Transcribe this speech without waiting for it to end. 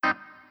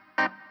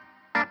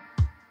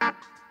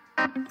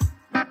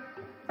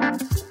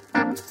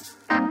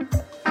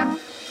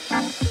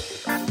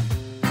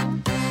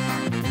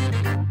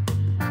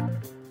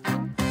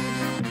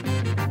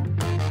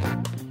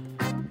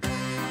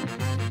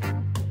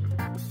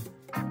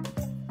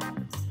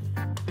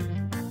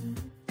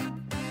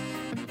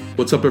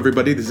What's up,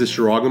 everybody? This is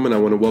Shiragam, and I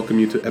want to welcome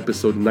you to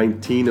episode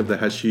 19 of the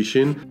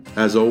Hashishin.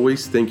 As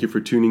always, thank you for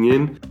tuning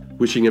in.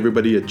 Wishing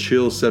everybody a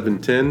chill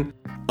 710.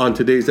 On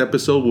today's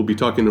episode, we'll be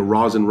talking to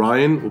Rosin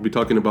Ryan. We'll be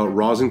talking about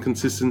rosin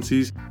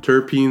consistencies,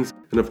 terpenes,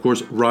 and of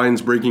course,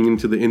 Ryan's breaking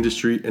into the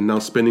industry and now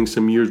spending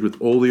some years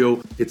with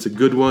Olio. It's a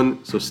good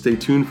one, so stay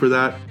tuned for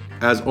that.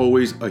 As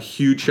always, a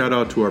huge shout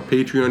out to our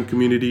Patreon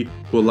community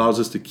who allows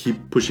us to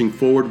keep pushing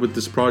forward with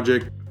this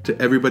project. To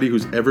everybody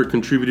who's ever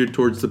contributed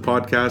towards the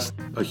podcast,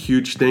 a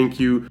huge thank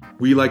you.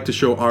 We like to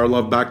show our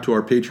love back to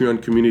our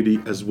Patreon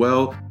community as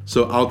well.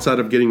 So outside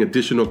of getting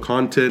additional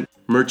content,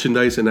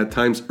 merchandise, and at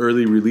times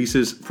early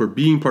releases for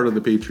being part of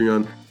the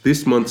Patreon,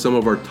 this month some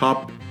of our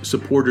top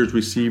supporters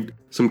received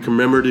some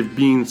commemorative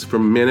beans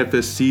from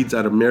Manifest Seeds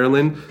out of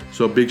Maryland.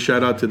 So a big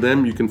shout out to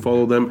them. You can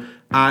follow them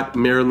at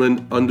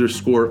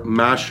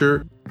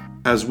Maryland_Masher,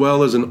 as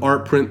well as an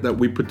art print that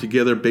we put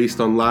together based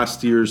on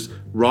last year's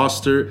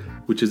roster,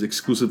 which is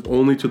exclusive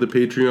only to the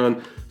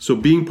Patreon. So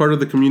being part of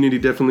the community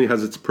definitely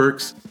has its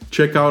perks.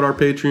 Check out our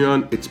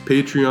Patreon. It's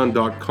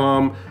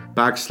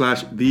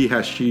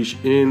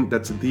patreon.com/thehashishin.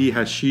 That's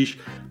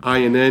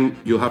thehashishinn.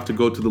 You'll have to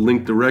go to the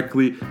link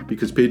directly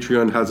because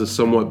Patreon has us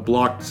somewhat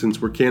blocked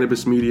since we're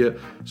cannabis media.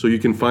 So you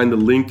can find the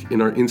link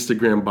in our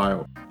Instagram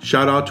bio.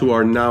 Shout out to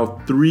our now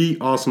 3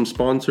 awesome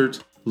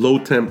sponsors, Low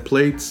Temp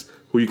Plates,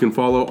 who you can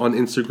follow on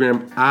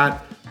Instagram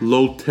at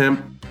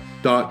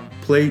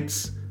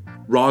lowtemp.plates.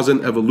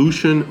 Rosin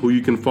Evolution, who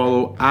you can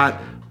follow at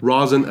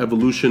Rosin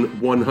Evolution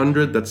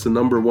 100, that's the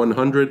number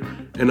 100,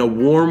 and a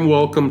warm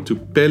welcome to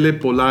Pelle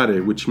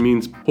Polare, which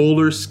means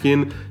polar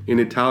skin in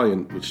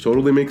Italian, which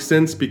totally makes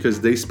sense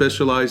because they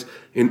specialize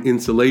in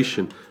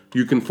insulation.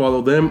 You can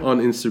follow them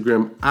on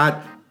Instagram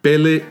at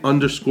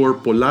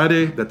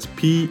Pelle_Polare, that's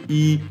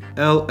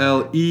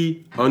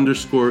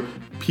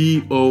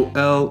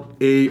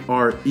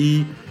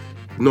PELLE_POLARE.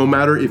 No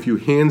matter if you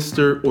hand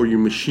stir or you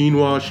machine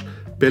wash,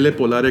 Pelle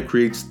Polare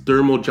creates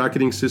thermal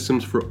jacketing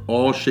systems for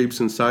all shapes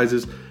and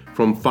sizes,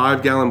 from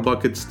 5-gallon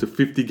buckets to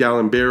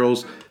 50-gallon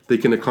barrels. They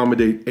can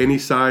accommodate any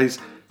size.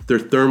 Their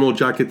thermal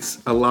jackets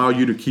allow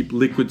you to keep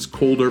liquids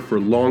colder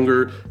for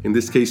longer, in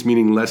this case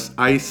meaning less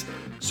ice.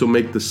 So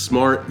make the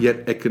smart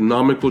yet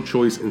economical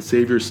choice and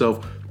save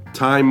yourself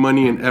time,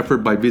 money, and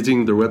effort by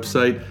visiting their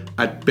website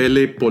at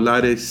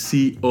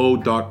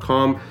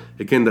pellepolareco.com.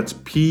 Again, that's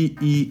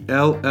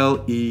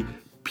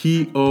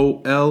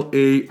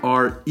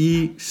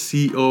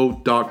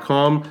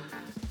PELLEPOLARECO.com.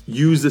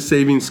 Use the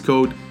savings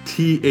code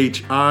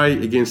THI,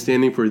 again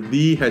standing for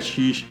The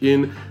Hashish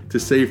In, to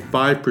save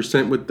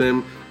 5% with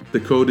them. The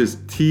code is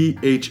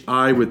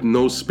THI with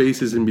no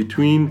spaces in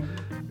between.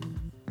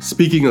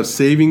 Speaking of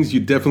savings, you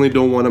definitely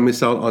don't want to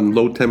miss out on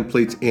Low Temp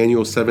Plates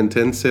annual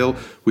 710 sale,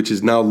 which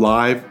is now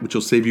live, which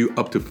will save you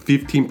up to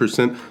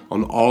 15%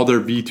 on all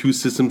their V2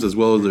 systems as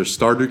well as their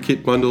starter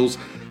kit bundles.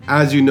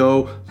 As you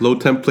know, Low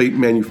Temp Plate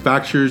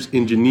manufactures,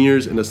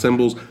 engineers, and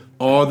assembles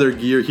all their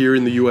gear here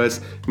in the US,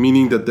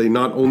 meaning that they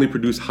not only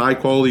produce high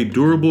quality,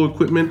 durable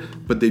equipment,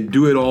 but they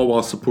do it all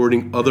while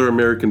supporting other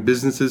American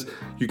businesses.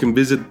 You can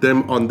visit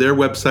them on their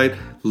website,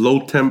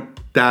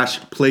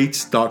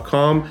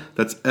 lowtemp-plates.com.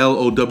 That's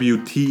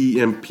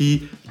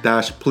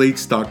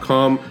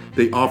LOWTEMP-plates.com.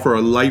 They offer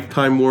a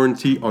lifetime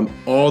warranty on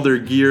all their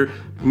gear,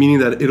 meaning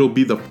that it'll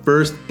be the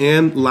first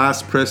and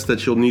last press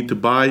that you'll need to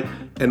buy.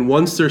 And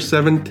once their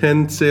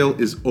 710 sale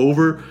is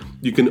over,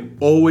 you can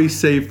always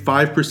save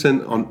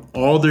 5% on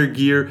all their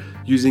gear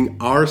using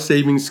our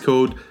savings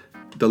code,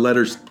 the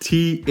letters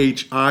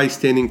THI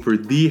standing for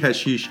The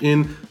Hashish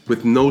In,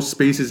 with no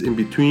spaces in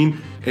between.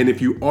 And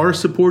if you are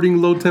supporting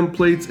Low Temp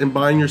Plates and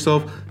buying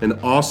yourself an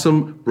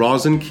awesome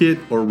rosin kit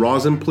or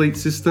rosin plate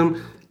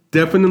system,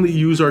 definitely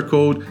use our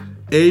code.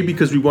 A,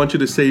 because we want you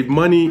to save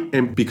money,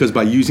 and because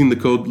by using the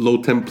code, Low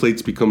Temp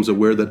Plates becomes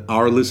aware that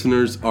our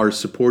listeners are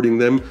supporting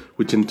them,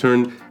 which in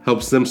turn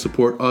helps them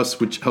support us,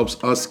 which helps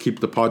us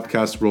keep the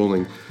podcast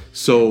rolling.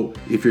 So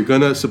if you're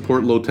gonna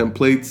support Low Temp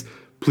Plates,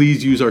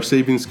 please use our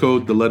savings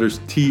code, the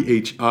letters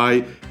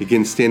THI,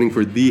 again standing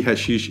for The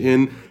Hashish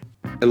In.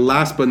 And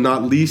last but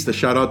not least, a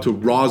shout out to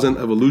Rosin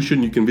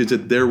Evolution. You can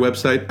visit their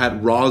website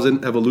at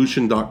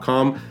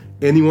rosinevolution.com.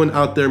 Anyone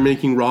out there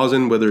making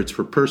rosin, whether it's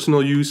for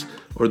personal use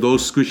or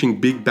those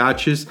squishing big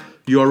batches,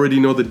 you already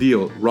know the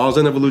deal.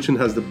 Rosin Evolution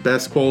has the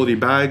best quality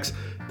bags,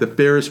 the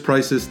fairest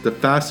prices, the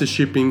fastest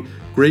shipping,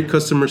 great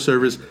customer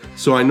service.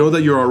 So I know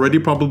that you're already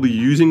probably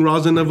using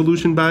Rosin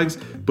Evolution bags,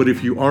 but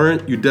if you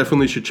aren't, you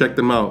definitely should check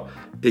them out.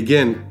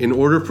 Again, in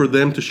order for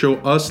them to show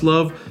us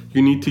love,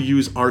 you need to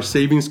use our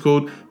savings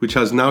code, which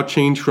has now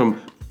changed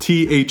from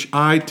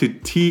THI to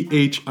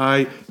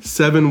THI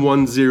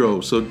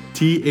 710. So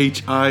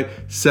THI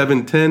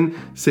 710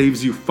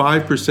 saves you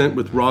 5%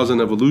 with Rosin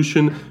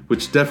Evolution,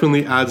 which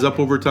definitely adds up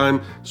over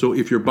time. So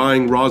if you're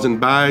buying rosin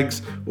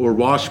bags or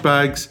wash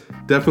bags,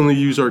 definitely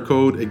use our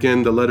code.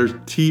 Again, the letters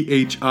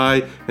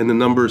THI and the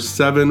number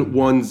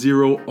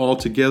 710 all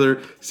together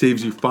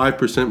saves you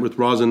 5% with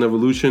Rosin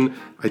Evolution.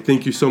 I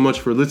thank you so much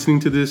for listening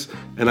to this,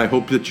 and I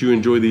hope that you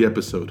enjoy the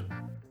episode.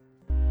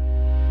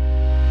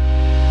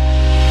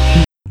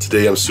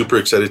 Today, I'm super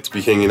excited to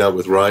be hanging out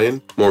with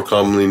Ryan, more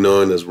commonly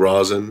known as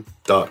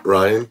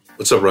rosin.ryan.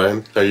 What's up,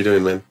 Ryan? How you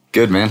doing, man?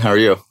 Good, man. How are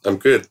you? I'm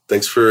good.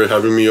 Thanks for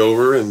having me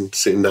over and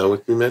sitting down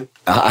with me, man.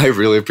 I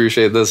really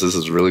appreciate this. This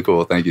is really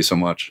cool. Thank you so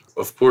much.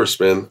 Of course,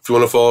 man. If you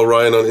want to follow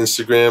Ryan on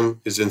Instagram,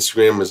 his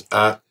Instagram is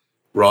at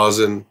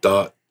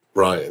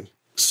rosin.ryan.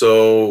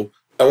 So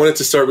I wanted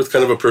to start with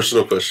kind of a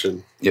personal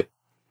question. Yep.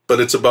 But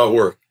it's about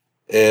work.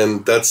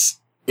 And that's,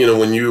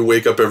 when you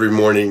wake up every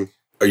morning,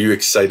 are you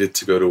excited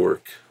to go to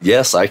work?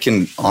 Yes, I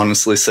can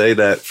honestly say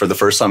that for the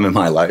first time in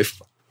my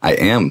life, I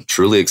am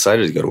truly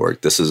excited to go to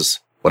work. This is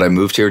what I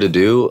moved here to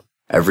do.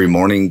 Every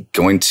morning,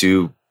 going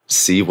to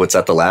see what's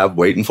at the lab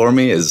waiting for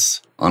me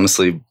is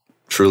honestly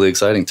truly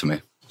exciting to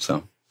me.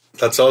 So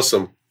that's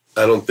awesome.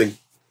 I don't think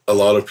a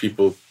lot of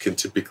people can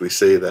typically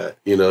say that,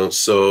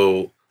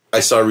 So I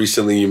saw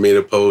recently you made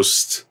a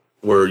post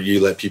where you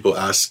let people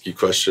ask you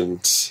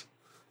questions.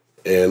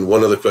 And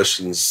one of the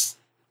questions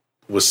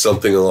was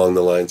something along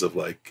the lines of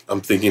like,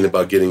 I'm thinking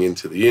about getting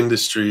into the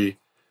industry.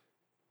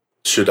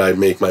 Should I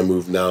make my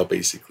move now,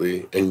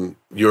 basically? And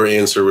your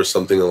answer was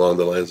something along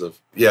the lines of,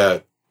 yeah,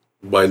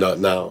 why not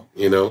now,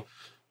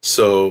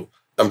 So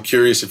I'm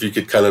curious if you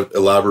could kind of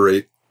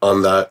elaborate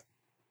on that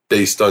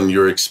based on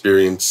your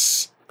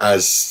experience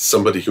as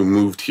somebody who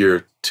moved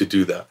here to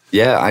do that.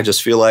 Yeah, I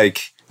just feel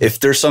like if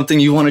there's something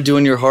you want to do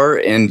in your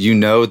heart and you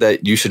know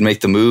that you should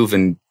make the move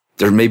and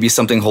there may be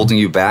something holding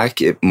you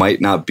back, it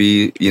might not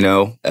be,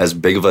 as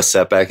big of a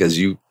setback as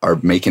you are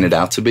making it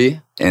out to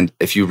be. And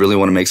if you really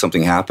want to make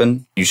something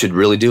happen, you should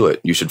really do it.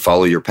 You should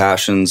follow your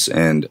passions.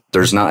 And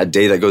there's not a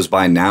day that goes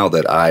by now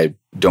that I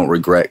don't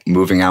regret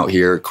moving out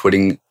here,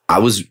 quitting. I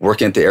was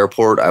working at the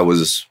airport. I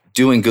was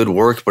doing good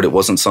work, but it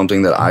wasn't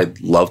something that I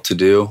loved to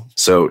do.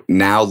 So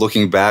now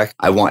looking back,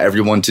 I want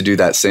everyone to do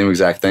that same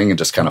exact thing and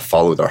just kind of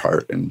follow their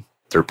heart and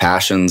their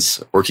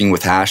passions. Working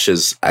with hash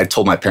is, I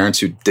told my parents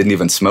who didn't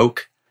even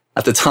smoke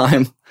at the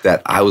time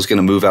that I was going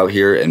to move out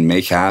here and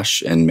make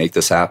hash and make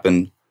this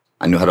happen.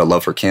 I knew how to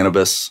love for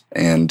cannabis,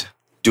 and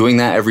doing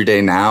that every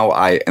day now,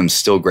 I am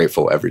still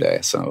grateful every day.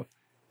 So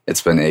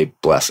it's been a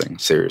blessing,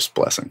 serious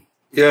blessing.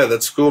 Yeah,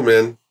 that's cool,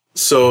 man.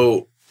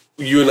 So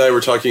you and I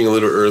were talking a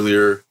little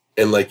earlier,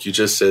 and like you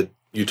just said,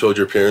 you told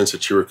your parents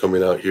that you were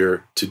coming out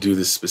here to do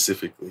this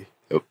specifically.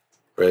 Yep.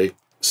 Right?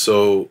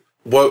 So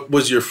what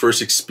was your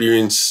first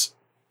experience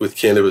with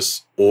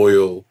cannabis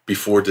oil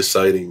before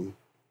deciding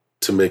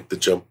to make the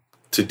jump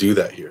to do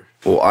that here?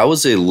 Well, I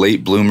was a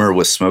late bloomer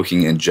with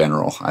smoking in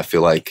general. I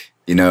feel like,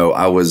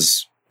 I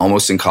was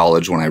almost in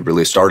college when I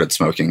really started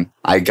smoking.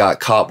 I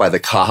got caught by the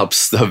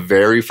cops the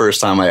very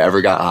first time I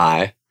ever got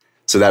high.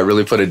 So that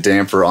really put a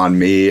damper on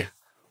me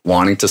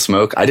wanting to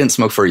smoke. I didn't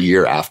smoke for a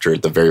year after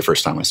the very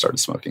first time I started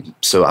smoking.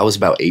 So I was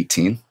about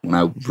 18 when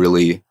I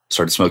really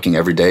started smoking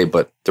every day.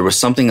 But there was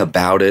something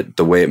about it,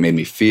 the way it made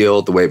me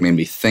feel, the way it made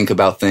me think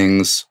about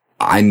things.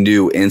 I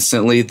knew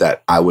instantly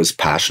that I was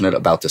passionate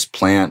about this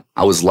plant.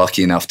 I was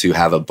lucky enough to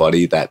have a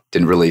buddy that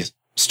didn't really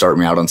start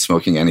me out on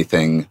smoking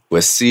anything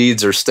with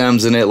seeds or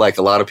stems in it like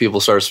a lot of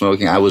people started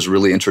smoking. I was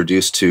really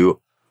introduced to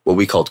what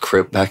we called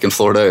Crip back in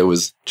Florida. It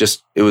was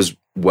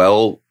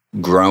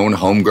well-grown,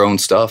 homegrown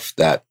stuff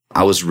that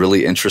I was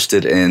really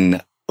interested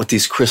in what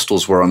these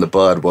crystals were on the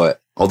bud,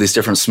 what all these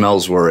different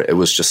smells were. It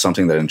was just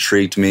something that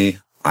intrigued me.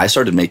 I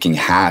started making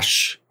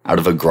hash out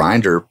of a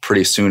grinder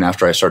pretty soon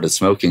after I started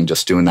smoking,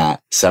 just doing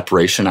that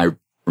separation. I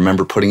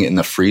remember putting it in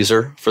the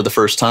freezer for the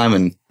first time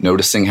and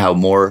noticing how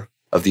more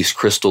of these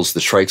crystals, the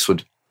trikes,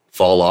 would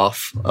fall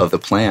off of the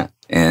plant.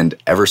 And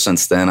ever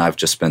since then, I've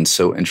just been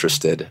so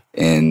interested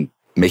in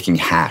making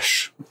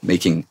hash,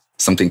 making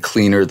something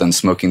cleaner than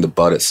smoking the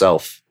bud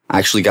itself. I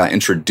actually got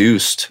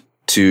introduced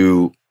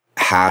to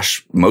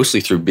hash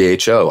mostly through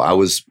BHO. I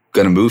was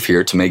going to move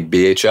here to make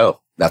BHO.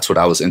 That's what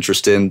I was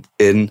interested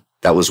in.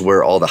 That was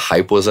where all the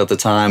hype was at the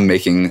time,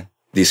 making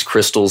these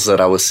crystals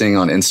that I was seeing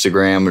on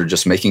Instagram or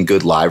just making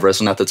good live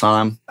resin at the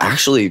time.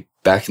 Actually,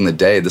 back in the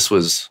day, this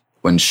was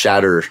when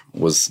shatter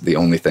was the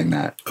only thing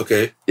that...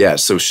 Okay. Yeah,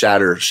 so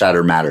shatter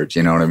mattered,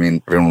 you know what I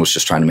mean? Everyone was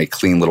just trying to make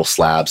clean little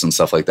slabs and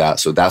stuff like that.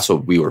 So that's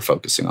what we were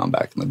focusing on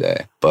back in the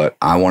day. But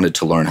I wanted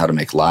to learn how to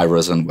make live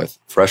resin with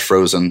fresh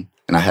frozen,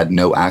 and I had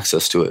no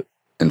access to it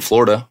in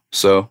Florida.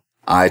 So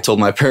I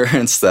told my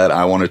parents that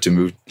I wanted to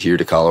move here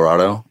to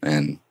Colorado,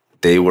 and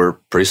they were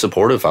pretty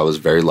supportive. I was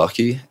very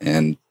lucky,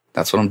 and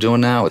that's what I'm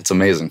doing now. It's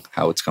amazing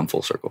how it's come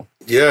full circle.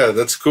 Yeah,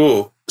 that's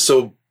cool.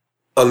 So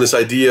on this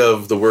idea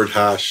of the word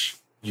hash,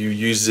 you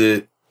use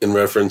it in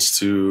reference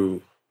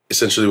to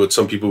essentially what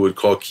some people would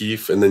call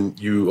keef. And then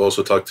you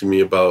also talked to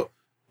me about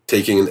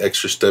taking an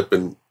extra step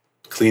and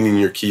cleaning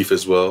your keef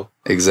as well.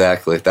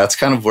 Exactly. That's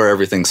kind of where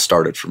everything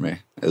started for me,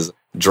 is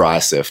dry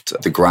sift,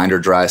 the grinder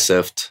dry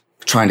sift,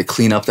 trying to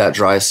clean up that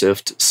dry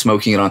sift,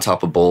 smoking it on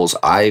top of bowls.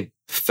 I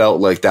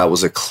felt like that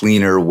was a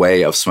cleaner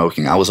way of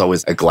smoking. I was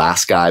always a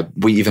glass guy.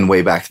 Even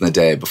way back in the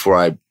day, before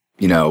I,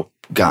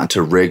 got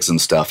into rigs and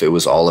stuff, it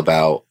was all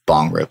about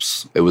bong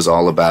rips. It was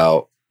all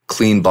about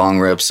clean bong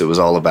rips. It was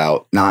all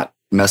about not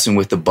messing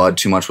with the bud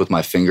too much with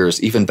my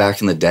fingers. Even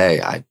back in the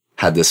day, I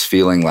had this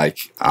feeling like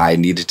I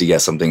needed to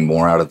get something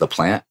more out of the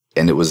plant,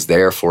 and it was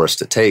there for us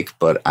to take,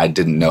 but I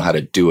didn't know how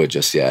to do it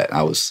just yet.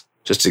 I was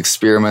just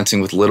experimenting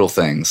with little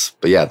things.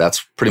 But yeah,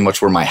 that's pretty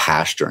much where my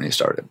hash journey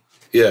started.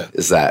 Yeah.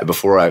 Is that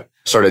before I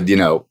started,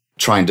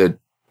 trying to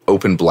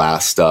open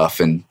blast stuff,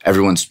 and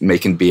everyone's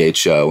making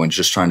BHO and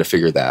just trying to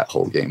figure that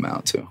whole game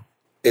out too.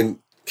 And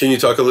can you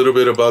talk a little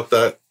bit about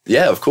that?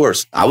 Yeah, of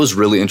course. I was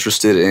really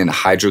interested in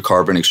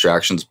hydrocarbon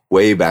extractions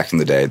way back in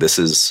the day. This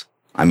is,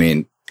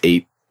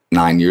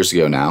 8-9 years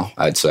ago now,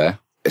 I'd say.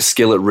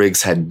 Skillet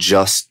rigs had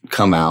just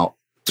come out.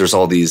 There's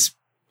all these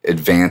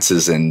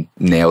advances in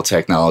nail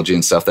technology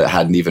and stuff that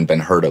hadn't even been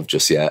heard of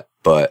just yet.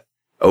 But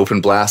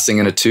open blasting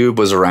in a tube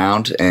was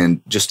around,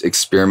 and just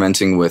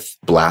experimenting with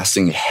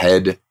blasting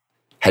heady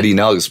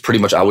nugs. Pretty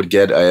much I would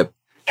get a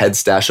head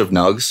stash of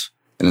nugs,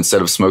 and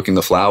instead of smoking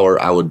the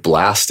flower, I would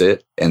blast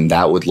it, and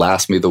that would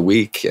last me the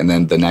week. And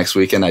then the next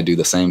weekend I'd do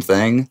the same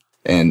thing.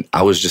 And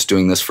I was just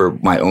doing this for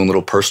my own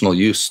little personal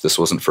use. This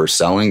wasn't for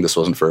selling. This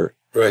wasn't for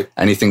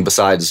anything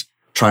besides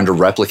trying to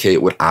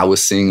replicate what I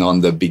was seeing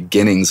on the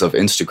beginnings of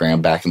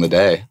Instagram back in the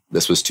day.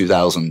 This was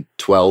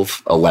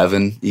 2012,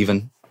 11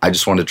 even. I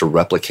just wanted to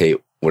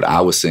replicate what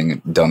I was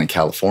seeing done in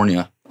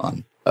California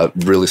on a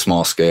really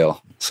small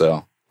scale.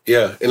 So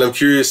yeah, and I'm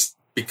curious,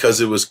 because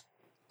it was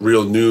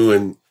real new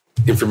and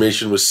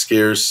information was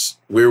scarce,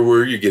 where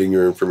were you getting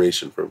your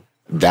information from?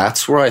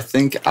 That's where I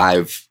think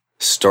I've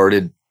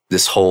started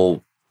this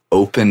whole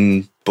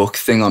open book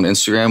thing on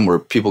Instagram, where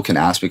people can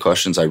ask me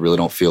questions. I really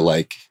don't feel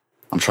like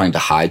I'm trying to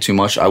hide too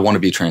much. I want to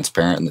be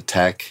transparent in the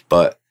tech.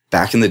 But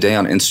back in the day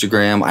on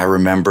Instagram, I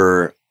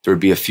remember there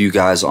would be a few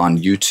guys on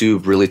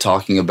YouTube really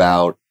talking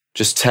about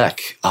just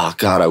tech. Oh,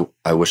 God,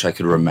 I wish I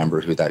could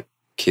remember who that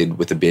kid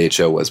with the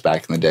BHO was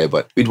back in the day.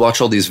 But we'd watch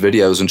all these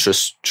videos and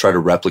just try to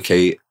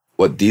replicate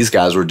what these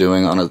guys were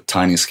doing on a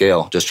tiny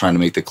scale, just trying to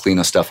make the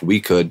cleanest stuff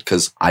we could,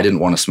 because I didn't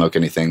want to smoke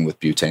anything with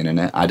butane in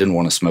it. I didn't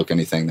want to smoke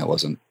anything that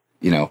wasn't,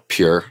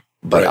 pure.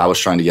 But I was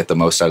trying to get the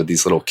most out of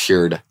these little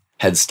cured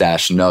head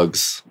stash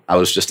nugs. I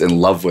was just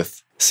in love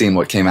with seeing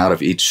what came out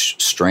of each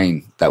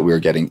strain that we were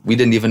getting. We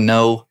didn't even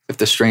know if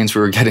the strains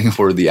we were getting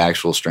were the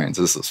actual strains.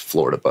 This is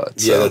Florida bud.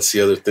 Yeah, so that's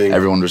the other thing.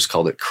 Everyone just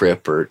called it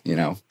Crip or,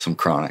 some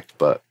chronic.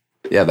 But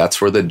yeah,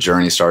 that's where the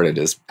journey started,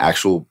 is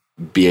actual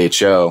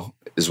BHO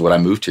is what I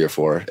moved here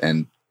for.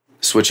 And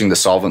switching to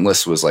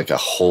solventless was like a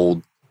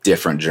whole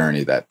different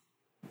journey that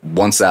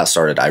once that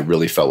started, I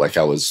really felt like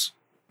I was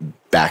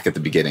back at the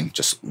beginning,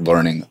 just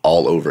learning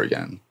all over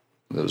again.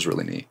 That was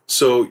really neat.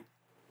 So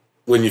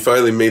when you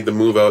finally made the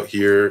move out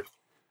here,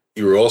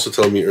 you were also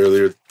telling me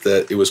earlier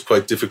that it was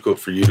quite difficult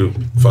for you to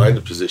find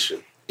a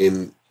position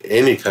in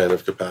any kind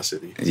of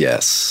capacity.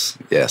 Yes.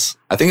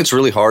 I think it's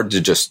really hard to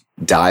just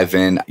dive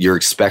in. You're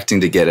expecting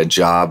to get a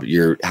job.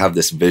 You have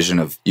this vision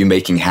of you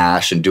making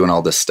hash and doing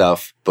all this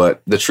stuff.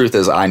 But the truth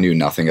is, I knew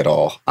nothing at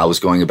all. I was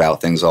going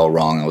about things all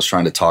wrong. I was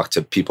trying to talk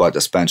to people at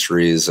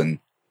dispensaries and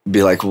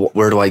be like,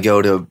 where do I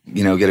go to,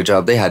 get a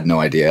job? They had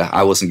no idea.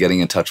 I wasn't getting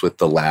in touch with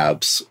the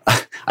labs.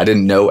 I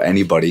didn't know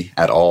anybody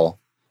at all.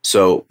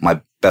 So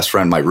my best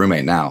friend, my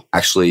roommate now,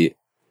 actually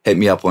hit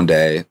me up one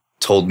day,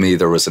 told me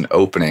there was an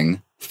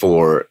opening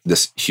for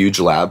this huge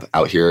lab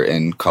out here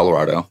in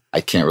Colorado.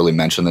 I can't really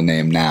mention the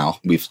name now.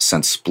 We've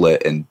since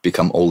split and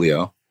become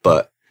Olio.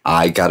 But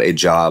I got a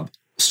job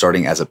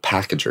starting as a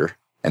packager,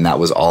 and that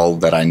was all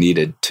that I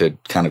needed to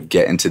kind of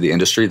get into the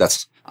industry.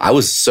 I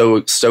was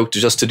so stoked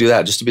just to do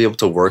that, just to be able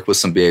to work with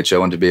some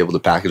BHO and to be able to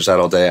package that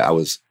all day. I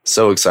was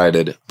so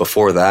excited.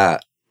 Before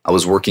that, I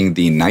was working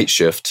the night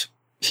shift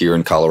here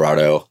in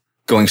Colorado,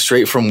 going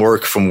straight from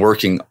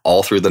working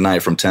all through the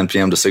night from 10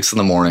 p.m. to 6 in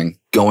the morning,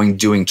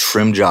 doing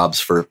trim jobs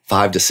for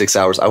 5 to 6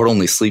 hours. I would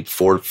only sleep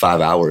 4 to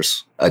 5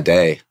 hours a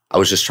day. I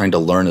was just trying to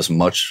learn as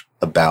much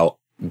about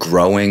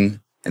growing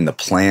in the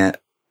plant.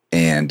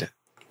 And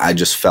I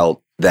just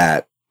felt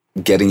that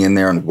getting in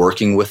there and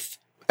working with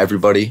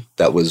everybody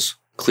that was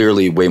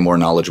clearly way more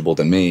knowledgeable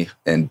than me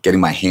and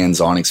getting my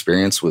hands-on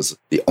experience was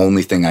the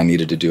only thing I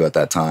needed to do at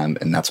that time.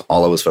 And that's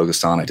all I was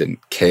focused on. I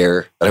didn't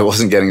care that I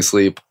wasn't getting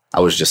sleep. I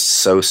was just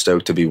so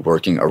stoked to be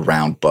working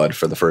around bud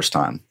for the first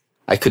time.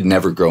 I could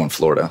never grow in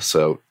Florida,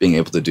 so being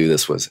able to do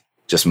this was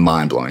just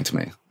mind-blowing to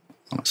me,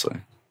 honestly.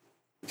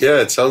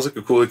 Yeah, it sounds like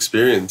a cool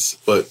experience,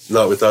 but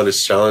not without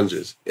its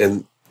challenges.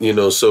 And,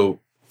 so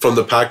from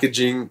the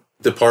packaging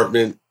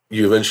department,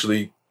 you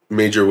eventually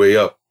made your way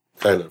up,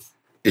 kind of.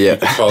 Yeah. You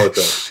could call it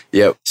that.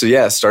 Yeah.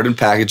 So started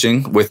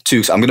packaging with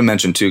Tukes. I'm going to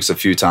mention Tukes a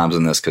few times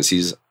in this because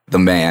he's the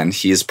man.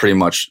 He's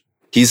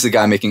the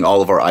guy making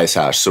all of our ice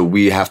hash. So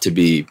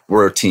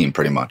we're a team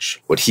pretty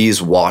much. What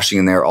he's washing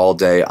in there all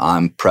day,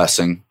 I'm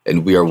pressing,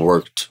 and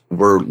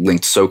we're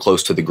linked so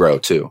close to the grow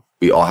too.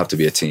 We all have to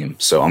be a team.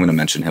 So I'm going to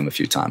mention him a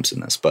few times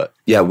in this. But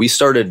yeah, we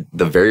started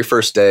the very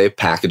first day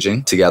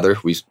packaging together.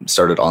 We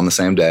started on the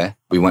same day.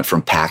 We went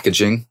from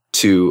packaging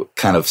to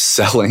kind of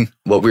selling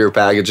what we were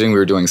packaging. We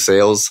were doing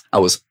sales. I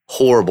was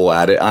horrible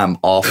at it. I'm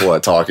awful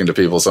at talking to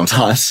people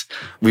sometimes.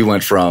 We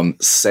went from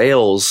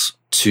sales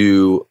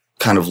to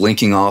kind of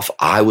linking off,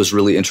 I was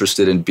really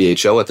interested in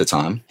BHO at the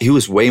time. He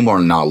was way more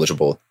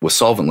knowledgeable with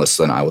solventless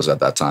than I was at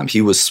that time.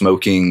 He was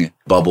smoking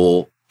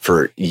bubble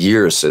for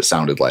years, it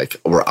sounded like,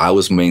 where I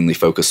was mainly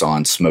focused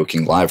on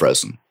smoking live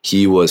resin.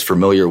 He was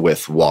familiar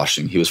with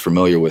washing. He was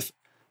familiar with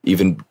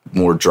even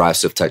more dry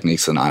sift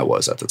techniques than I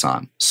was at the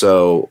time.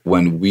 So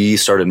when we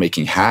started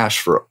making hash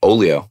for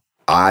Olio,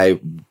 I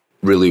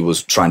really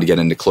was trying to get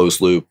into closed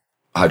loop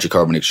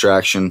hydrocarbon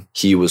extraction.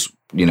 He was,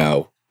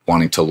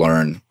 wanting to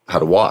learn how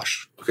to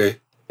wash. Okay.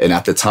 And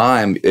at the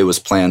time, it was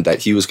planned that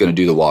he was going to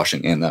do the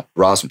washing and the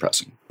rosin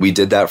pressing. We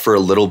did that for a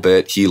little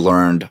bit. He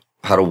learned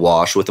how to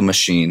wash with a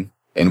machine,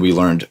 and we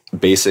learned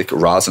basic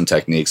rosin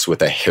techniques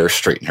with a hair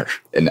straightener.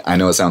 And I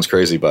know it sounds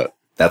crazy, but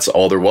that's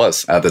all there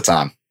was at the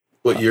time.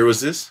 What year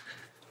was this?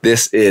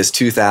 This is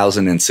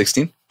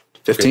 2016,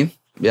 15. Okay.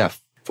 Yeah,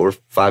 4 or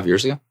 5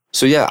 years ago.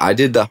 So yeah, I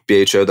did the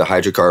BHO, the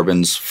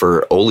hydrocarbons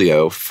for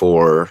Olio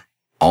for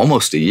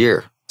almost a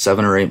year,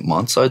 7 or 8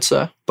 months, I'd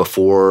say,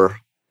 before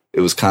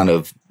it was kind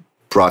of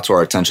brought to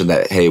our attention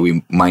that, hey,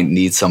 we might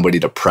need somebody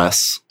to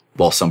press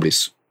while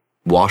somebody's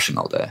washing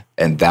all day.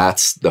 And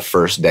that's the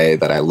first day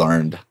that I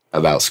learned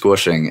about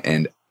squishing.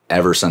 And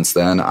ever since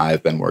then,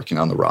 I've been working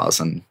on the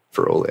rosin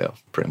for Olio,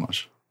 pretty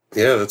much.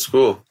 Yeah, that's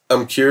cool.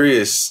 I'm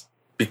curious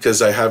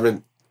because I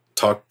haven't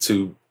talked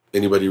to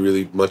anybody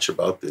really much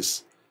about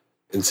this.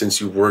 And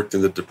since you worked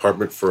in the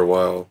department for a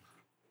while,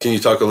 can you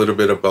talk a little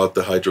bit about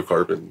the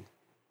hydrocarbon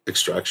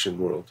extraction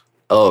world?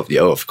 Oh,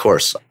 of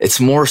course. It's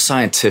more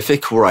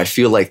scientific, where I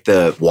feel like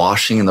the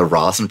washing and the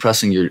rosin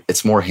pressing,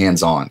 it's more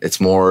hands-on.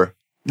 It's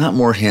not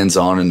more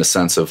hands-on in the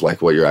sense of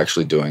like what you're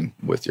actually doing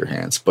with your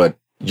hands, but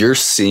you're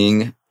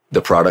seeing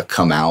the product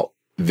come out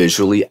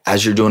visually.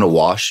 As you're doing a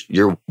wash,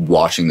 you're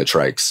watching the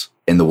trikes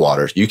in the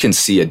water. You can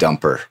see a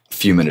dumper a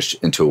few minutes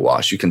into a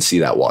wash. You can see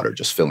that water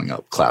just filling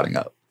up, clouding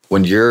up.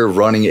 When you're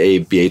running a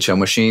BHO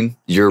machine,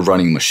 you're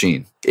running a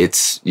machine.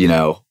 It's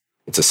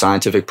a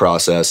scientific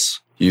process.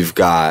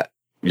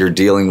 You're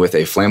dealing with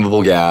a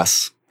flammable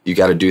gas. You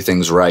got to do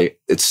things right.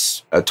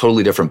 It's a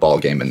totally different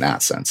ballgame in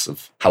that sense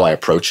of how I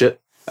approach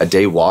it. A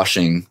day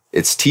washing,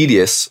 it's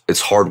tedious. It's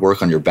hard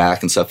work on your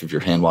back and stuff if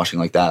you're hand washing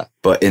like that.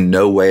 But in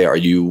no way are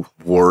you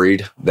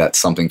worried that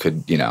something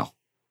could,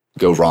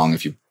 go wrong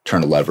if you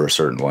turn a lever a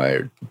certain way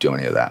or do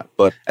any of that.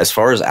 But as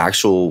far as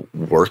actual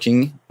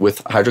working with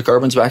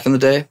hydrocarbons back in the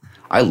day,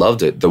 I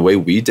loved it. The way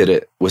we did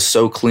it was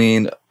so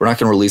clean. We're not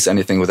going to release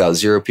anything without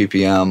 0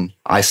 ppm.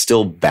 I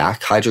still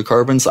back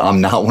hydrocarbons. I'm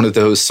not one of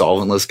those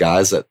solventless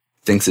guys that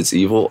thinks it's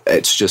evil.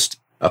 It's just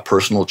a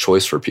personal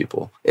choice for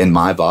people. In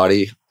my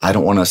body, I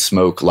don't want to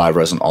smoke live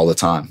resin all the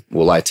time.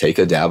 Will I take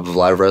a dab of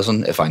live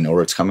resin if I know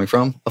where it's coming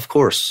from? Of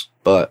course.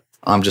 But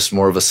I'm just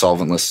more of a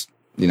solventless,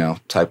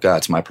 type guy.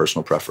 It's my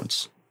personal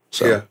preference.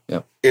 So,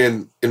 yeah.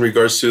 And in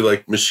regards to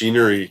like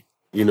machinery,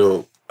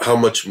 how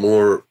much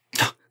more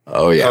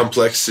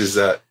complex is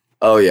that?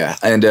 Oh, yeah.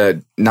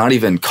 And not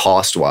even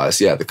cost-wise.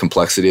 Yeah, the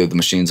complexity of the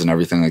machines and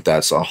everything like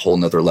that's a whole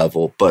nother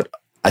level. But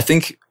I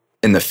think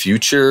in the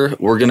future,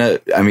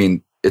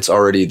 it's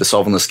already, the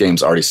solventless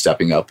game's already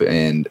stepping up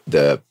in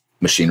the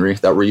machinery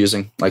that we're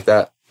using like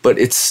that. But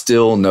it's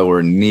still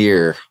nowhere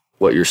near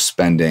what you're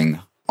spending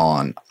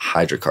on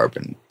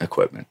hydrocarbon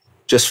equipment.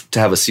 Just to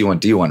have a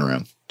C1D1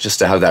 room, just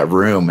to have that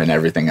room and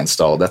everything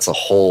installed, that's a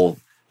whole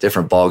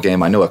different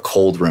ballgame. I know a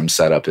cold room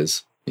setup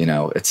is,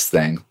 its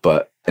thing.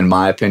 But in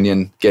my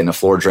opinion, getting a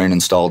floor drain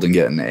installed and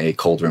getting a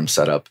cold room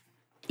set up,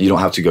 you don't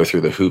have to go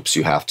through the hoops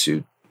you have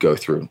to go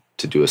through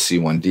to do a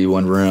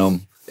C1D1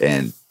 room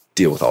and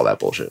deal with all that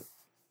bullshit.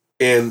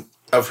 And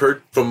I've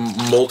heard from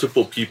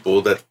multiple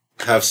people that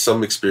have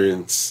some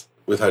experience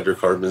with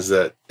hydrocarbons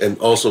and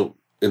also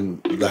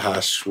in the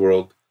hash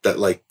world, that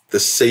like the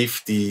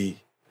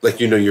safety,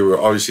 like, you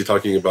were obviously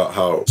talking about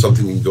how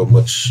something can go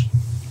much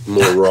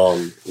more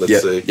wrong,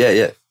 let's say.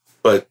 Yeah.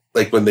 But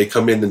like when they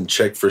come in and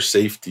check for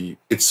safety,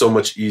 it's so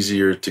much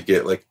easier to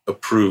get like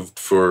approved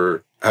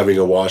for having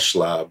a wash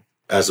lab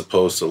as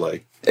opposed to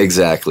like.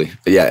 Exactly.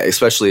 Yeah.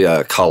 Especially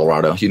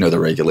Colorado, the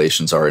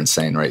regulations are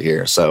insane right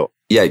here. So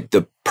yeah,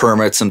 the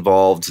permits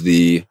involved,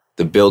 the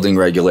building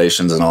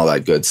regulations and all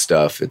that good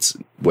stuff. It's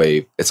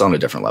on a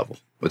different level.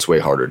 It's way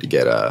harder to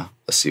get a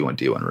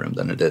C1D1 room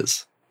than it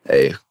is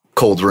a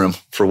cold room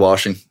for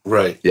washing.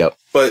 Right. Yep.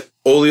 But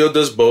Olio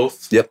does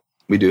both. Yep,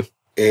 we do.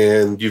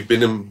 And you've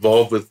been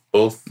involved with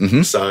both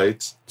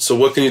sides. So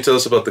what can you tell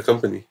us about the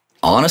company?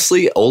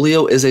 Honestly,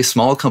 Olio is a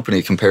small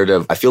company compared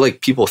to, I feel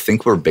like people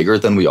think we're bigger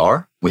than we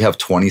are. We have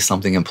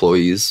 20-something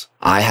employees.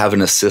 I have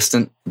an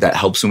assistant that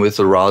helps me with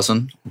the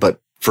rosin, but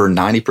for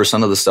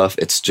 90% of the stuff,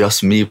 it's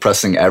just me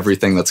pressing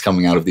everything that's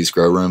coming out of these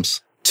grow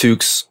rooms.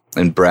 Tukes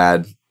and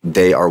Brad,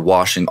 they are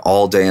washing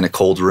all day in a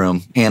cold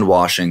room, hand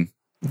washing.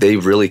 They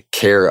really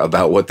care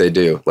about what they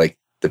do. Like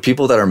the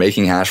people that are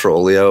making hash for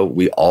Olio,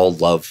 we all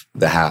love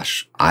the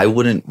hash. I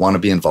wouldn't want to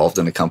be involved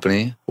in a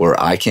company where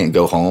I can't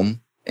go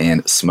home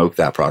and smoke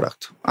that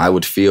product. I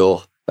would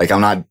feel like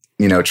I'm not,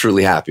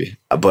 truly happy.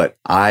 But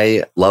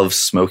I love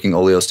smoking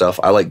Olio stuff.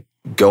 I like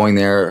going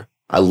there.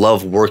 I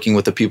love working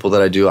with the people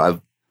that I do. I've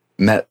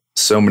met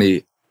so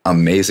many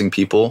amazing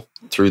people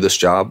through this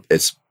job.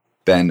 It's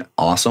been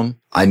awesome.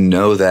 I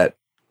know that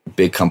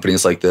big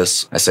companies like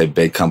this, I say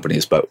big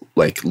companies, but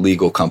like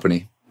legal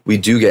company, we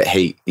do get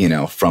hate,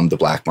 from the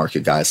black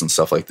market guys and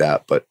stuff like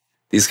that. But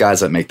these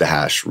guys that make the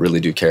hash really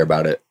do care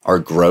about it. Our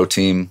grow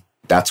team,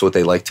 that's what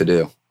they like to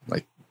do.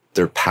 Like,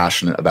 they're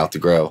passionate about the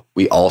grow.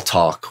 We all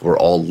talk. We're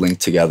all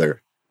linked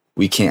together.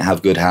 We can't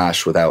have good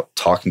hash without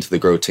talking to the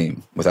grow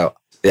team.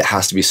 It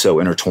has to be so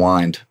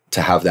intertwined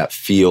to have that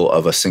feel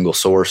of a single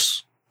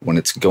source when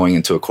it's going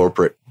into a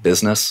corporate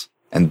business.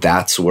 And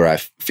that's where I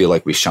feel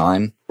like we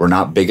shine. We're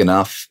not big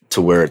enough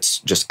to where it's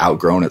just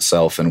outgrown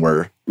itself and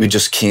we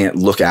just can't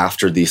look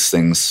after these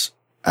things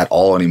at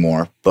all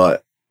anymore.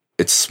 But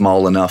it's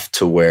small enough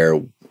to where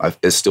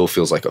it still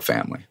feels like a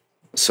family.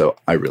 So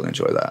I really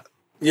enjoy that.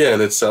 Yeah,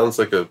 and it sounds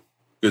like a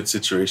good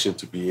situation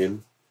to be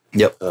in.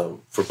 Yep.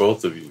 For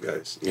both of you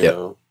guys, you Yep.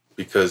 know,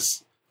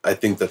 because I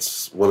think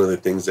that's one of the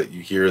things that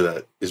you hear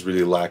that is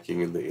really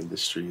lacking in the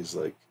industry is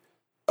like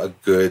a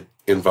good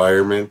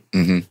environment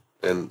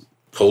and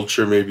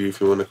culture, maybe, if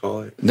you want to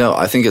call it. No,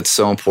 I think it's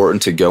so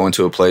important to go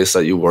into a place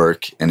that you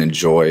work and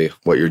enjoy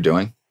what you're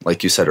doing.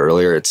 Like you said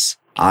earlier,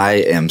 I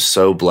am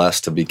so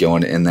blessed to be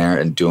going in there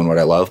and doing what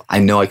I love. I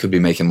know I could be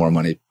making more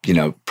money,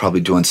 probably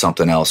doing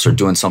something else or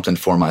doing something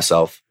for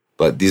myself.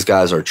 But these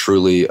guys are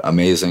truly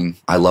amazing.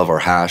 I love our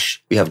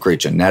hash. We have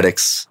great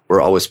genetics.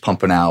 We're always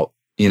pumping out,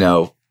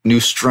 new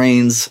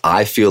strains.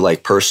 I feel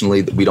like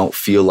personally that we don't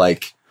feel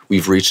like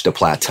we've reached a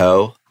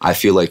plateau. I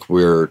feel like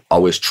we're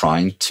always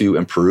trying to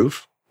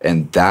improve.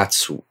 And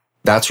that's where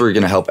you're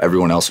going to help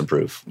everyone else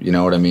improve. You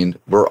know what I mean?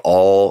 We're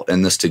all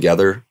in this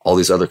together. All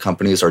these other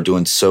companies are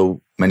doing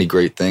so many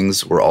great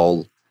things. We're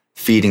all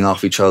feeding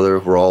off each other.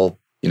 We're all,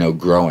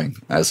 growing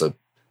as a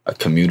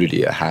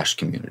community, a hash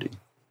community.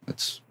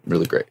 It's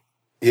really great.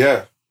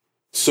 Yeah.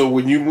 So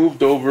when you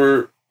moved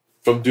over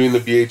from doing the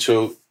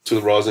BHO to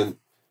the rosin,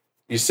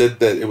 you said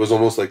that it was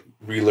almost like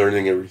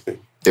relearning everything.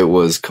 It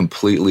was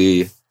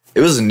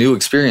a new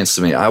experience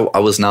to me. I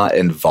was not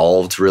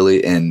involved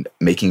really in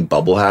making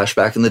bubble hash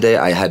back in the day.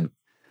 I had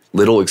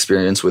little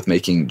experience with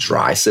making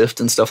dry sift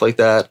and stuff like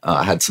that.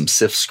 I had some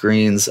sift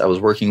screens I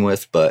was working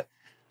with, but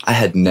I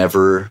had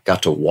never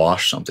got to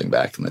wash something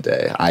back in the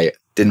day. I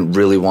didn't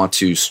really want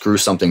to screw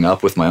something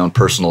up with my own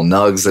personal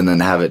nugs and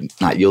then have it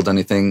not yield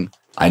anything.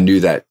 I knew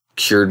that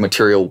cured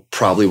material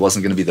probably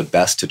wasn't going to be the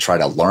best to try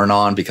to learn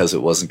on because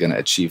it wasn't going to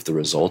achieve the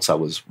results I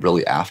was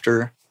really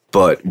after.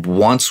 But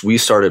once we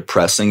started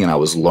pressing and I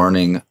was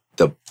learning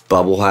the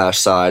bubble hash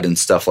side and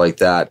stuff like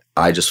that,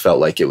 I just felt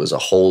like it was a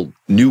whole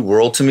new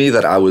world to me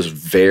that I was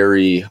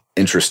very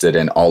interested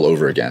in all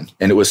over again.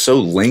 And it was so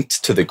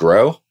linked to the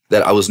grow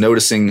that I was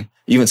noticing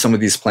even some of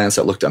these plants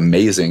that looked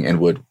amazing and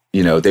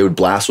they would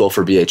blast well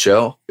for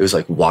BHO. It was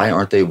like, why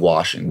aren't they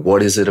washing?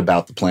 What is it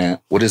about the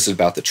plant? What is it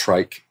about the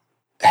trike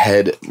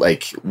head?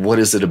 Like, what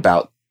is it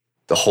about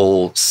the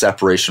whole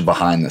separation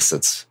behind this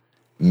that's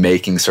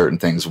making certain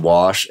things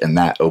wash? And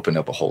that opened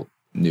up a whole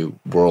new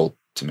world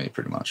to me,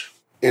 pretty much.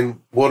 And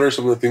what are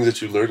some of the things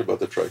that you learned about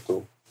the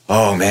trichome?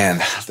 Oh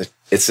man,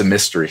 it's a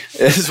mystery.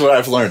 It's what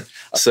I've learned.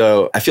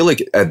 So I feel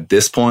like at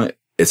this point,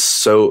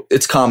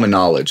 it's common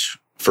knowledge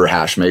for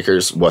hash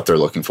makers what they're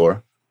looking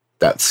for.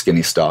 That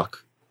skinny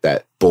stalk,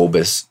 that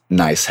bulbous,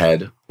 nice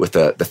head with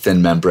the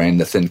thin membrane,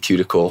 the thin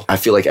cuticle. I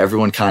feel like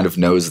everyone kind of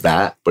knows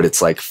that, but it's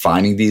like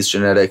finding these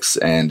genetics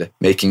and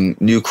making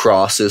new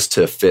crosses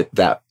to fit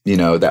that,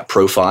 that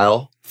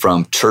profile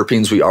from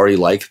terpenes we already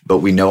like, but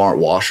we know aren't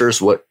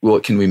washers.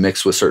 What can we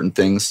mix with certain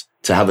things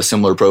to have a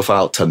similar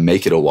profile to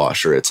make it a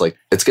washer? It's going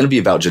to be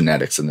about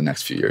genetics in the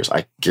next few years.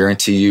 I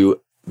guarantee you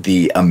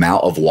the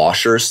amount of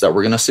washers that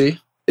we're going to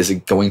see is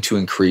going to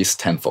increase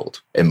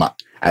tenfold.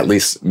 At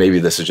least maybe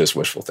this is just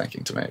wishful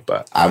thinking to me,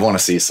 but I want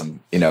to see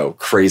some,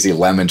 crazy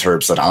lemon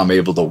terps that I'm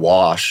able to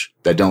wash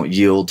that don't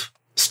yield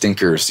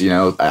stinkers.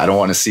 I don't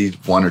want to see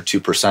 1 or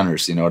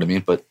 2%ers, you know what I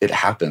mean? But it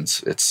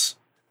happens.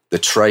 The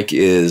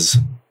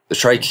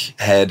trike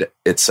head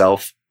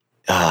itself.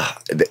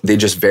 They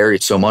just vary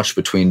so much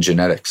between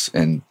genetics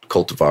and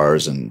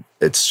cultivars. And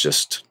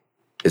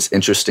it's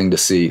interesting to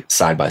see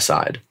side by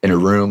side in a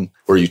room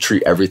where you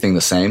treat everything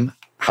the same,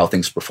 how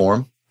things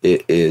perform.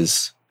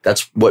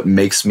 That's what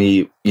makes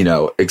me,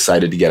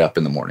 excited to get up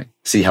in the morning,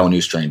 see how a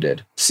new strain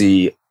did,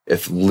 see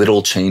if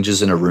little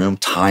changes in a room,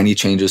 tiny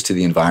changes to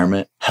the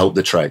environment help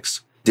the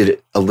trikes.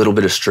 Did a little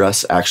bit of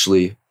stress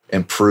actually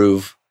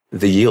improve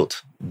the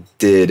yield?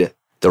 Did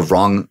the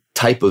wrong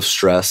type of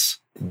stress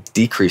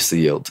decrease the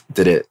yield?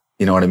 Did it,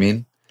 you know what I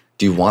mean?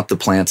 Do you want the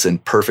plants in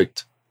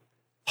perfect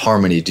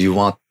harmony? Do you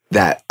want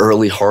that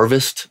early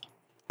harvest?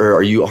 Or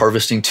are you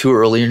harvesting too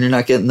early and you're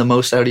not getting the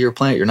most out of your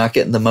plant? You're not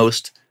getting the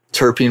most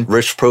terpene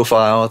rich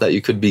profile that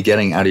you could be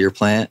getting out of your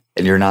plant,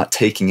 and you're not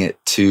taking it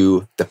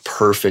to the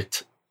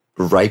perfect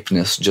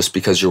ripeness just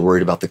because you're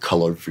worried about the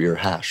color of your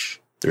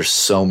hash. There's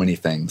so many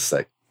things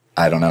that,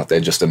 I don't know,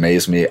 they just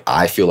amaze me.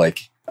 I feel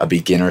like a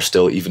beginner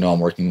still, even though I'm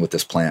working with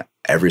this plant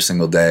every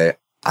single day.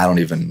 I don't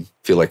even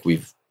feel like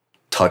we've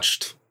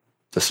touched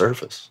the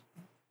surface.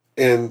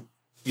 And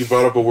you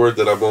brought up a word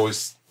that I'm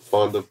always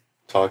fond of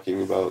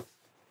talking about,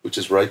 which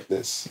is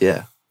ripeness.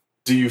 Yeah.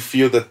 Do you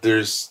feel that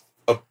there's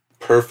a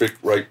perfect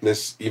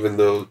ripeness, even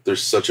though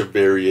there's such a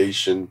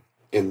variation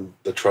in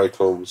the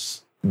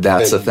trichomes?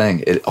 That's the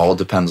thing. It all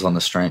depends on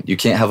the strain. You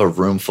can't have a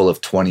room full of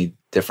 20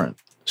 different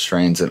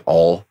strains and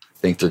all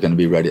think they're going to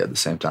be ready at the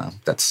same time.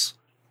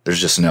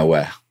 There's just no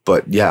way.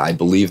 But yeah, I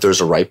believe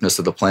there's a ripeness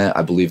of the plant.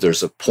 I believe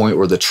there's a point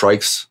where the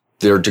trikes,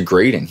 they're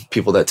degrading.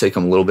 People that take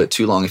them a little bit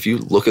too long, if you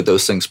look at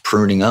those things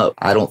pruning up,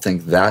 I don't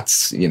think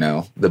that's,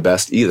 the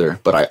best either.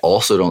 But I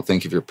also don't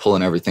think if you're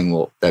pulling everything,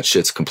 well, that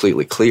shit's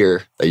completely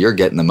clear, that you're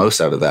getting the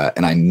most out of that.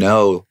 And I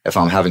know if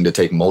I'm having to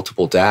take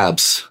multiple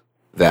dabs,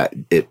 that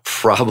it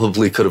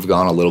probably could have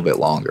gone a little bit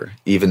longer,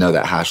 even though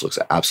that hash looks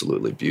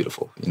absolutely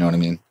beautiful. You know what I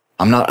mean?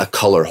 I'm not a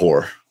color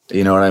whore.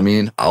 You know what I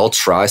mean? I'll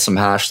try some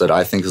hash that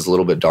I think is a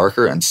little bit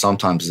darker, and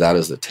sometimes that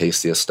is the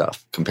tastiest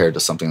stuff compared to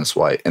something that's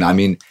white. And I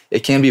mean,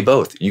 it can be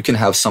both. You can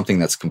have something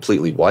that's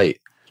completely white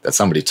that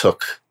somebody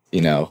took,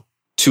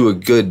 to a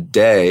good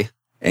day,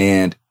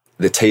 and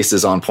the taste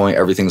is on point,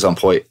 everything's on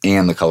point,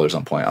 and the color's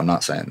on point. I'm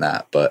not saying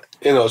that, but...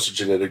 And also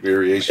genetic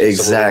variation.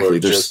 Exactly.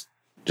 There's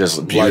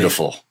just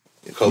beautiful.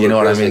 You know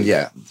what I mean?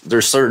 Yeah.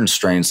 There's certain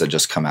strains that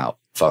just come out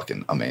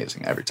fucking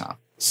amazing every time.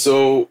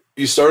 So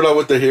you start out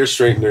with the hair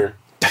straightener.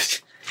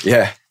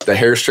 Yeah, the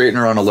hair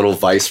straightener on a little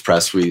vice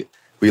press. We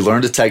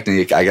learned a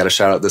technique. I got to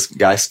shout out this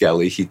guy,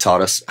 Skelly. He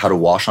taught us how to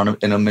wash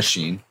in a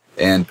machine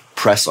and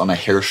press on a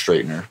hair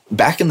straightener.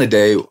 Back in the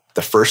day,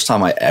 the first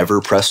time I ever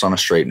pressed on a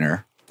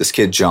straightener, this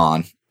kid,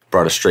 John,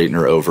 brought a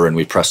straightener over and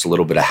we pressed a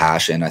little bit of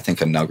hash in, I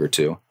think a nug or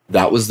two.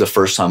 That was the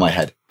first time I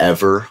had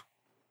ever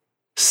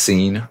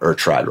seen or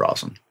tried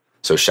rosin.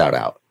 So shout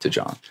out to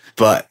John.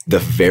 But the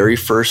very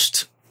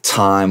first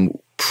time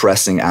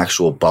pressing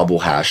actual bubble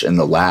hash in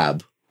the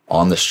lab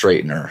on the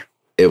straightener,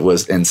 it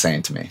was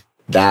insane to me.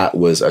 That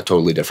was a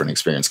totally different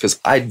experience because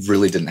I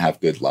really didn't have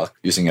good luck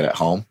using it at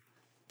home,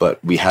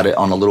 but we had it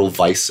on a little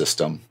vice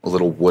system, a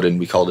little wooden,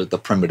 we called it the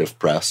primitive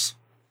press.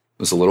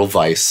 It was a little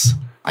vice.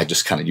 I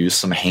just kind of used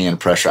some hand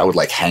pressure. I would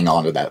hang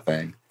on to that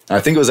thing. And I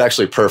think it was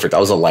actually perfect. I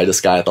was the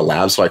lightest guy at the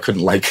lab, so I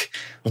couldn't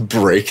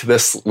break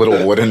this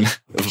little wooden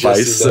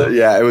vice.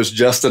 Yeah, it was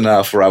just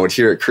enough where I would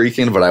hear it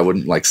creaking, but I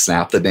wouldn't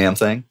snap the damn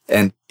thing.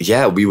 And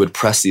yeah, we would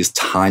press these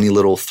tiny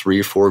little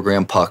 3 or 4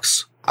 gram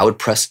pucks. I would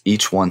press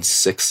each one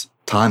 6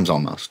 times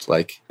almost.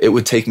 It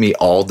would take me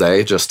all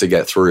day just to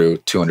get through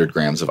 200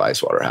 grams of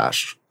ice water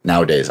hash.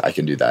 Nowadays, I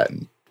can do that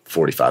in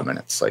 45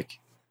 minutes.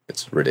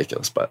 It's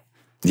ridiculous. But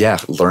yeah,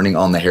 learning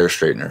on the hair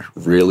straightener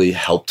really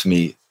helped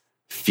me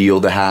feel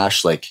the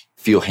hash,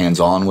 feel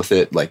hands-on with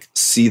it,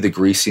 see the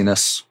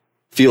greasiness,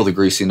 feel the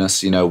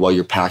greasiness, while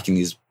you're packing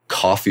these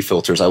coffee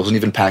filters. I wasn't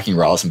even packing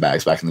rosin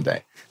bags back in the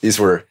day. These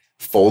were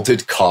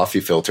folded coffee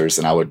filters,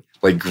 and I would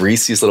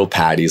grease these little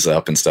patties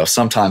up and stuff.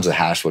 Sometimes the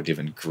hash would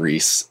even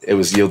grease. It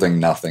was yielding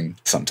nothing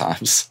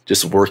sometimes.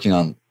 Just working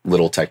on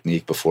little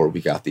technique before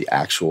we got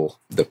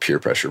the pure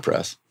pressure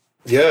press.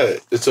 Yeah,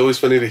 it's always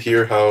funny to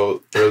hear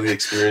how early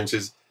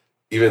experiences,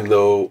 even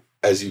though,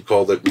 as you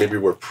called it, maybe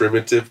we're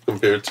primitive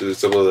compared to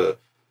some of the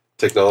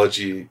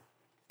technology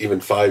even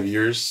 5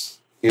 years,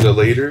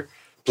 later,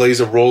 plays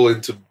a role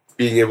into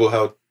being able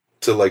how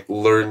to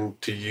learn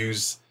to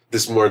use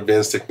this more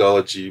advanced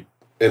technology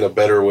in a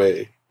better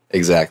way.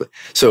 Exactly.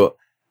 So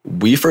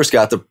we first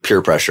got the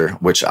pure pressure,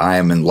 which I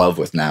am in love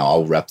with now.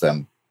 I'll rep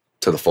them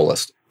to the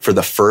fullest. For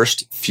the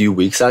first few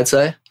weeks, I'd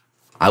say,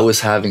 I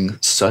was having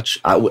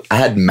I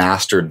had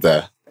mastered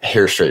the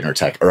hair straightener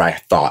tech, or I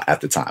thought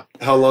at the time.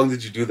 How long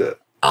did you do that?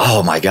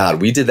 Oh my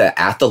God. We did that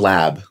at the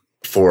lab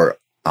for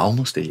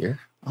almost a year,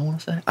 I want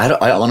to say.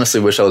 I honestly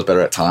wish I was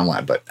better at time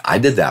lab, but I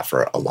did that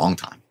for a long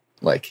time.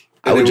 It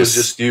was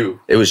just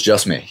you. It was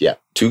just me. Yeah.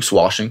 Tukes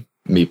washing,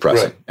 me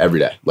pressing every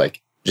day.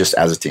 Just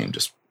as a team.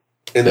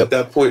 And at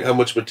that point, how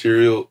much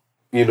material,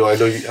 I know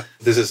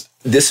this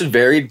is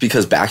varied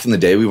because back in the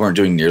day, we weren't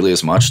doing nearly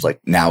as much.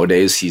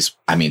 Nowadays,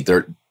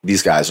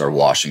 these guys are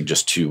washing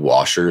just 2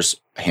 washers,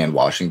 hand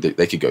washing.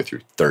 They could go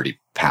through 30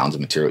 pounds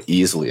of material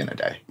easily in a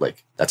day.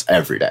 That's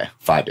every day,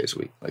 5 days a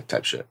week,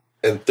 type shit.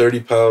 And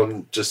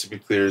 30-pound, just to be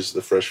clear, is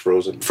the fresh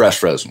frozen. Fresh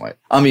frozen weight.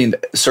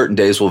 Certain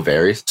days will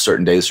vary.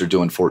 Certain days are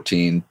doing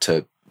 14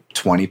 to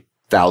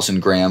 20,000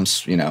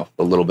 grams, a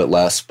little bit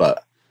less.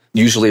 But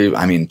usually,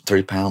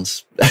 30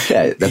 pounds.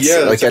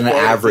 That's an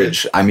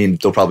average.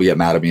 They'll probably get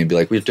mad at me and be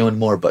like, we're doing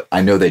more. But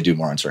I know they do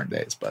more on certain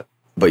days.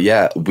 But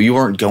yeah, we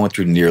weren't going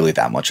through nearly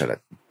that much at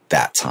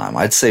that time.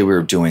 I'd say we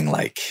were doing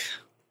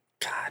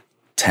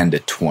 10 to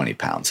 20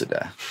 pounds a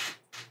day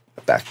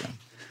back then.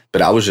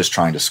 But I was just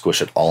trying to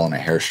squish it all in a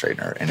hair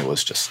straightener, and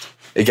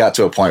it got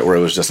to a point where it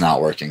was just not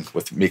working.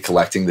 With me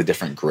collecting the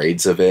different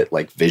grades of it,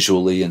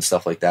 visually and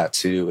stuff like that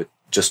too, it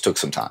just took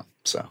some time.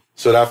 So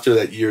after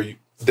that year,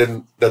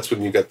 then that's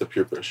when you got the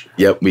pure pressure.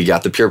 Yep, we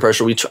got the pure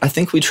pressure. I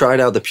think we tried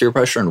out the pure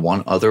pressure and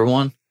one other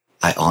one.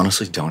 I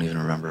honestly don't even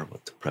remember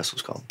what the press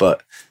was called.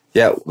 But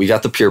yeah, we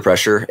got the pure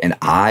pressure, and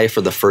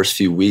for the first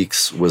few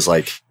weeks, was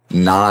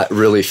not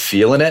really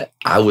feeling it.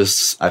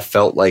 I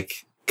felt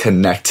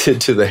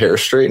connected to the hair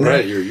straightener.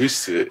 Right, you're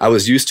used to it. I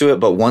was used to it,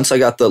 but once I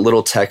got the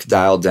little tech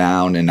dialed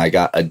down and I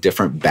got a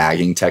different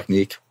bagging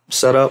technique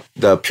set up,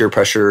 the pure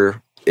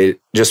pressure, it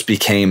just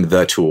became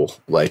the tool.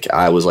 Like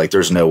I was like,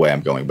 there's no way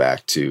I'm going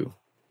back to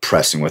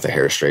pressing with a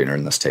hair straightener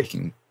and this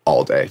taking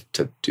all day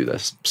to do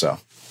this. So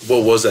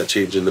what was that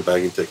change in the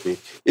bagging technique?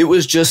 it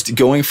was just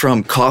going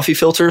from coffee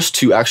filters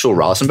to actual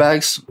rosin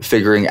bags,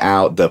 figuring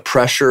out the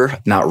pressure,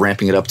 not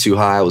ramping it up too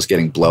high. I was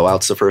getting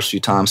blowouts the first few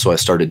times, so I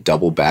started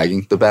double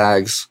bagging the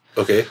bags.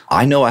 Okay.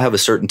 I know I have a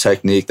certain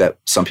technique that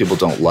some people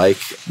don't like,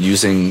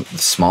 using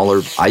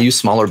I use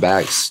smaller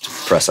bags to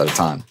press at a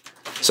time.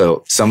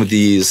 So some of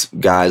these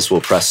guys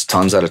will press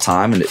tons at a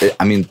time.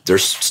 And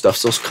there's stuff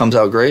still comes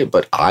out great,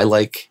 but I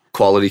like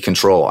quality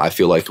control. I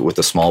feel like with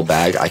a small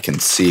bag, I can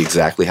see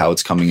exactly how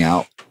it's coming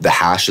out. The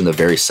hash in the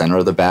very center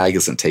of the bag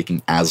isn't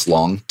taking as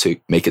long to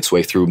make its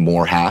way through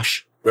more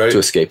hash to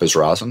escape as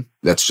rosin.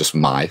 That's just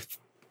my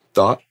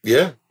thought.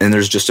 Yeah. And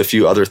there's just a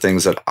few other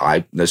things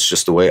that's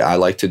just the way I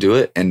like to do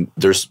it. And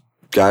there's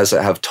guys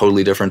that have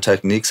totally different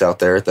techniques out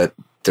there that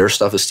their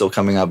stuff is still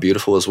coming out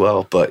beautiful as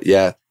well. But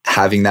yeah,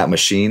 having that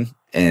machine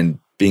and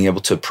being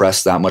able to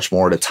press that much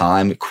more at a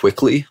time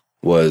quickly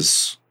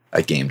was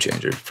a game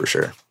changer for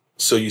sure.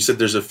 So you said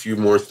there's a few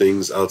more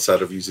things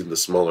outside of using the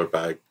smaller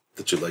bag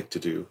that you like to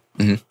do.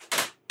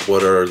 Mm-hmm.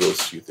 What are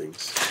those few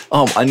things?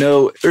 I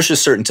know there's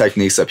just certain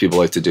techniques that people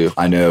like to do.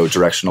 I know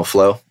directional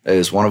flow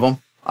is one of them.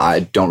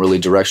 I don't really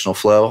directional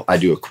flow. I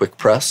do a quick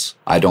press.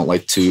 I don't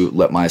like to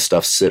let my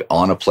stuff sit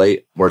on a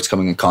plate where it's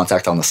coming in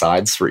contact on the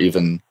sides for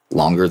even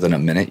longer than a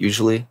minute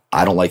usually.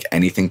 I don't like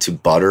anything to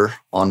butter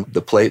on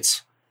the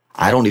plates.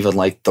 I don't even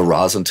like the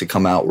rosin to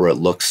come out where it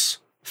looks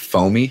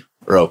foamy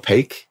or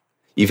opaque.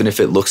 Even if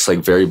it looks like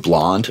very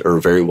blonde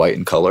or very white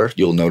in color,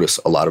 you'll notice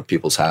a lot of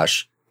people's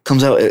hash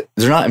comes out.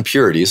 They're not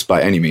impurities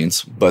by any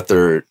means, but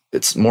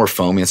it's more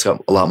foamy. It's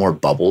got a lot more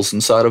bubbles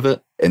inside of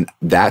it. And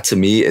that to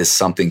me is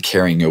something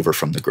carrying over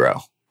from the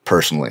grow.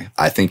 Personally,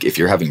 I think if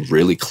you're having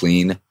really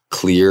clean,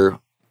 clear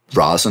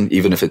rosin,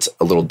 even if it's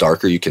a little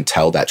darker, you can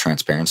tell that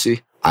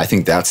transparency. I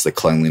think that's the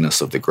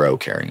cleanliness of the grow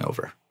carrying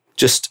over.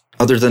 Just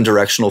other than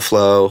directional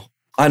flow,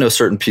 I know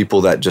certain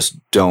people that just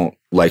don't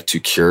like to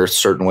cure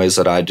certain ways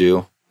that I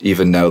do,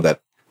 even know that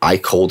I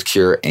cold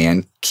cure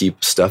and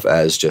keep stuff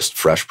as just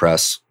fresh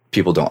press.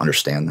 People don't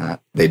understand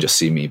that. They just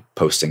see me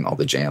posting all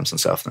the jams and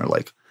stuff, and they're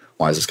like,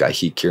 why is this guy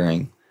heat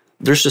curing?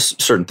 There's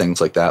just certain things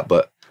like that,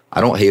 but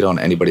I don't hate on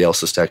anybody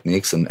else's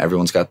techniques, and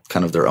everyone's got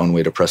kind of their own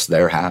way to press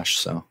their hash.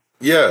 So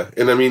yeah,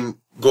 and I mean,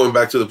 going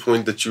back to the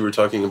point that you were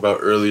talking about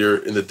earlier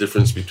in the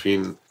difference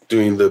between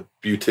doing the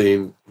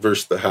butane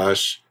versus the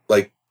hash,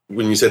 like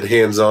when you said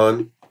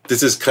hands-on,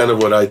 this is kind of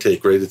what I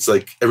take, right? It's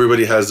like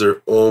everybody has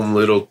their own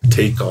little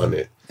take on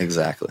it.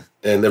 Exactly.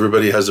 And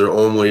everybody has their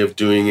own way of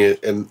doing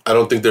it. And I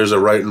don't think there's a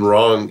right and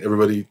wrong.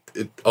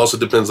 It also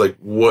depends like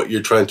what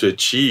you're trying to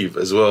achieve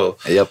as well.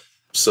 Yep.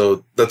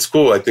 So that's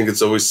cool. I think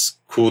it's always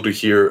cool to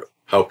hear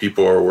how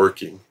people are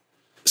working.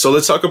 So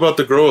let's talk about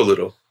the grow a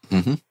little.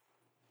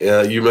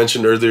 Mm-hmm. You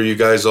mentioned earlier you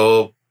guys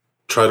all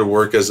try to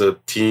work as a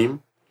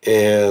team.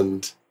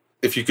 And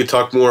if you could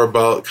talk more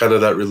about kind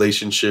of that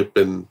relationship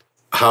and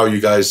how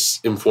you guys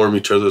inform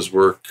each other's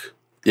work.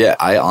 Yeah,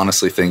 I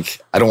honestly think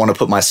I don't want to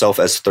put myself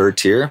as third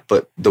tier,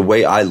 but the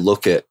way I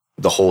look at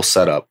the whole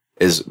setup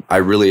is I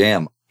really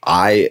am.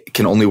 I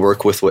can only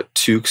work with what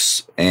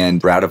Tukes and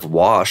Brad have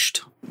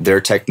washed. Their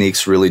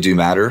techniques really do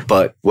matter,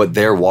 but what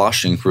they're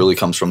washing really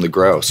comes from the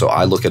grow. So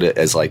I look at it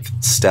as like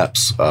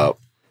steps.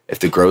 If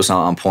the grow's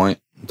not on point,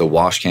 the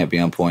wash can't be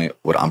on point.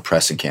 What I'm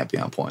pressing can't be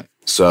on point.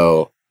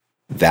 So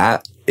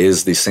that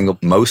is the single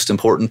most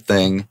important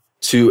thing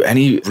to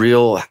any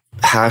real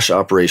hash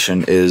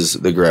operation is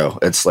the grow.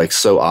 It's like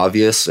so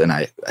obvious. And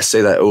I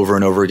say that over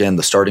and over again,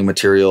 the starting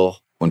material,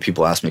 when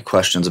people ask me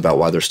questions about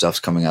why their stuff's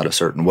coming out a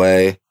certain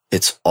way,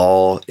 it's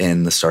all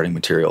in the starting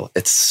material.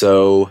 It's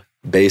so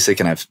basic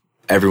and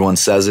everyone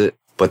says it,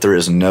 but there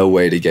is no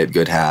way to get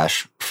good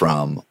hash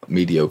from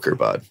mediocre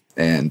bud.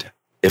 And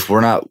if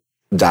we're not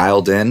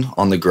dialed in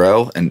on the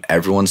grow and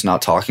everyone's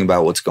not talking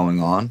about what's going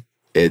on,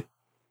 it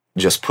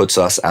just puts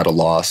us at a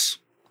loss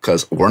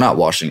because we're not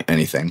washing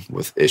anything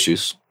with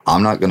issues.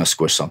 I'm not going to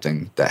squish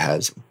something that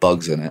has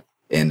bugs in it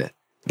and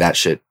that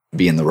shit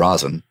be in the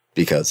rosin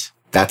because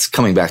that's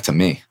coming back to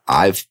me.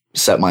 I've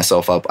set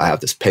myself up. I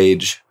have this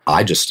page.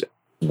 I just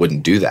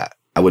wouldn't do that.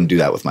 I wouldn't do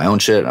that with my own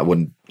shit.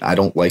 I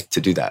don't like to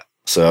do that.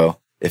 So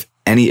if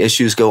any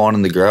issues go on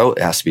in the grow,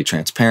 it has to be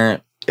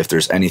transparent. If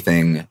there's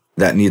anything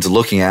that needs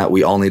looking at,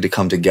 we all need to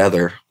come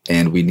together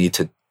and we need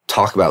to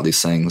talk about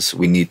these things.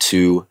 We need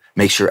to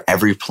make sure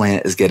every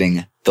plant is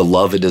getting the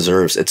love it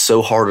deserves. It's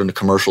so hard on a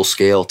commercial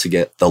scale to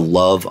get the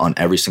love on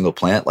every single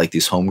plant like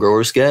these home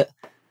growers get.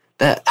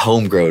 That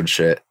homegrown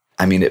shit,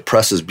 I mean, it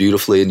presses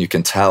beautifully and you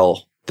can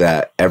tell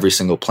that every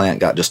single plant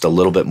got just a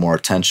little bit more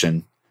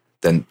attention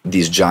than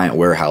these giant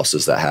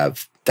warehouses that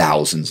have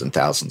thousands and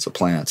thousands of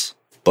plants.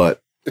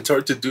 But it's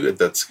hard to do at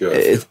that scale.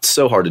 It's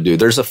so hard to do.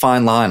 There's a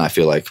fine line, I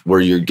feel like, where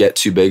you get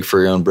too big for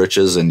your own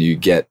britches and you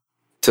get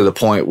to the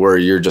point where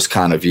you're just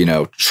kind of,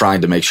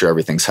 trying to make sure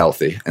everything's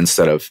healthy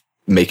instead of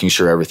making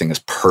sure everything is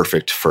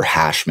perfect for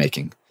hash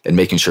making and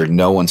making sure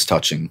no one's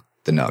touching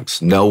the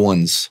nugs. No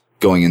one's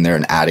going in there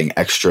and adding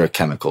extra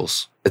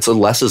chemicals. It's a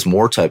less is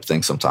more type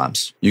thing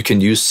sometimes. You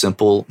can use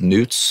simple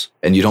newts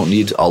and you don't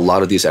need a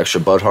lot of these extra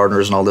bud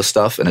hardeners and all this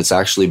stuff. And it's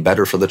actually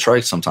better for the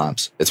trike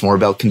sometimes. It's more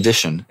about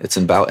condition. It's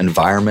about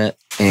environment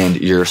and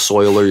your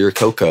soil or your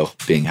cocoa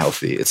being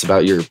healthy. It's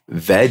about your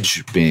veg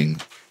being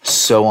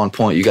so on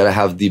point. You got to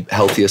have the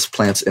healthiest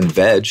plants in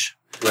veg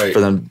for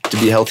them to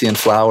be healthy in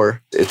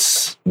flower.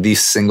 It's the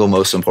single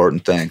most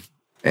important thing.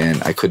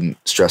 And I couldn't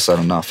stress that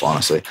enough,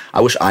 honestly.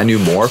 I wish I knew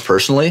more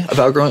personally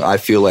about growing. I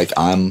feel like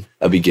I'm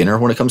a beginner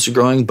when it comes to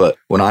growing. But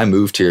when I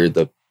moved here,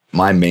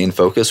 my main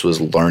focus was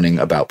learning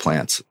about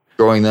plants,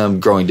 growing them,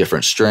 growing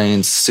different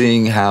strains,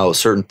 seeing how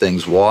certain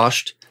things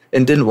washed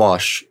and didn't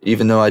wash,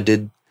 even though I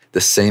did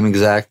the same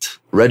exact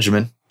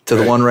regimen to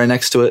the one right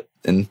next to it.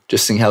 And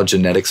just seeing how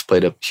genetics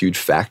played a huge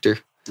factor.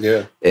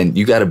 Yeah. And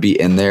you got to be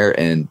in there.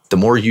 And the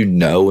more you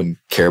know and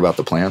care about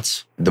the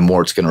plants, the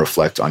more it's going to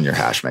reflect on your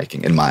hash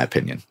making, in my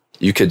opinion.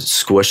 You could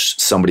squish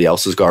somebody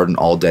else's garden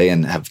all day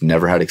and have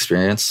never had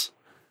experience.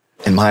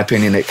 In my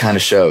opinion, it kind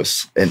of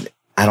shows. And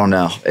I don't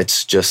know.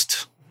 It's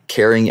just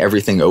carrying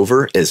everything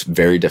over is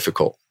very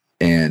difficult.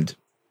 And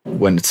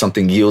when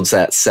something yields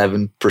that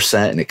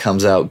 7% and it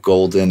comes out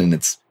golden and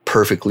it's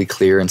perfectly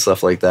clear and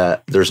stuff like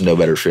that, there's no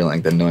better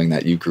feeling than knowing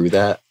that you grew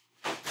that.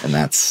 And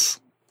I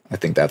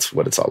think that's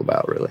what it's all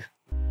about, really.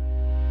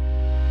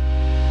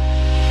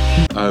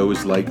 I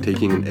always like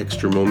taking an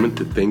extra moment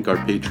to thank our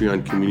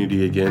Patreon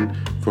community again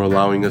for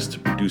allowing us to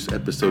produce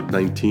episode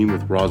 19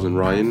 with Roz and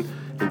Ryan,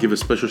 and give a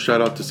special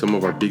shout out to some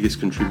of our biggest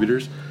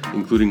contributors,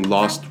 including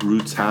Lost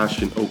Roots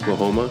Hash in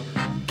Oklahoma,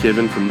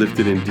 Kevin from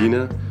Lifted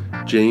Indiana,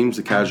 James,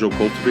 the casual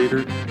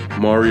cultivator,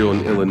 Mario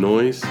in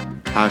Illinois,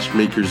 Hash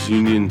Makers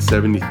Union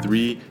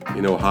 73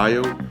 in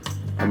Ohio,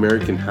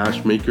 American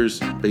Hash Makers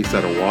based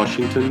out of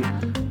Washington,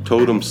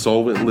 Totem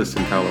Solventless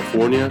in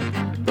California,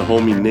 the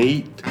homie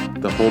Nate,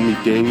 the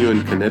homie Daniel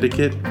in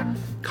Connecticut,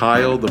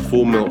 Kyle, the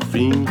Full Melt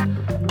Fiend,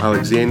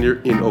 Alexander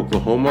in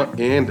Oklahoma,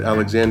 and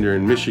Alexander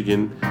in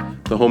Michigan,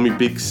 the homie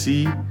Big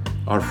C,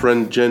 our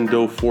friend Jen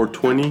Doe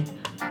 420,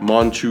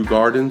 Monchu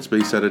Gardens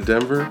based out of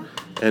Denver,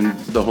 and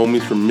the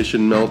homies from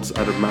Mission Melts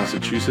out of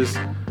Massachusetts.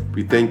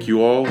 We thank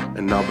you all,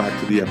 and now back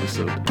to the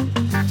episode.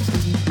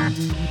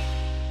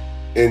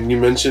 And you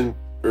mentioned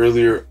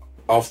earlier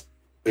off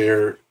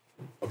air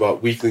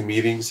about weekly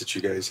meetings that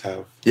you guys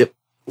have. Yep.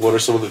 What are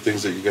some of the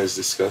things that you guys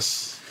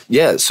discuss?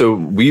 Yeah, so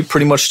we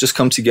pretty much just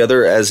come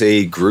together as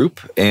a group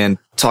and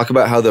talk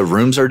about how the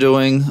rooms are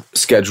doing,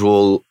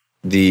 schedule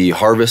the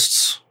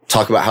harvests,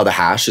 talk about how the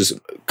hash is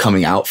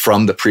coming out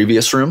from the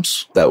previous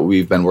rooms that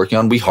we've been working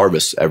on. We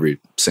harvest every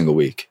single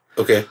week.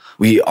 Okay.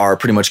 We are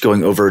pretty much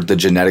going over the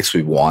genetics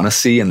we want to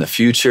see in the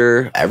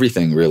future,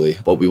 everything really.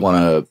 What we want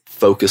to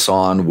focus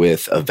on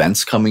with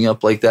events coming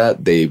up like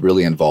that, they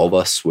really involve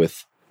us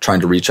with trying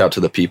to reach out to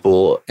the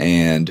people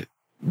and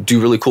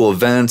do really cool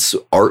events,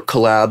 art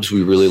collabs.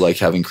 We really like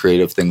having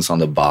creative things on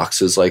the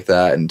boxes like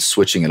that and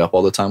switching it up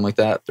all the time like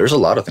that. There's a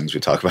lot of things we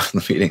talk about in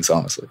the meetings,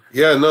 honestly.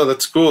 Yeah, no,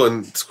 that's cool.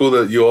 And it's cool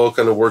that you all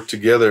kind of work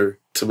together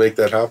to make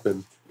that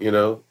happen,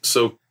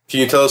 So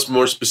can you tell us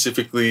more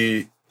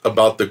specifically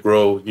about the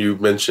grow? You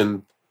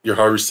mentioned you're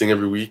harvesting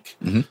every week.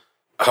 Mm-hmm.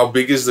 How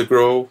big is the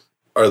grow?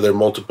 Are there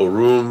multiple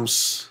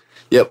rooms?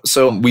 Yep.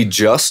 So we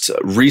just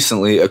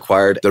recently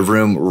acquired the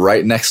room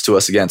right next to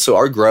us again. So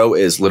our grow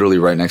is literally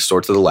right next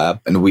door to the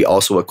lab. And we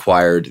also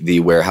acquired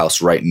the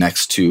warehouse right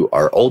next to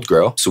our old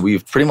grow. So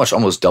we've pretty much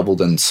almost doubled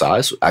in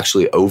size,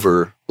 actually a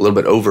little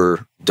bit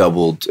over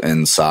doubled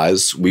in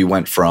size. We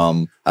went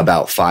from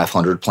about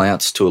 500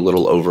 plants to a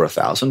little over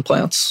 1,000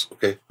 plants.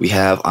 Okay. We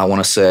have, I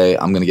want to say,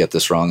 I'm going to get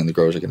this wrong and the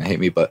growers are going to hate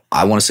me, but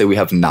I want to say we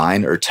have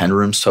 9 or 10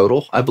 rooms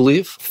total, I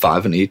believe,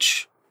 5 in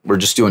each. We're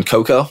just doing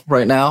cocoa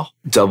right now,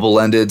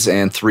 double-endeds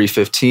and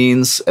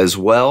 315s as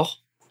well.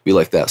 We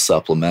like that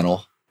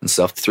supplemental and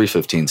stuff. The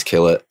 315s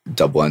kill it.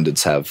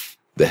 Double-endeds have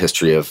the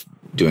history of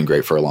doing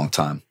great for a long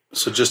time.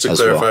 So just to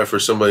clarify for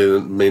somebody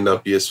that may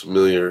not be as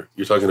familiar,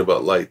 you're talking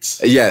about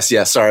lights. Yes.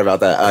 Sorry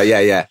about that.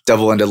 Yeah.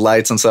 Double-ended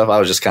lights and stuff. I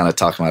was just kind of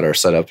talking about our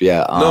setup.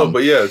 Yeah.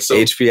 So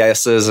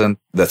HPSs and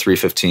the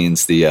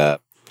 315s,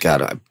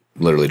 I'm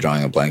literally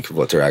drawing a blank of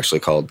what they're actually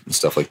called and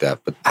stuff like that.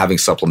 But having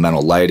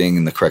supplemental lighting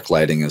and the correct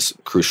lighting is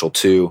crucial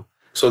too.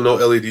 So no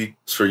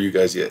LEDs for you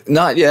guys yet?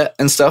 Not yet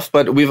and stuff,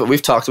 but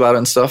we've talked about it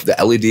and stuff. The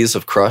LEDs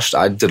have crushed.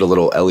 I did a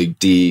little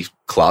LED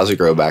closet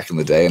grow back in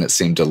the day and it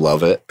seemed to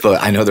love it.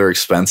 But I know they're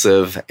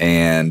expensive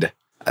and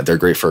they're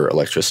great for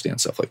electricity and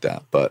stuff like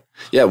that. But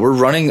yeah, we're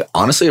running,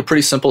 honestly, a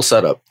pretty simple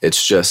setup.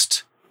 It's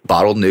just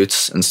bottled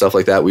newts and stuff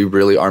like that. We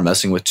really are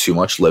messing with too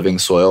much living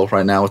soil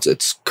right now.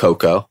 It's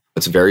cocoa.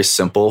 It's very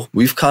simple.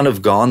 We've kind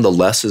of gone the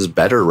less is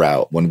better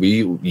route. When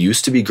we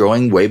used to be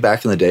growing way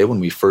back in the day when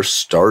we first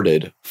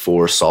started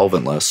for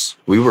solventless,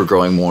 we were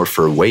growing more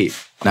for weight,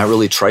 not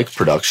really trike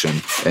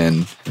production.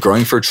 And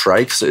growing for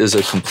trikes is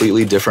a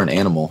completely different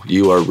animal.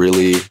 You're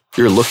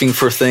looking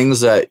for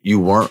things that you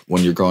weren't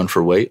when you're growing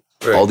for weight.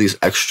 Right. All these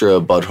extra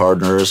bud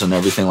hardeners and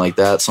everything like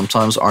that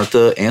sometimes aren't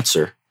the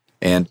answer.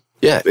 And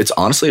yeah, it's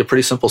honestly a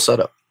pretty simple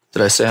setup.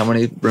 Did I say how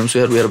many rooms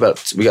we had?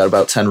 We got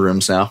about 10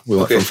 rooms now. We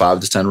went from 5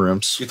 to 10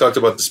 rooms. You talked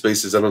about the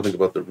spaces. I don't think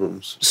about the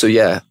rooms. So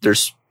yeah,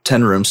 there's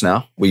 10 rooms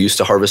now. We used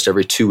to harvest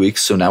every 2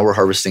 weeks, so now we're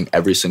harvesting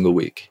every single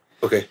week.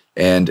 Okay.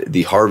 And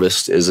the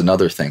harvest is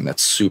another thing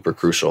that's super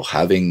crucial.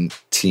 Having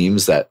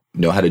teams that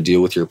know how to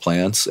deal with your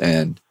plants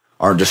and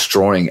aren't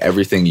destroying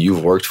everything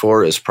you've worked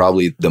for is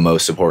probably the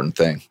most important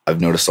thing.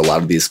 I've noticed a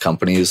lot of these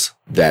companies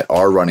that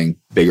are running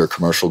bigger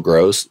commercial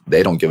grows,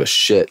 they don't give a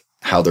shit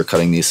how they're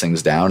cutting these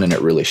things down, and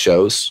it really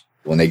shows.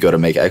 When they go to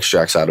make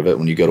extracts out of it,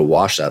 when you go to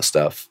wash that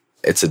stuff,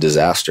 it's a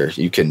disaster.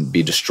 You can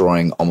be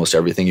destroying almost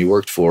everything you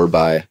worked for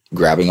by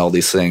grabbing all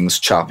these things,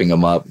 chopping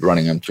them up,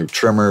 running them through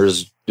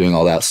trimmers, doing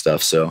all that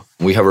stuff. So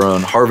we have our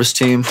own harvest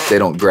team. They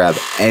don't grab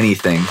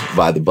anything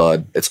by the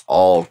bud. It's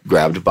all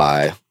grabbed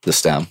by the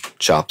stem,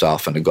 chopped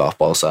off into golf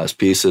ball sized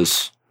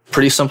pieces.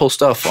 Pretty simple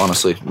stuff,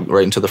 honestly,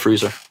 right into the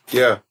freezer.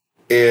 Yeah.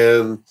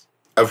 And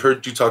I've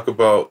heard you talk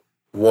about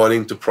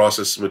wanting to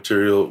process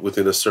material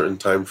within a certain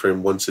time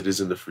frame once it is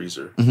in the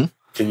freezer. Mm-hmm.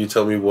 Can you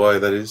tell me why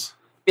that is?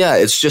 Yeah,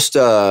 it's just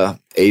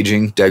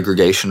aging,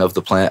 degradation of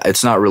the plant.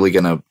 It's not really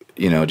going to,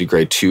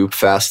 degrade too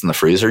fast in the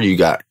freezer. You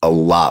got a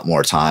lot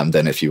more time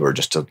than if you were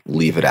just to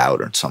leave it out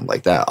or something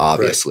like that,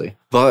 obviously. Right.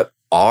 But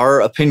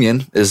our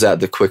opinion is that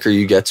the quicker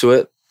you get to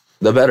it,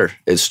 the better.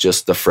 It's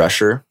just the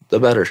fresher, the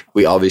better.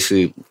 We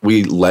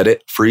let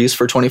it freeze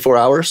for 24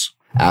 hours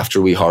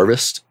after we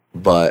harvest,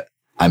 but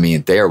I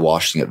mean, they are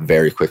washing it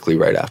very quickly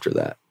right after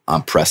that.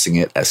 I'm pressing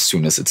it as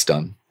soon as it's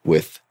done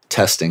with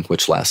testing,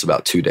 which lasts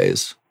about 2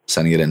 days.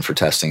 Sending it in for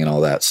testing and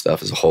all that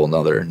stuff is a whole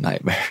nother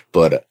nightmare.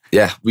 But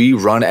yeah, we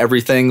run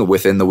everything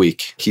within the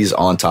week. He's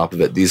on top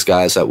of it. These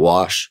guys that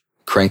wash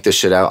crank this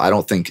shit out. I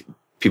don't think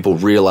people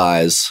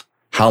realize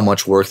how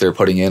much work they're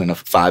putting in a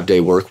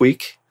 5-day work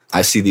week.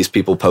 I see these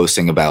people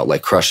posting about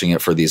like crushing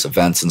it for these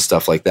events and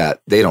stuff like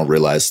that. They don't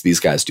realize these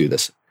guys do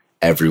this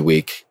every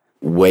week,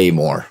 way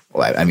more.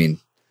 I mean,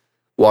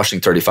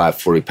 washing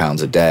 35, 40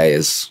 pounds a day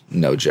is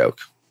no joke.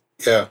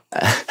 Yeah,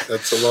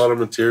 that's a lot of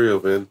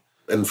material, man.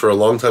 And for a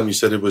long time, you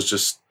said it was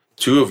just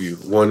 2 of you.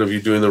 One of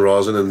you doing the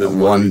rosin and then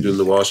one of you doing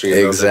the washing.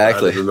 And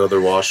exactly.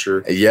 Another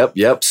washer.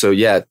 Yep. So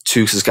yeah,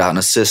 Tukes has got an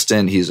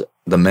assistant. He's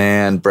the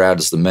man. Brad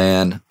is the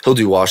man. He'll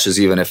do washes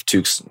even if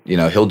Tukes,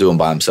 he'll do them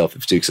by himself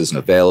if Tukes isn't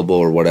available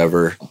or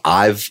whatever.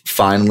 I've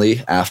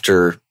finally,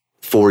 after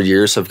 4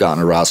 years, have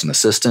gotten a rosin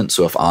assistant.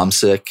 So if I'm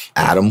sick,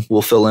 Adam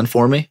will fill in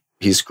for me.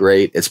 He's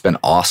great. It's been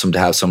awesome to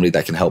have somebody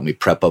that can help me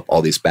prep up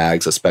all these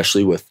bags,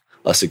 especially with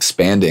us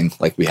expanding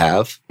like we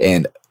have.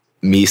 And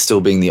me still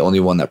being the only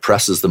one that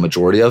presses the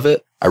majority of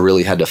it, I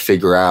really had to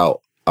figure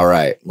out, all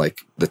right, like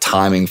the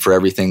timing for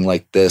everything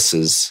like this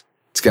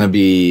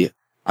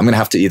I'm going to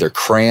have to either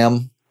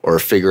cram or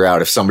figure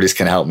out if somebody's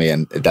can help me.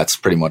 And that's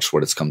pretty much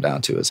what it's come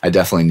down to is I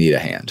definitely need a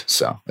hand.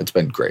 So it's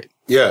been great.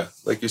 Yeah.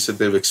 Like you said,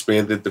 they've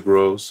expanded the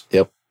grows.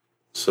 Yep.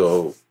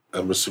 So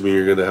I'm assuming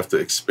you're going to have to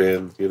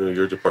expand,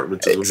 your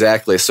department.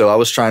 Exactly. So I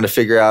was trying to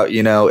figure out,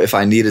 if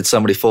I needed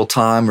somebody full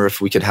time or if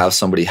we could have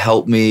somebody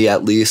help me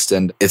at least.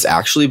 And it's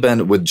actually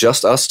been with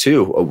just us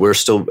two. We're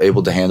still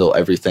able to handle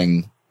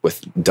everything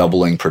with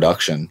doubling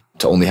production.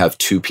 To only have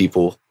 2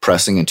 people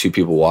pressing and 2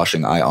 people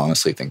washing, I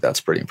honestly think that's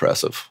pretty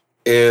impressive.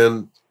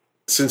 And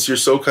since you're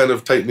so kind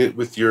of tight knit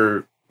with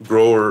your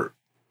grower,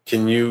 do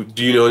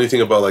you know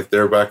anything about like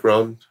their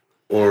background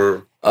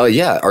or?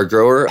 Yeah, our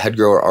head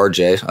grower,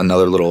 RJ,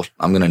 another little,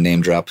 I'm going to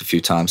name drop a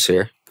few times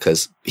here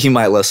because he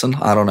might listen.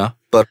 I don't know.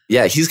 But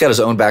yeah, he's got his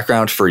own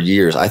background for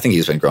years. I think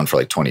he's been growing for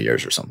like 20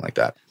 years or something like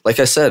that. Like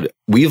I said,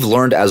 we've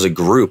learned as a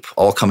group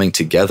all coming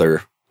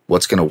together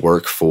what's going to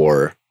work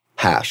for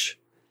hash.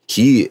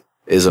 He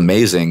is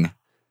amazing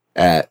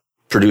at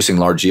producing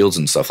large yields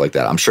and stuff like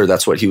that. I'm sure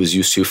that's what he was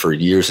used to for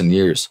years and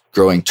years,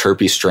 growing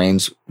terpene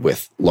strains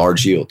with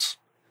large yields.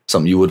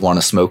 Something you would want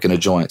to smoke in a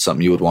joint,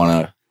 something you would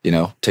want to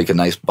take a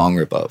nice bong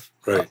rip of.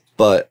 Right.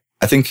 But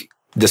I think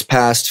this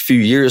past few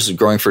years of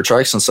growing for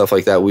trikes and stuff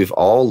like that, we've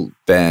all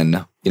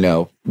been,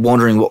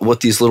 wondering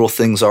what these little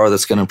things are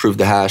that's going to improve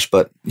the hash.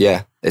 But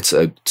yeah, it's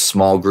a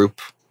small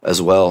group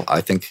as well. I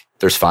think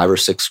there's 5 or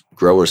 6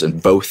 growers in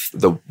both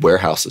the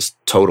warehouses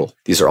total.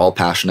 These are all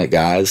passionate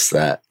guys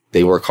that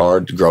they work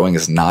hard. Growing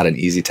is not an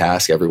easy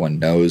task. Everyone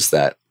knows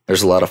that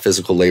there's a lot of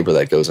physical labor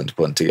that goes into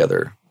putting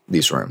together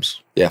these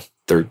rooms. Yeah,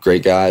 they're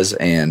great guys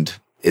and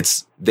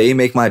they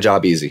make my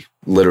job easy,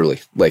 literally.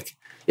 Like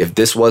if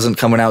this wasn't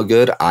coming out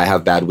good, I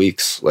have bad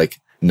weeks. Like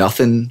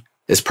nothing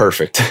is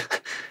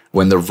perfect.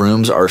 When the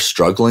rooms are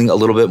struggling a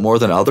little bit more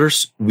than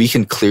others, we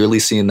can clearly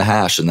see in the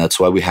hash. And that's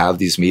why we have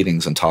these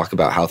meetings and talk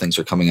about how things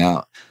are coming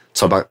out.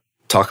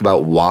 Talk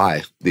about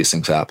why these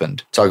things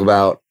happened. Talk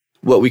about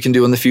what we can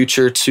do in the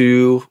future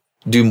to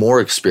do more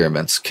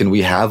experiments. Can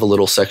we have a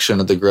little section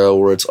of the grow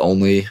where it's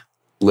only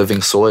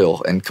living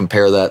soil and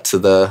compare that to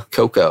the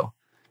cocoa?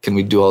 Can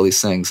we do all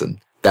these things? And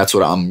that's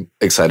what I'm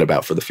excited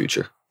about for the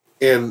future.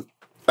 And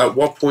at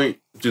what point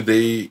do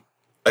they,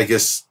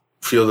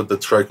 feel that the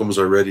trichomes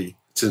are ready,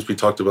 since we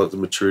talked about the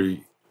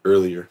maturity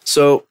earlier?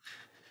 So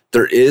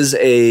There is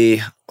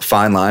a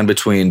fine line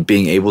between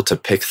being able to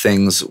pick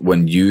things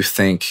when you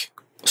think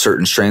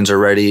certain strains are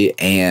ready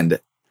and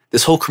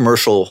this whole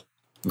commercial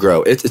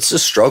grow. It's a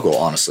struggle,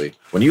 honestly.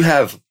 When you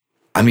have,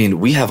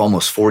 we have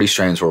almost 40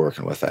 strains we're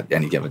working with at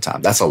any given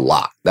time. That's a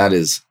lot. That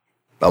is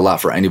a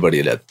lot for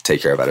anybody to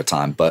take care of at a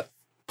time. But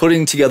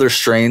putting together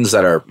strains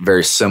that are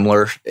very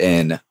similar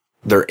in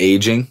their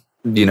aging,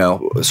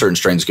 certain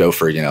strains go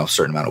for, a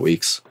certain amount of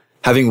weeks.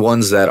 Having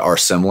ones that are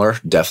similar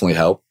definitely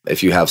help.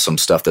 If you have some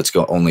stuff that's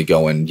only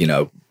going,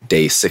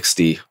 day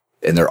 60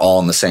 and they're all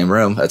in the same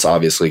room, that's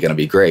obviously going to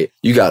be great.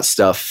 You got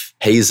stuff,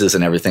 hazes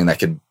and everything that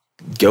could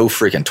go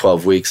freaking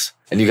 12 weeks.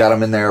 And you got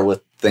them in there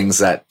with things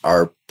that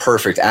are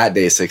perfect at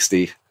day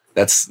 60.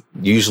 That's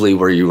usually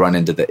where you run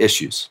into the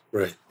issues.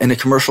 Right. In a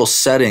commercial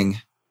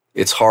setting,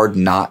 it's hard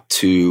not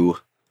to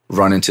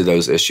run into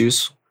those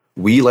issues.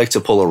 We like to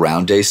pull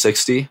around day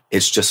 60.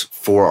 It's just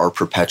for our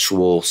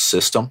perpetual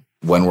system.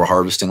 When we're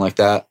harvesting like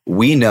that,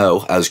 we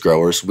know as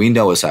growers, we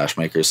know as hash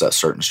makers that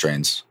certain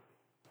strains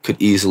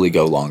could easily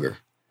go longer.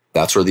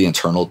 That's where the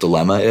internal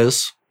dilemma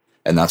is.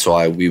 And that's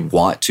why we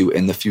want to,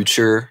 in the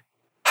future,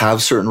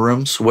 have certain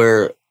rooms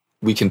where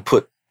we can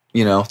put,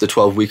 the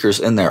 12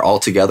 weekers in there all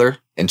together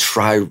and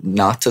try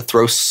not to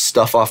throw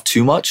stuff off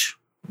too much.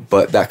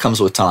 But that comes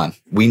with time.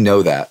 We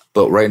know that.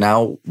 But right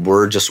now,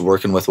 we're just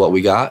working with what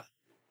we got.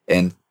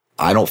 And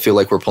I don't feel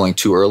like we're pulling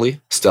too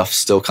early. Stuff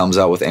still comes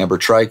out with amber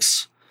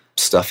trikes.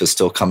 Stuff is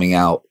still coming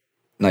out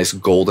nice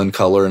golden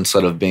color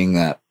instead of being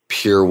that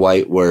pure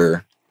white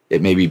where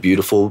it may be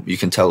beautiful. You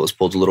can tell it was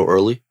pulled a little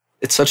early.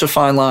 It's such a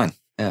fine line.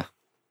 Yeah.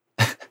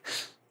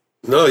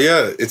 No,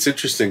 yeah, it's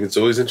interesting. It's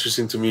always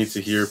interesting to me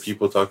to hear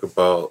people talk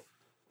about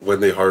when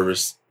they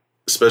harvest,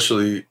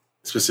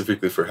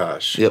 specifically for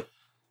hash. Yep.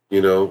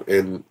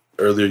 And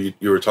earlier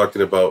you were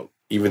talking about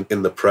even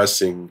in the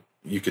pressing,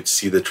 you could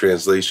see the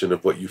translation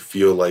of what you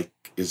feel like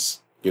is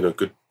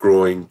good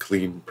growing,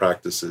 clean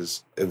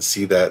practices, and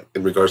see that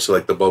in regards to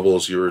like the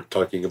bubbles you were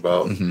talking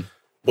about. Mm-hmm.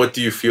 What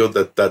do you feel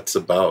that that's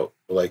about?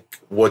 Like,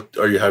 what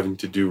are you having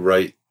to do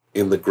right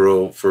in the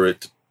grow for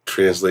it to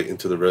translate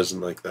into the resin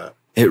like that?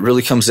 It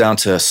really comes down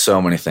to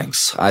so many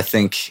things. I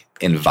think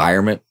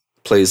environment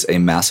plays a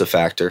massive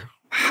factor.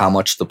 How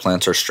much the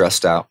plants are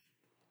stressed out,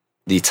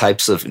 the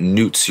types of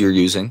newts you're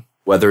using,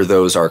 whether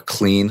those are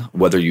clean,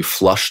 whether you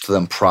flushed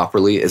them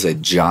properly is a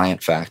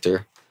giant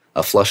factor.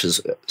 A flush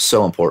is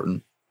so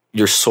important.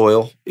 Your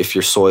soil, if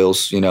your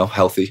soil's,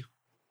 healthy.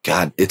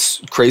 God,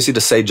 it's crazy to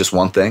say just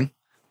one thing,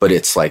 but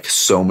it's like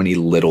so many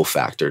little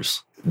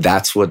factors.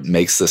 That's what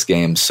makes this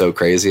game so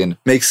crazy and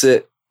makes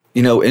it,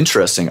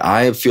 interesting.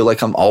 I feel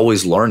like I'm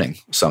always learning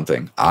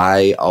something.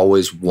 I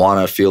always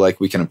want to feel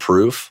like we can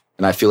improve.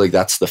 And I feel like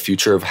that's the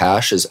future of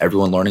hash is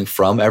everyone learning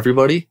from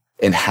everybody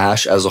and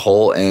hash as a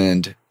whole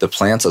and the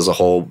plants as a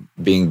whole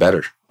being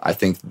better. I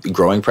think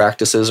growing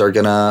practices are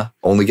going to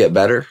only get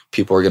better.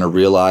 People are going to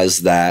realize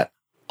that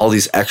all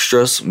these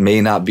extras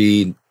may not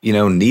be,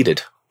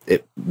 needed.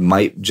 It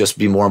might just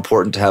be more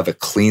important to have a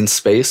clean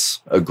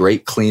space, a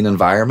great clean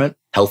environment,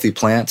 healthy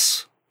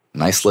plants,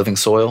 nice living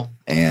soil,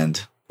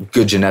 and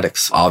good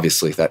genetics.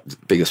 Obviously, that's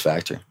the biggest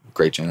factor.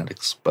 Great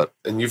genetics.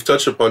 And you've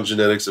touched upon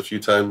genetics a few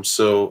times,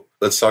 so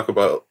let's talk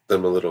about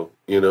them a little.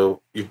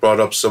 You've brought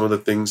up some of the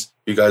things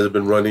you guys have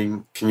been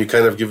running. Can you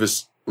kind of give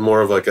us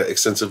more of like an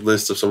extensive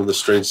list of some of the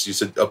strains? You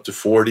said up to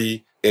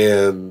 40,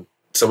 and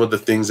some of the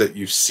things that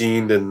you've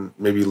seen and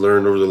maybe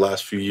learned over the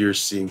last few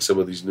years seeing some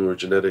of these newer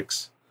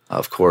genetics.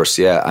 Of course,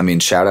 yeah.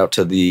 Shout out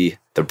to the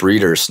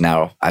breeders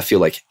now. I feel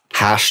like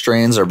hash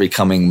strains are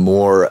becoming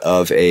more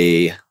of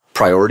a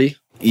priority.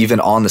 Even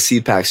on the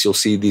seed packs, you'll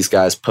see these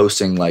guys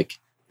posting like,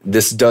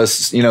 this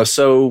does,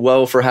 so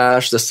well for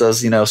hash. This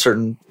does,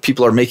 certain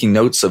people are making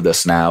notes of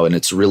this now. And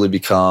it's really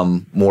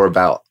become more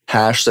about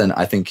hash than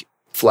I think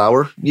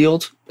flower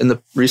yield in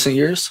the recent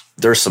years.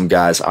 There's some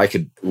guys, I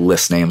could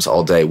list names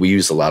all day. We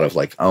use a lot of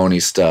like Oni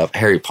stuff,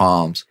 Hairy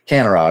Palms,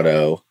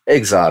 Canorado,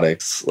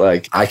 Exotics.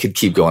 Like I could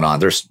keep going on.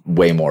 There's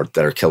way more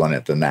that are killing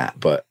it than that.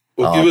 But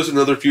well, give us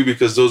another few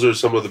because those are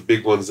some of the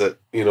big ones that,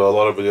 a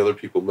lot of the other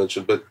people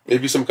mentioned, but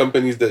maybe some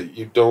companies that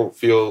you don't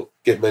feel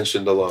get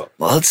mentioned a lot.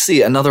 Well, let's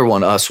see. Another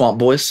one, Swamp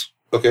Boys.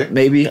 Okay.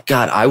 Maybe.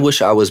 God, I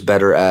wish I was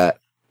better at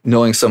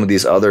knowing some of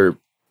these other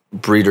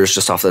breeders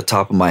just off the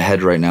top of my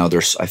head right now.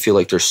 I feel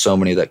like there's so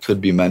many that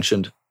could be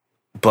mentioned,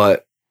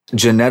 but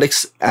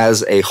genetics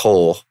as a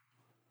whole,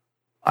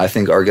 I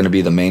think are going to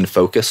be the main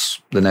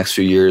focus the next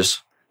few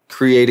years,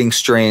 creating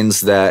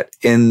strains that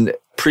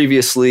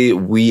previously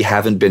we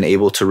haven't been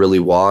able to really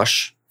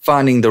wash,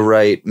 finding the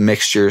right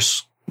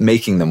mixtures,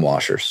 making them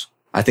washers.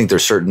 I think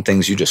there's certain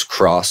things you just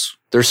cross.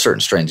 There's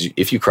certain strains,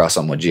 if you cross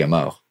them with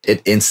GMO,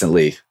 it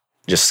instantly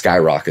just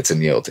skyrockets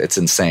in yield. It's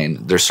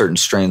insane. There's certain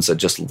strains that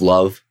just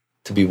love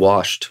to be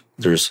washed.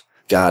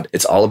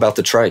 It's all about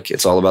the trike.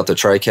 It's all about the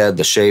trike head,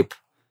 the shape.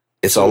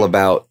 It's all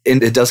about,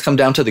 and it does come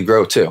down to the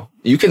grow too.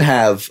 You can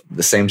have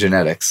the same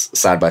genetics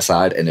side by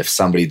side, and if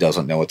somebody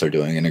doesn't know what they're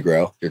doing in a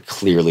grow, you're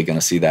clearly going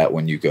to see that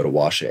when you go to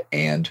wash it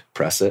and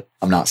press it.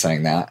 I'm not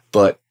saying that,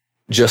 but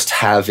just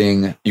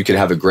you could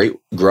have a great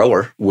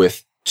grower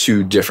with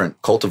two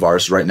different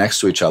cultivars right next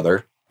to each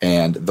other,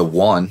 and the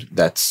one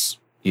that's,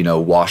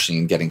 washing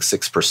and getting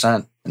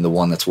 6% and the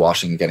one that's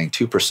washing and getting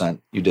 2%,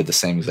 you did the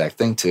same exact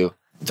thing to.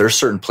 There's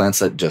certain plants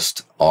that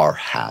just are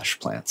hash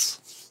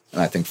plants.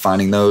 And I think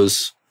finding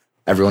those,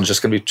 everyone's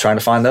just going to be trying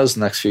to find those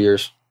in the next few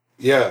years.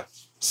 Yeah.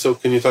 So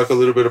can you talk a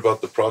little bit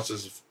about the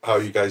process of how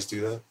you guys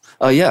do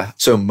that? Yeah.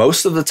 So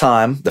most of the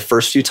time, the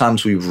first few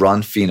times we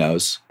run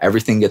phenos,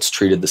 everything gets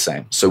treated the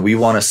same. So we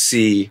want to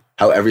see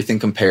how everything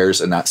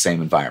compares in that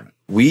same environment.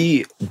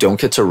 We don't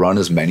get to run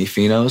as many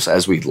phenos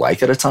as we'd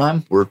like at a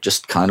time. We're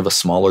just kind of a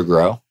smaller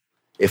grow.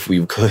 If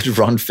we could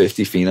run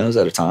 50 phenos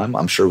at a time,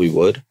 I'm sure we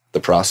would. The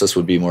process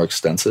would be more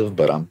extensive,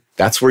 but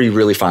that's where you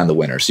really find the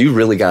winners. You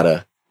really got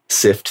to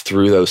sift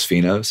through those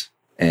phenos,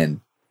 and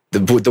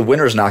the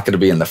winner is not going to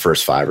be in the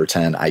first 5 or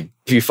 10.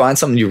 If you find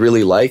something you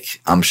really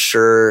like, I'm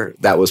sure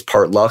that was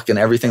part luck and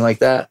everything like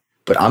that.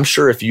 But I'm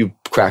sure if you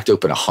cracked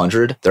open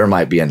 100, there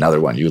might be another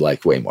one you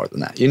like way more than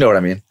that. You know what I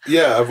mean?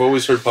 Yeah, I've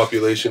always heard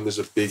population is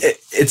a big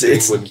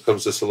thing when it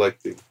comes to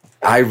selecting.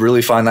 I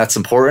really find that's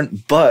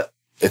important, but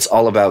it's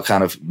all about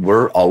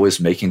we're always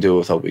making do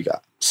with what we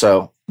got.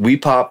 So we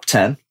pop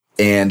 10,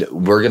 and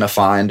we're going to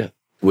find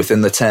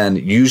within the 10,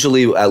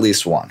 usually at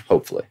least one,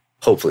 hopefully.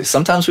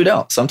 Sometimes we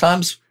don't.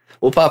 Sometimes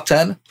we'll pop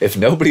 10. If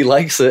nobody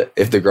likes it,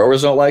 if the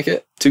growers don't like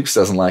it, Tukes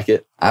doesn't like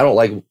it, I don't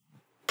like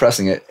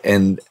pressing it,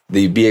 and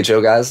the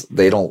BHO guys,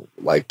 they don't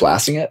like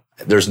blasting it,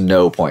 there's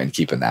no point in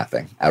keeping that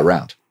thing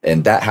around.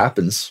 And that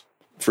happens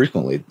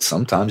frequently.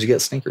 Sometimes you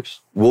get stinkers.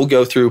 We'll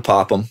go through,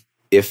 pop them.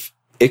 If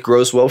it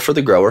grows well for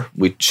the grower,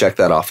 we check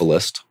that off a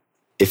list.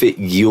 If it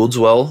yields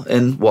well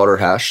in water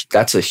hash,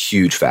 that's a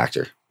huge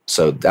factor.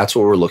 So that's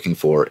what we're looking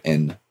for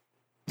in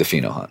the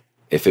pheno hunt.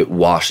 If it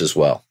washes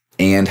well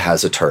and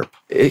has a terp,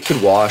 it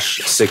could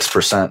wash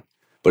 6%,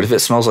 but if it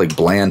smells like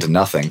bland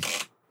nothing,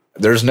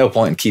 there's no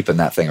point in keeping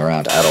that thing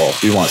around at all.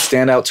 We want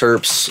standout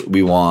terps,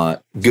 we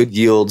want good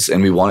yields,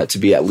 and we want it to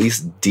be at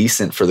least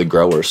decent for the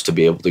growers to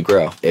be able to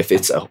grow. If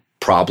it's a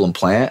problem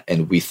plant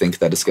and we think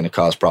that it's going to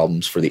cause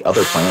problems for the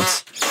other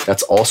plants,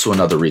 that's also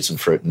another reason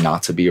for it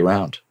not to be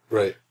around.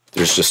 Right.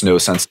 There's just no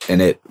sense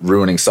in it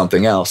ruining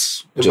something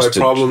else. And by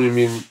problem, you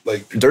mean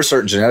like... There's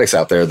certain genetics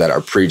out there that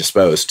are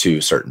predisposed to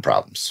certain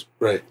problems.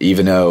 Right.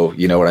 Even though,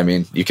 you know what I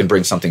mean? You can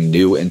bring something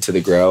new into the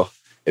grow.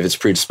 If it's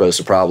predisposed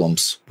to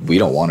problems, we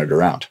don't want it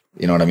around.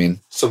 You know what I mean?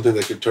 Something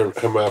that could turn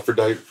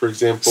hermaphrodite, for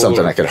example.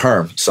 Something that could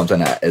herm. Something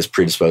that is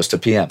predisposed to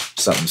PM.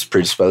 Something's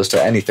predisposed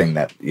to anything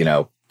that,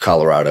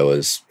 Colorado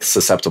is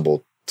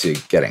susceptible to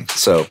getting.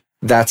 So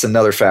that's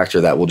another factor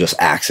that will just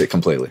axe it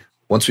completely.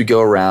 Once we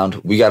go around,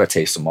 we got to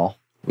taste them all.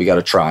 We got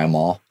to try them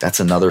all. That's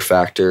another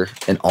factor.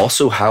 And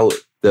also how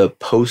the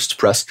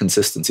post-press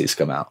consistencies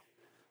come out.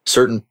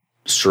 Certain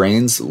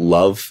strains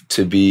love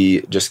to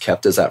be just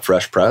kept as that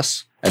fresh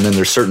press. And then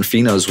there's certain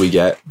phenos we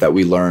get that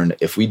we learn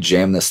if we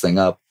jam this thing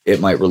up, it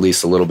might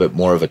release a little bit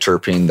more of a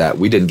terpene that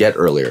we didn't get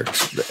earlier.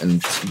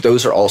 And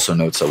those are also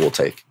notes that we'll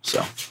take.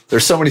 So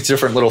there's so many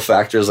different little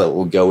factors that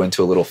will go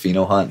into a little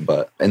pheno hunt.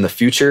 But in the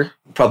future,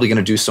 we're probably going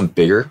to do some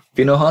bigger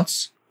pheno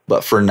hunts.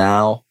 But for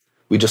now,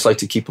 we just like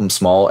to keep them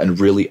small and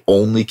really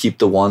only keep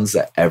the ones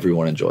that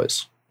everyone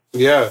enjoys.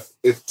 Yeah,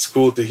 it's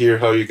cool to hear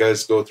how you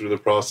guys go through the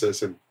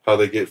process and how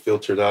they get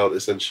filtered out,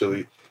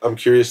 essentially. I'm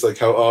curious,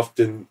 how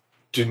often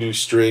do new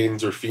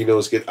strains or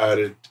phenos get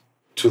added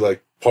to,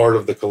 part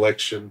of the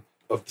collection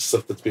of the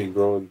stuff that's being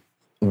grown?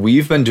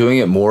 We've been doing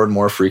it more and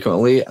more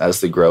frequently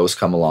as the grows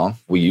come along.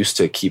 We used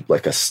to keep,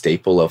 a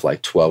staple of,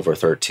 12 or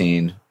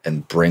 13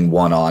 and bring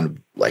one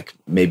on,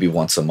 maybe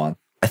once a month.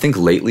 I think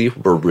lately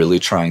we're really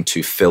trying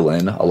to fill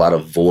in a lot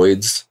of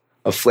voids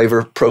of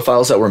flavor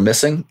profiles that we're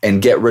missing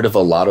and get rid of a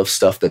lot of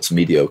stuff that's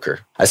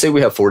mediocre. I say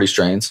we have 40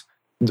 strains.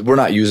 We're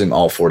not using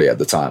all 40 at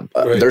the time.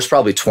 Right. There's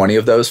probably 20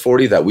 of those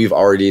 40 that we've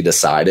already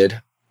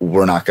decided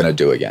we're not going to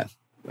do again.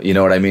 You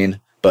know what I mean?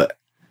 But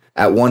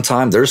at one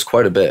time, there's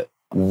quite a bit.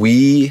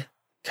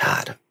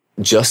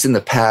 Just in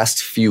the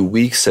past few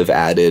weeks have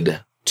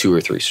added 2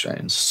 or 3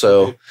 strains.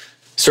 So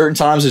certain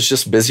times it's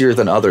just busier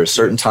than others.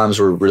 Certain times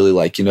we're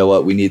really you know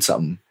what? We need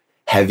something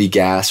heavy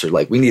gas, or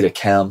we need a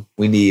chem.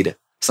 We need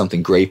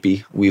something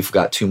grapey. We've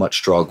got too much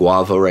straw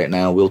guava right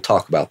now. We'll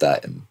talk about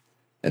that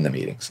in the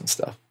meetings and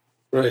stuff.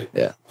 Right.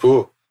 Yeah.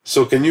 Cool.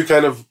 So can you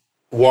kind of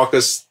walk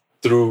us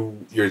through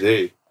your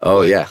day?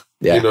 Oh, yeah.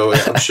 Yeah.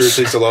 I'm sure it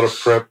takes a lot of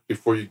prep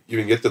before you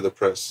even get to the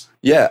press.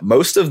 Yeah.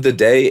 Most of the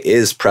day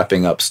is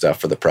prepping up stuff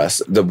for the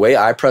press. The way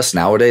I press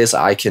nowadays,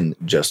 I'm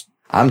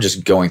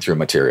just going through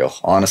material.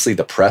 Honestly,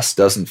 the press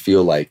doesn't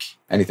feel like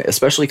anything,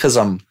 especially because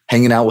I'm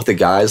hanging out with the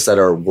guys that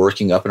are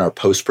working up in our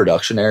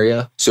post-production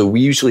area. So we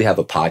usually have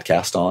a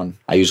podcast on.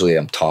 I usually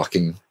am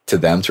talking to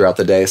them throughout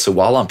the day. So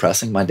while I'm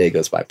pressing, my day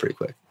goes by pretty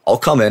quick. I'll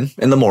come in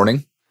the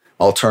morning.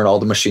 I'll turn all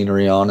the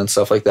machinery on and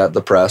stuff like that.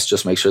 The press,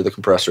 just make sure the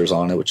compressor's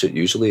on it, which it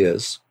usually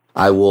is.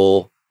 I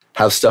will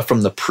have stuff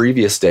from the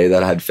previous day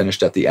that I had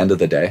finished at the end of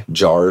the day,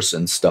 jars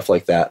and stuff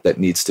like that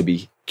needs to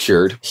be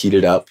cured,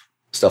 heated up,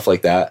 stuff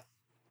like that.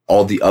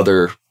 All the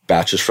other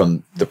batches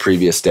from the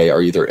previous day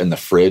are either in the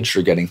fridge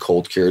or getting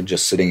cold cured,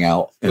 just sitting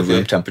out in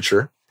room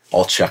temperature.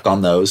 I'll check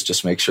on those,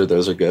 just make sure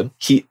those are good.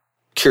 Heat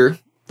cure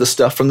the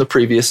stuff from the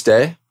previous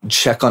day.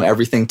 Check on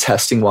everything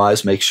testing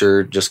wise, make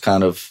sure just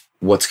kind of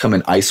what's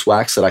coming ice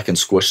wax that I can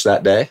squish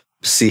that day.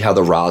 See how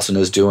the rosin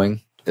is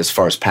doing as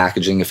far as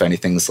packaging. If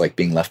anything's like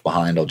being left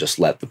behind, I'll just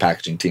let the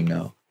packaging team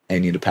know, hey, I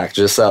need to package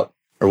this up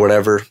or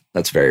whatever.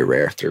 That's very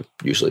rare. They're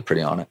usually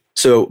pretty on it.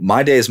 So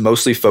my day is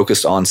mostly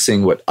focused on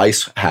seeing what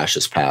ice hash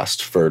is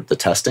passed for the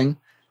testing.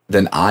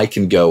 Then I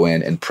can go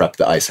in and prep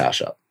the ice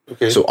hash up.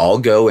 Okay. So I'll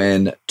go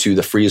in to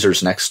the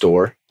freezers next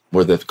door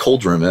where the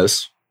cold room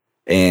is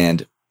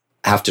and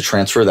have to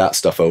transfer that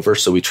stuff over.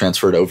 So we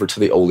transfer it over to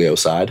the Olio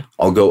side.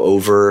 I'll go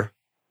over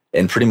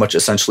and pretty much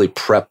essentially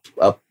prep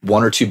up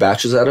 1 or 2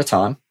 batches at a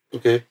time.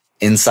 Okay.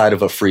 Inside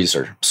of a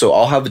freezer. So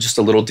I'll have just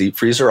a little deep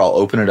freezer. I'll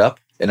open it up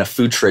and a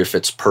food tray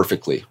fits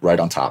perfectly right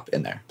on top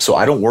in there. So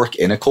I don't work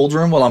in a cold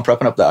room while I'm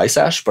prepping up the ice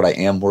hash, but I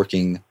am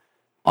working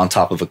on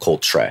top of a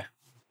cold tray.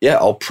 Yeah,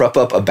 I'll prep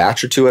up a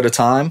batch or 2 at a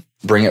time,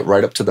 bring it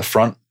right up to the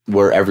front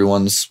where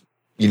everyone's,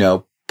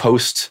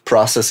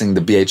 post-processing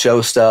the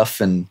BHO stuff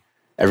and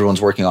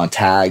everyone's working on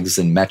tags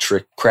and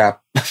metric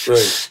crap, right.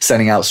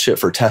 Sending out shit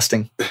for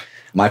testing.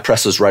 My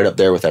press is right up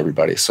there with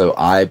everybody. So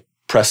I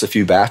press a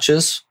few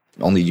batches.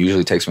 It only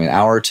usually takes me an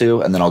hour or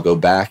 2, and then I'll go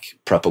back,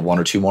 prep 1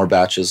 or 2 more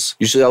batches.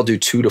 Usually I'll do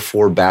 2 to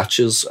 4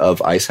 batches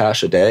of ice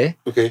hash a day.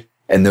 Okay.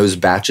 And those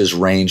batches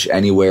range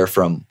anywhere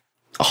from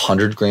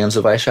 100 grams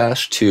of ice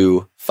hash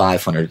to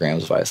 500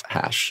 grams of ice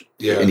hash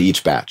in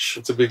each batch.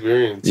 That's a big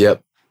variance.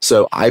 Yep.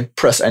 So I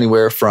press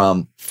anywhere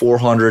from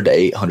 400 to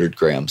 800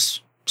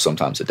 grams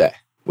sometimes a day,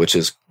 which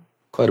is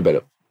quite a bit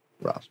of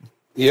rosin.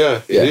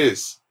 Yeah, it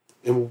is.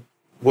 And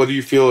what do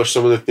you feel are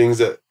some of the things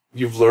that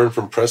you've learned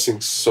from pressing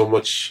so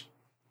much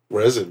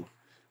resin?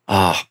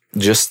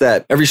 Just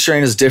that every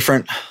strain is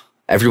different.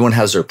 Everyone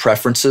has their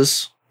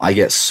preferences. I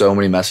get so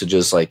many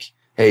messages like,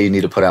 hey, you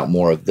need to put out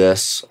more of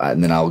this.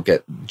 And then I'll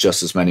get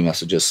just as many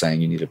messages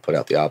saying you need to put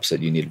out the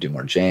opposite. You need to do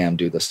more jam,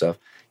 do this stuff.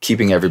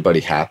 Keeping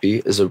everybody happy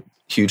is a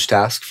huge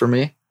task for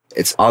me.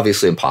 It's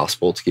obviously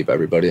impossible to keep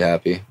everybody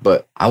happy,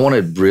 but I want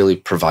to really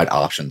provide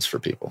options for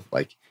people.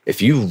 Like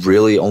if you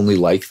really only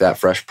like that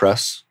fresh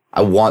press,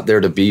 I want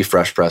there to be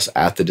fresh press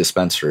at the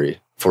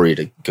dispensary for you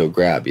to go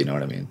grab, you know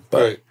what I mean?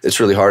 But It's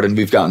really hard, and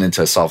we've gotten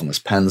into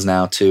solventless pens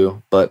now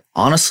too. But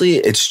honestly,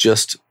 it's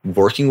just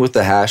working with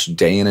the hash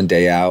day in and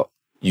day out.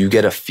 You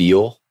get a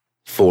feel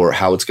for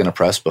how it's going to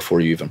press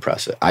before you even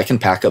press it. I can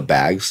pack up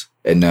bags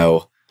and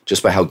know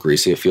just by how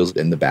greasy it feels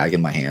in the bag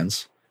in my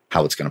hands,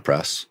 how it's going to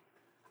press.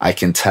 I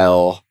can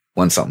tell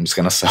when something's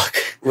going to suck.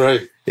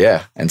 Right.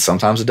 Yeah. And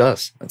sometimes it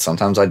does. And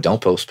sometimes I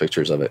don't post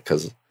pictures of it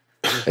because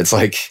it's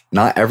like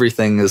not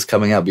everything is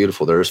coming out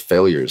beautiful. There's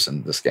failures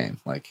in this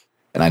game.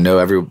 And I know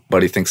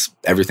everybody thinks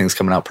everything's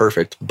coming out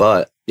perfect,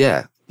 but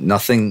yeah,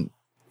 nothing's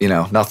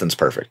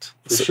perfect.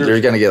 So sure. You're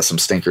going to get some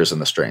stinkers in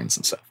the strains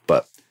and stuff,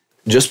 but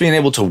just being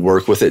able to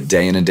work with it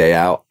day in and day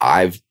out,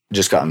 I've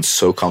just gotten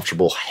so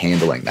comfortable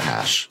handling the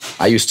hash.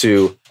 I used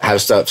to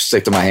have stuff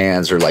stick to my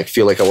hands or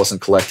feel like I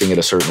wasn't collecting it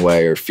a certain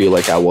way or feel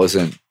like I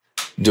wasn't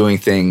doing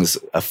things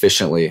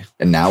efficiently.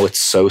 And now it's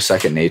so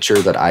second nature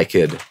that I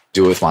could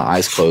do it with my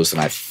eyes closed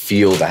and I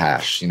feel the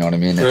hash. You know what I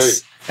mean?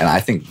 And I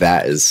think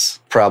that is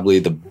probably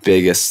the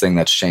biggest thing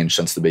that's changed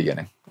since the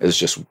beginning is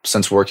just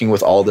since working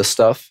with all this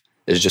stuff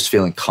is just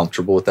feeling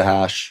comfortable with the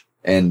hash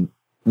and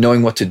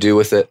knowing what to do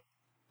with it.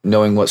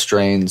 Knowing what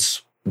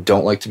strains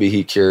don't like to be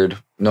heat cured,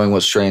 knowing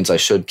what strains I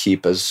should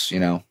keep as,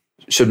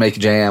 should make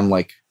jam,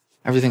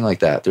 everything like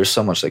that. There's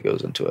so much that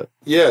goes into it.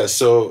 Yeah.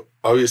 So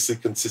obviously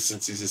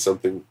consistencies is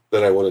something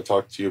that I want to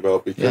talk to you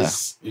about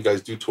because you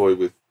guys do toy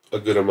with a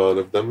good amount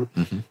of them.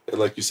 Mm-hmm. And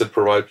like you said,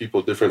 provide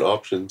people different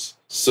options.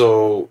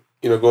 So,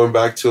 going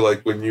back to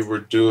when you were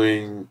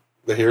doing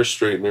the hair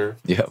straightener,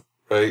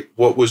 right?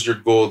 What was your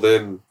goal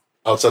then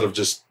outside of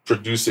just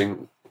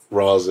producing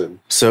rosin?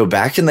 So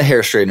back in the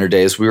hair straightener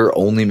days, we were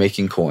only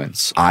making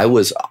coins. I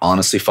was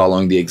honestly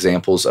following the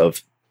examples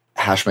of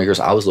hash makers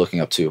I was looking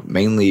up to,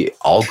 mainly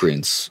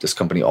Allgreens, this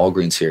company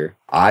Allgreens here.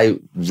 I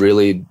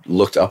really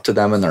looked up to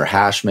them in their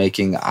hash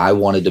making. I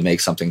wanted to make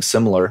something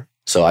similar.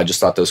 So I just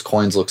thought those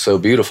coins looked so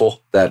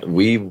beautiful that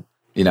we,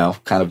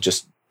 kind of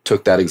just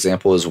took that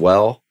example as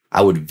well.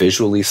 I would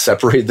visually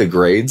separate the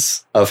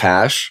grades of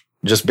hash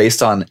just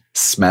based on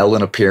smell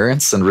and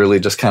appearance and really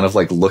just kind of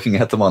looking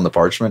at them on the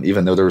parchment,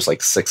 even though there was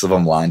 6 of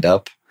them lined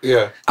up.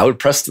 Yeah. I would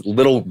press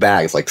little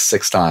bags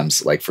 6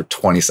 times, for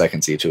 20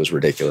 seconds each. It was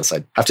ridiculous.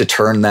 I'd have to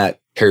turn that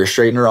hair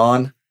straightener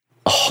on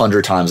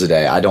 100 times a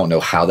day. I don't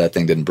know how that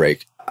thing didn't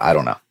break. I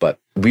don't know. But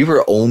we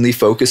were only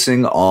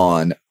focusing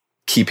on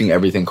keeping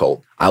everything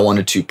cold. I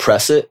wanted to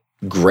press it,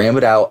 gram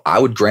it out. I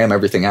would gram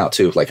everything out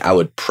too. I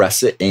would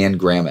press it and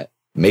gram it,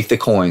 make the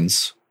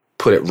coins,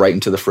 put it right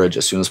into the fridge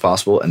as soon as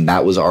possible. And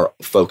that was our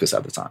focus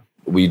at the time.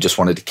 We just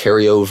wanted to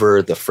carry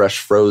over the fresh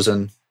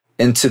frozen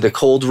into the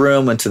cold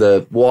room, into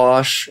the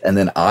wash. And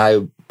then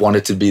I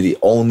wanted to be the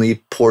only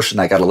portion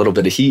that got a little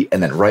bit of heat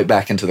and then right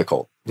back into the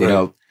cold.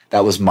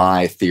 That was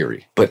my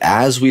theory. But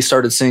as we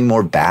started seeing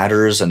more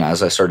batters and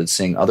as I started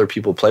seeing other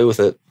people play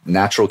with it,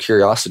 natural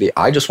curiosity,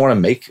 I just want to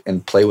make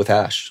and play with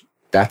hash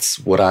that's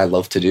what I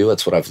love to do.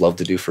 That's what I've loved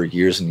to do for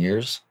years and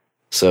years.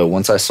 So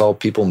once I saw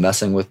people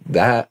messing with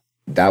that,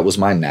 that was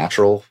my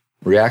natural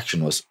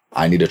reaction was,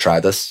 I need to try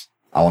this.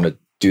 I want to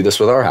do this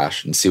with our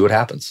hash and see what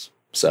happens.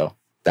 So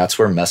that's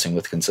where messing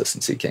with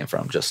consistency came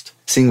from. Just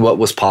seeing what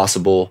was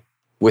possible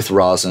with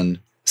rosin,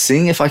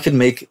 seeing if I could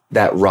make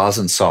that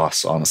rosin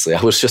sauce, honestly.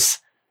 I was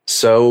just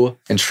so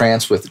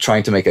entranced with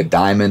trying to make a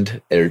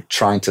diamond or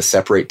trying to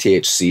separate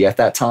THC at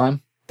that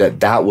time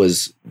that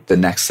was the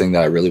next thing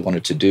that I really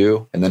wanted to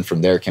do. And then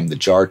from there came the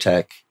jar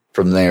tech.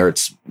 From there,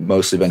 it's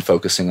mostly been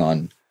focusing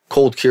on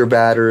cold cure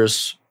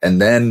batters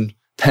and then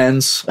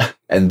pens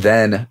and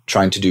then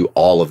trying to do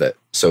all of it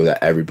so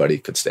that everybody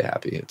could stay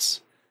happy.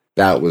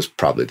 That was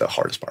probably the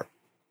hardest part.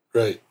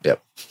 Right.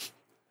 Yep.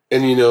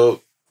 And, you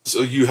know,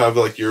 so you have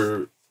like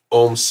your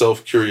own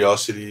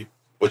self-curiosity,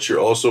 but you're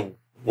also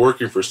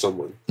working for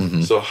someone.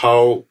 Mm-hmm. So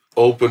how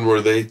open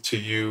were they to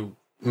you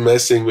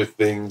messing with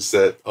things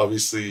that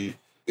obviously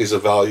is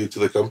of value to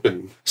the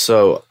company?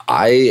 So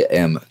I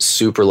am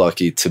super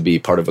lucky to be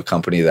part of a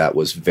company that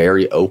was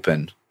very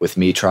open with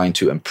me trying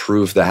to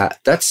improve the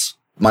That's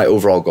my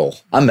overall goal.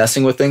 I'm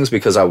messing with things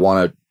because I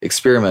want to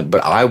experiment,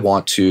 but I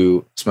want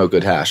to smoke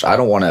good hash. I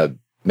don't want to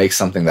make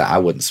something that I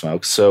wouldn't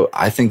smoke. So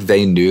I think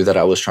they knew that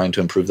I was trying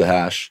to improve the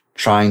hash,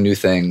 trying new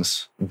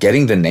things,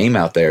 getting the name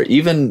out there,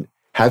 even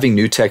having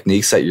new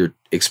techniques that you're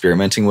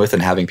experimenting with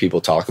and having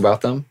people talk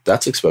about them.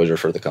 That's exposure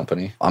for the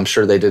company. I'm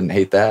sure they didn't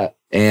hate that.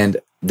 And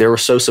they were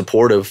so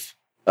supportive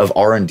of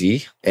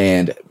R&D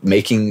and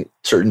making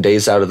certain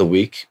days out of the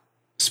week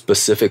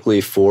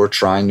specifically for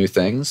trying new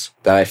things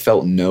that I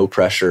felt no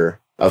pressure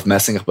of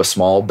messing up a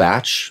small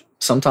batch.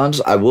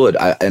 Sometimes I would.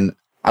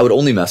 I would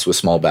only mess with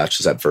small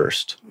batches at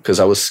first because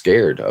I was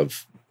scared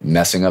of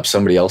messing up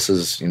somebody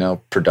else's,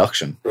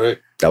 production. Right.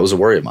 That was a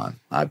worry of mine.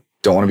 I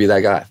don't want to be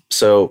that guy.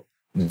 So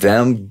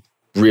them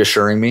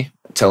reassuring me,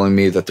 telling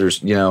me that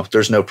there's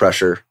no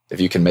pressure.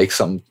 If you can make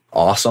something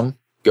awesome,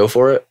 go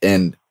for it.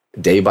 And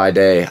day by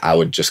day, I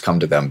would just come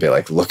to them and be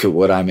like, look at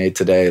what I made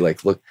today.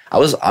 Like, look,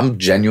 I'm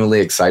genuinely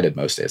excited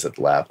most days at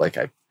the lab. Like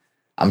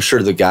I'm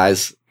sure the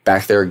guys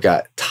back there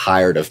got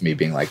tired of me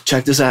being like,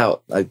 check this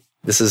out.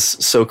 This is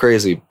so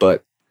crazy.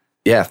 But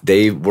yeah,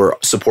 they were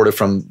supportive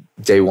from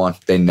day one.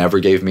 They never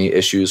gave me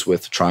issues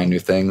with trying new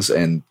things.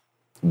 And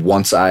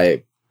once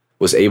I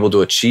was able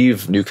to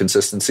achieve new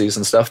consistencies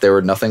and stuff, they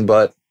were nothing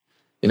but,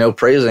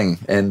 praising.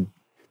 And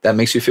that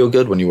makes you feel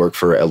good when you work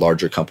for a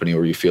larger company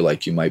where you feel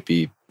like you might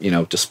be,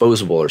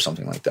 disposable or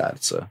something like that.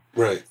 It's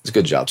a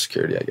good job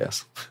security, I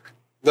guess.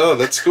 No,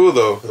 that's cool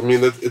though. I mean,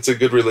 it's a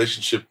good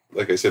relationship.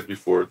 Like I said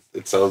before,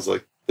 it sounds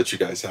like that you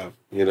guys have,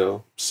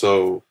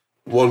 so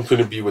one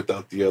couldn't be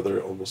without the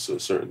other almost to a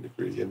certain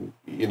degree. And,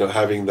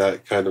 having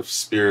that kind of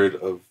spirit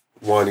of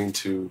wanting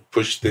to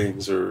push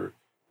things or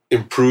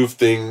improve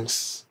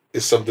things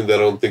is something that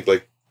I don't think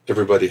like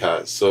everybody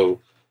has. So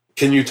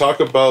can you talk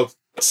about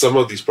some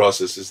of these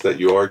processes that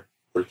you are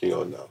working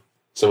on now?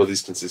 Some of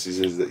these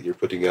consistencies that you're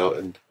putting out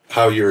and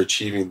how you're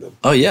achieving them?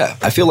 Oh, yeah.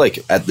 I feel like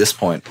at this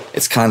point,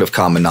 it's kind of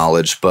common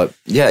knowledge, but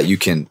yeah, you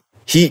can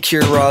heat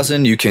cure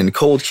rosin, you can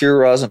cold cure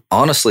rosin.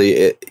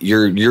 Honestly,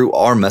 you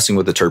are messing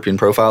with the terpene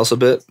profiles a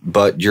bit,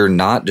 but you're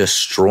not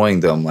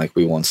destroying them like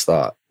we once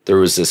thought. There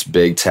was this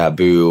big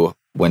taboo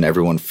when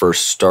everyone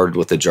first started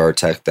with the jar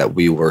tech that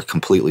we were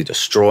completely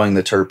destroying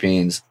the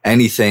terpenes.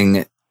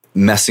 Anything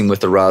messing with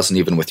the rosin,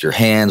 even with your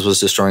hands, was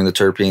destroying the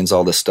terpenes,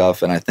 all this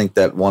stuff. And I think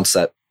that once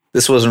that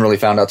this wasn't really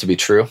found out to be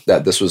true,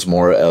 that this was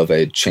more of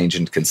a change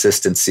in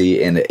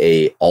consistency and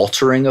a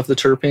altering of the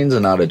terpenes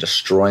and not a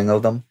destroying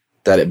of them,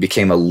 that it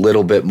became a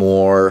little bit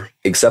more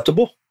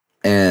acceptable.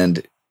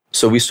 And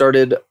so we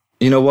started,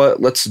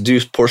 let's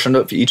do portion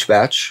of each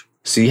batch,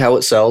 see how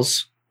it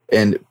sells.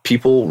 And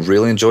people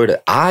really enjoyed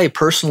it. I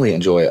personally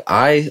enjoy it.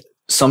 I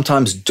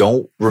sometimes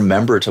don't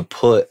remember to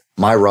put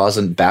my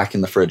rosin back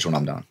in the fridge when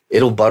I'm done.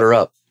 It'll butter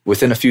up.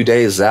 Within a few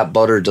days, that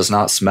butter does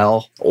not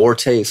smell or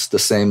taste the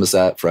same as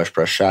that fresh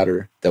pressed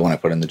shatter that when I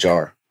put in the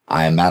jar.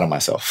 I am mad at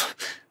myself.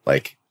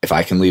 Like, if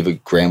I can leave a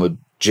gram of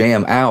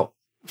jam out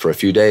for a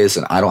few days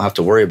and I don't have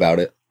to worry about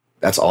it,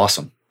 that's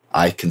awesome.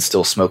 I can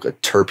still smoke a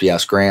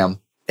terpy-ass gram.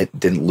 It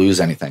didn't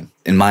lose anything.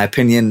 In my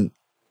opinion,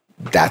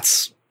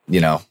 that's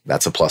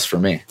a plus for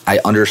me. I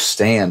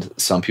understand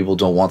some people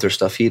don't want their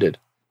stuff heated.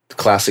 The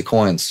classic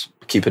coins,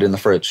 keep it in the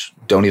fridge.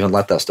 Don't even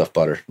let that stuff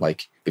butter.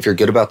 Like, if you're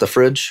good about the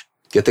fridge,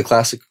 get the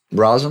classic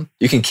rosin.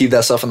 You can keep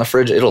that stuff in the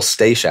fridge. It'll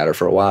stay shatter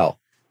for a while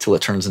till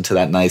it turns into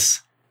that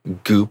nice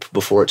goop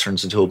before it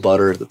turns into a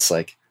butter that's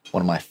like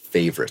one of my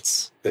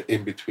favorites. That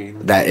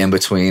in-between. That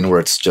in-between where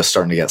it's just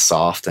starting to get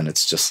soft and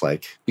it's just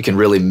like, you can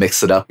really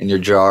mix it up in your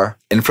jar.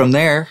 And from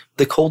there,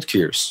 the cold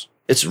cures.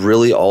 It's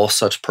really all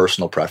such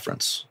personal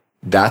preference.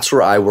 That's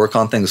where I work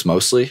on things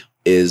mostly,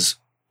 is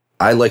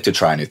I like to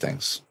try new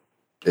things.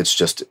 It's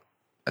just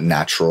a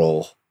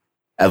natural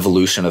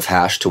evolution of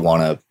hash to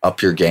want to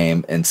up your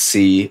game and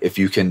see if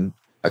you can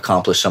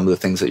accomplish some of the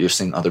things that you're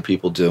seeing other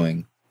people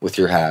doing with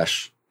your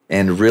hash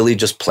and really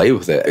just play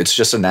with it. It's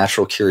just a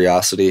natural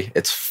curiosity.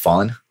 It's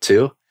fun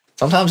too.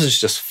 Sometimes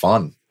it's just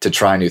fun to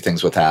try new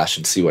things with hash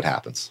and see what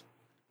happens.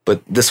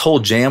 But this whole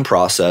jam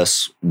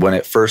process, when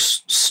it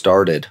first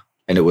started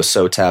and it was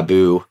so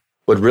taboo,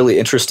 what really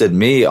interested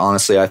me,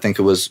 honestly, I think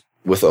it was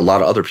with a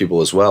lot of other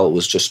people as well,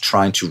 was just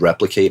trying to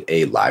replicate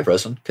a live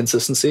resin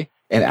consistency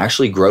and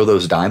actually grow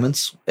those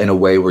diamonds in a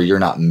way where you're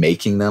not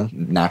making them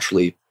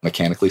naturally,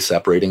 mechanically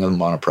separating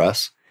them on a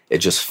press. It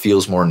just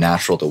feels more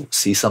natural to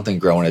see something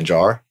grow in a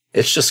jar.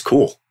 It's just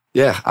cool.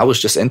 Yeah, I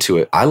was just into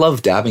it. I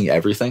love dabbing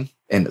everything.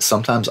 And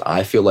sometimes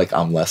I feel like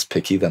I'm less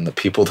picky than the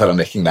people that I'm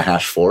making the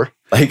hash for.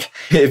 Like,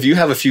 if you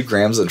have a few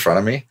grams in front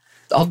of me,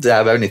 I'll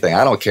dab anything.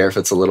 I don't care if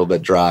it's a little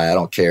bit dry. I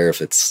don't care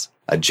if it's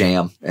a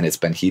jam and it's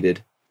been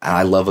heated. And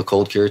I love a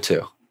cold cure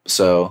too.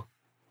 So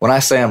when I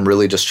say I'm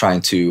really just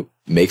trying to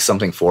make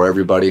something for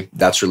everybody,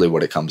 that's really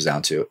what it comes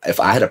down to. If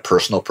I had a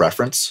personal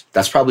preference,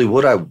 that's probably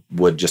what I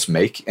would just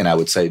make. And I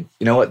would say,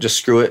 you know what, just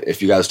screw it.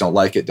 If you guys don't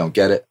like it, don't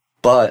get it.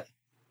 But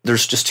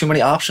there's just too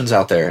many options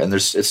out there and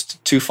it's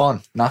too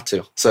fun not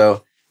to.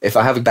 So if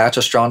I have a batch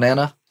of straw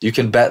nana, you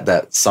can bet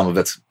that some of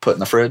it's put in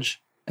the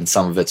fridge and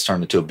some of it's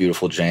turned into a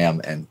beautiful jam,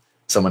 and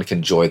someone can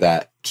enjoy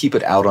that, keep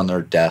it out on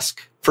their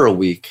desk for a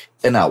week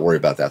and not worry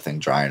about that thing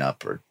drying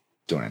up or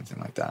doing anything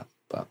like that.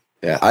 But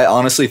yeah, I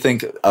honestly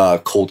think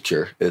cold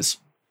cure is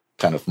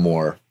kind of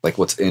more like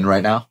what's in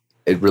right now.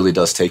 It really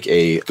does take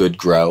a good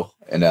grow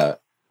and a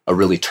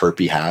really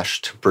terpy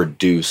hash to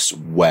produce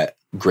wet,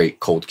 great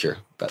cold cure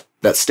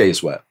that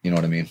stays wet. You know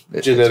what I mean?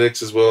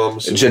 Genetics as well. I'm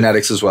assuming.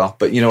 Genetics as well.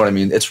 But you know what I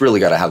mean? It's really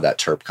got to have that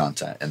terp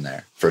content in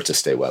there for it to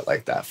stay wet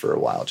like that for a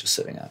while, just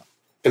sitting out.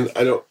 And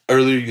I know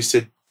earlier you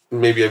said,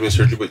 maybe I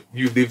misheard you, but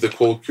you leave the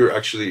cold cure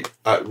actually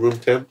at room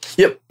temp?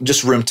 Yep,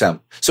 just room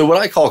temp. So what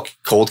I call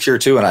cold cure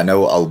too, and I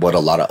know what a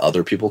lot of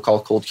other people call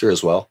cold cure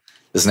as well,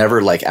 is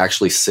never like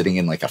actually sitting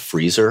in like a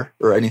freezer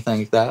or anything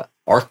like that.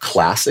 Our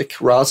classic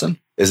rosin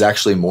is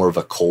actually more of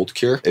a cold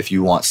cure if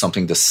you want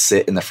something to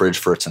sit in the fridge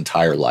for its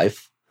entire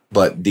life.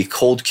 But the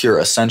cold cure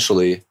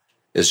essentially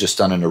is just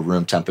done in a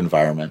room temp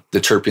environment. The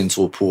terpenes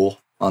will pool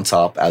on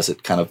top as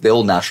it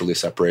they'll naturally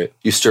separate.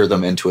 You stir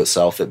them into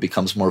itself. It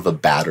becomes more of a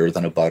batter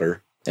than a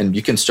butter. And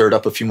you can stir it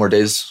up a few more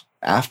days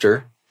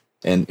after,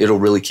 and it'll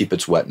really keep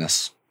its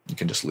wetness. You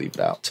can just leave it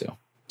out too.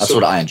 That's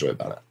what I enjoy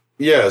about it.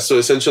 Yeah, so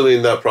essentially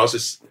in that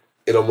process,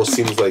 it almost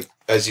seems like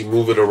as you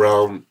move it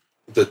around,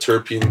 the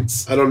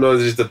terpenes, I don't know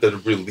if it's that they're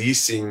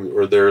releasing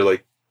or they're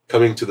like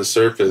coming to the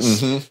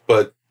surface,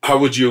 but how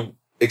would you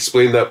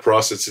explain that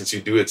process since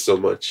you do it so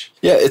much?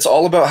 Yeah, it's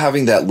all about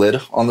having that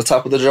lid on the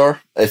top of the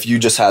jar. If you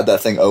just had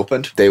that thing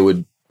opened,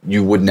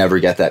 you would never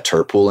get that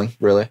terp pooling,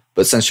 really.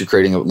 But since you're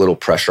creating a little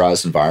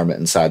pressurized environment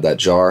inside that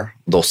jar,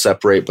 they'll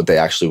separate, but they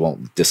actually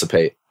won't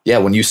dissipate. Yeah,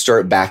 when you stir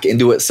it back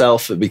into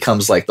itself, it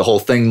becomes like the whole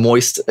thing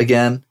moist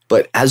again.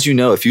 But as you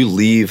know, if you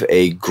leave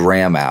a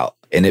gram out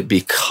and it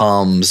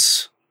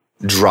becomes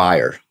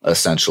drier,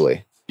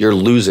 essentially, you're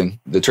losing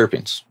the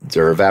terpenes.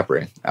 They're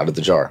evaporating out of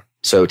the jar.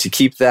 So to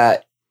keep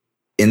that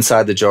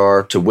inside the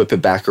jar, to whip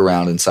it back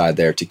around inside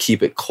there, to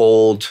keep it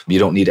cold, you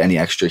don't need any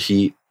extra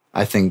heat.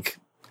 I think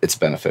it's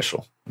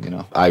beneficial. You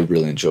know, I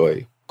really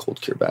enjoy cold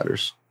cure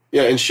batters.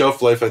 Yeah, and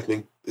shelf life, I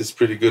think, is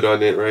pretty good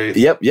on it, right?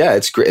 Yep, yeah,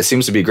 it's great. It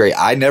seems to be great.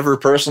 I never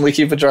personally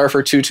keep a jar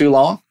for too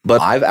long,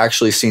 but I've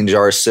actually seen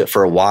jars sit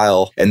for a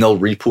while and they'll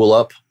re-pool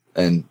up.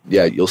 And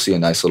yeah, you'll see a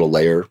nice little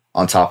layer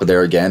on top of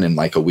there again in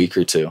like a week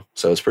or two.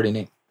 So it's pretty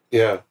neat.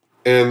 Yeah.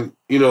 And,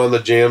 you know, on the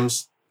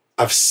jams,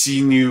 I've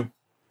seen you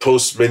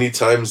post many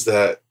times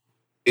that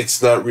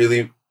it's not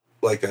really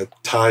like a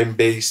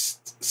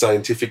time-based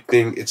scientific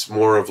thing. It's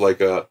more of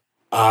like a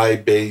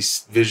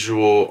eye-based,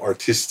 visual,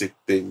 artistic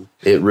thing.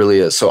 It really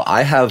is. So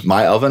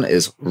my oven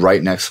is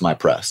right next to my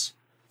press.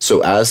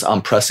 So as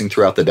I'm pressing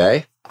throughout the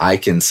day, I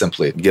can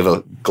simply give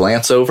a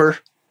glance over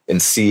and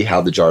see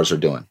how the jars are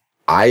doing.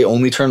 I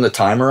only turn the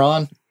timer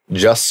on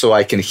just so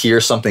I can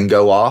hear something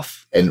go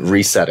off and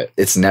reset it.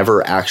 It's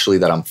never actually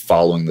that I'm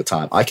following the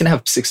time. I can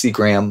have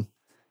 60-gram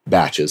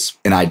batches,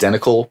 an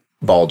identical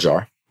ball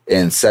jar,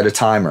 and set a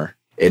timer,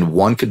 and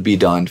one could be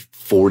done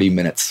 40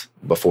 minutes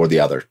before the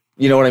other.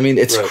 You know what I mean?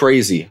 It's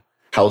crazy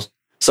how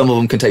some of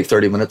them can take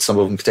 30 minutes, some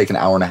of them can take an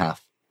hour and a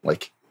half.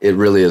 Like, it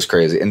really is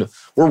crazy. And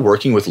we're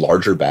working with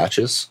larger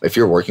batches. If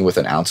you're working with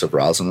an ounce of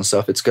rosin and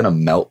stuff, it's going to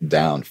melt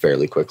down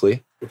fairly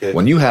quickly. Okay.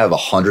 When you have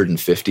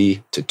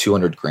 150 to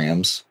 200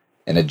 grams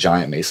in a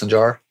giant mason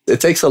jar, it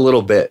takes a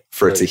little bit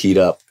for it to heat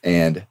up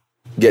and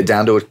get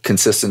down to a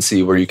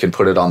consistency where you can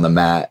put it on the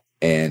mat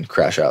and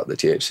crash out the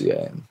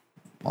THCA and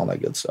all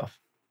that good stuff.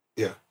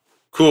 Yeah.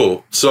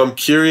 Cool. So I'm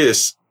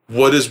curious,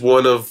 what is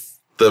one of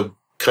the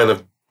kind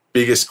of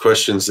biggest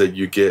questions that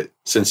you get,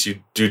 since you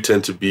do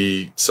tend to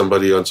be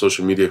somebody on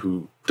social media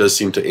who does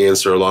seem to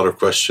answer a lot of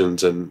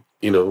questions and,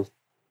 you know,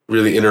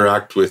 really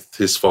interact with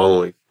his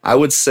following? I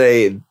would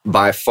say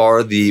by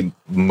far the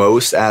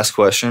most asked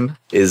question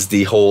is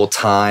the whole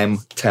time,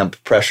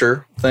 temp,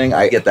 pressure thing.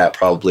 I get that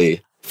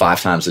probably 5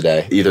 times a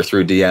day, either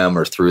through DM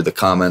or through the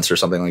comments or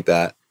something like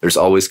that. There's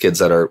always kids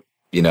that are,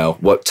 you know,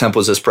 what temp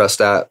was this pressed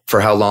at?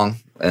 For how long?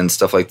 and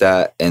stuff like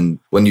that. And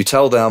when you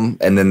tell them,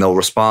 and then they'll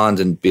respond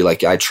and be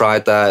like, I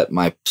tried that,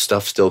 my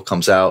stuff still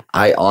comes out.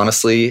 I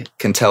honestly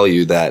can tell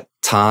you that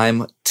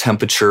time,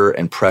 temperature,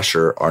 and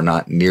pressure are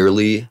not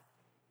nearly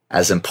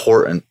as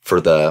important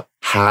for the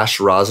hash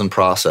rosin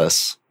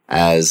process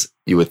as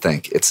you would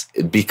think. It's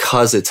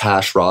because it's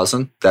hash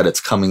rosin that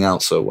it's coming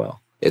out so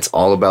well. It's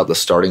all about the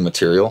starting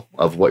material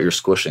of what you're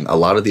squishing. A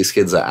lot of these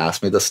kids that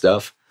ask me this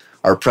stuff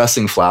are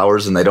pressing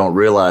flowers, and they don't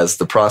realize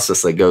the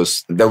process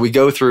that we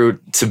go through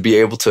to be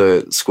able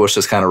to squish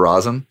this kind of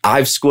rosin.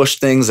 I've squished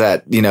things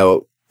at,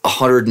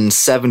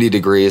 170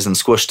 degrees and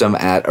squished them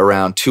at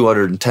around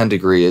 210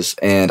 degrees.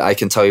 And I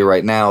can tell you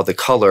right now, the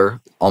color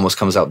almost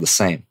comes out the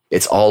same.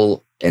 It's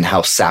all in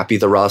how sappy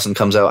the rosin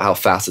comes out, how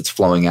fast it's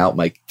flowing out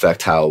might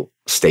affect how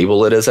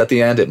stable it is at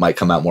the end. It might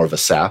come out more of a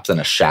sap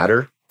than a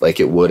shatter, like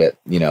it would at,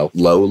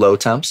 low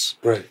temps.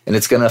 Right. And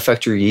it's going to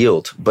affect your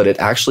yield, but it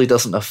actually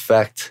doesn't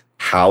affect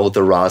how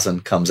the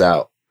rosin comes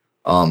out.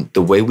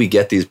 The way we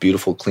get these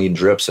beautiful clean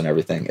drips and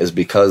everything is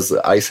because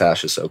the ice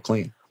hash is so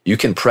clean. You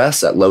can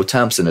press at low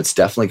temps, and it's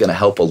definitely going to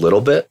help a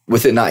little bit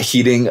with it not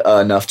heating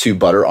enough to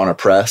butter on a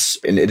press.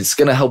 And it's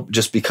going to help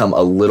just become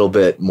a little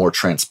bit more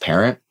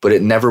transparent, but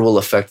it never will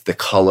affect the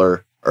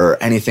color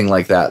or anything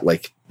like that,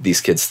 like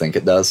these kids think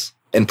it does.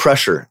 And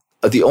pressure.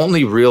 The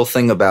only real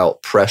thing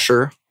about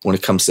pressure when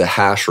it comes to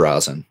hash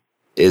rosin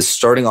is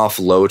starting off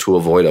low to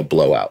avoid a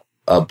blowout.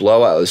 A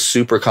blowout is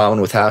super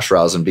common with hash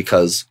rosin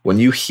because when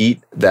you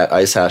heat that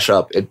ice hash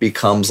up,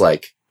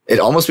 it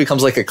almost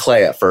becomes like a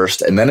clay at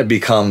first, and then it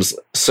becomes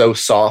so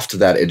soft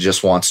that it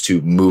just wants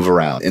to move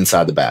around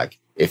inside the bag.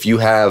 If you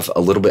have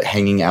a little bit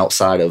hanging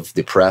outside of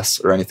the press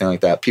or anything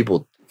like that,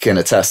 people can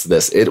attest to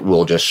this. It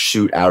will just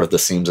shoot out of the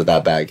seams of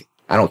that bag.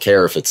 I don't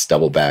care if it's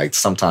double bagged.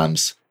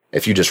 Sometimes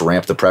if you just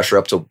ramp the pressure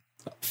up to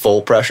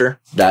full pressure,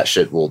 that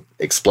shit will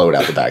explode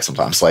out the bag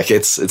sometimes. Like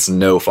it's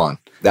no fun.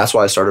 That's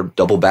why I started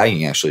double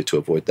bagging actually, to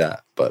avoid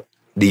that. But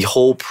the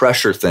whole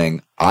pressure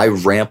thing, I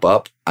ramp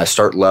up. I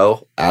start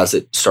low. As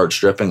it starts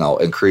dripping, I'll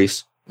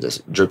increase. As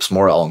it drips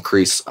more, I'll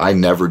increase. I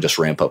never just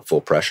ramp up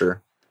full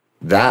pressure.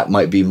 That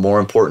might be more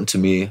important to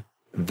me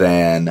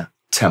than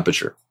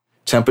temperature.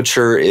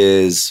 Temperature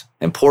is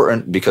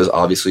important because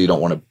obviously you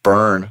don't want to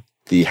burn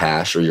the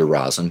hash or your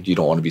rosin. You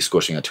don't want to be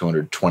squishing at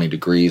 220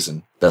 degrees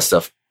and that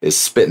stuff is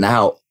spitting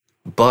out.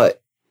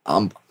 But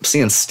I'm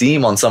seeing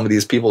steam on some of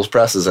these people's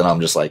presses, and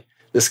I'm just like,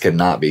 this could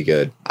not be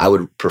good. I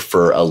would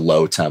prefer a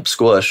low temp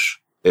squish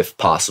if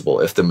possible,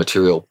 if the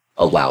material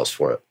allows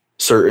for it.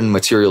 Certain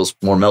materials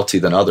more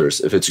melty than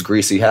others. If it's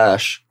greasy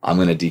hash, I'm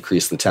going to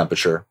decrease the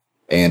temperature,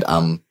 and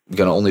I'm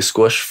going to only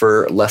squish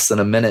for less than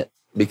a minute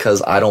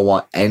because I don't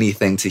want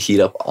anything to heat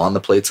up on the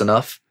plates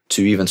enough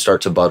to even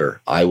start to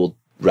butter. I will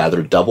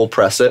rather double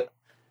press it,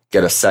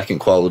 get a second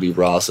quality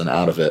rosin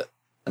out of it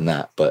and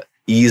that. But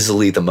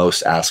easily the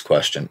most asked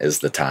question is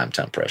the time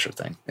temp pressure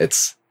thing.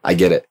 I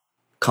get it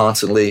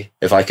constantly.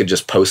 If I could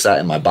just post that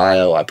in my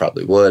bio, I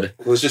probably would.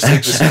 Let's just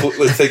take this.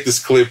 Let's take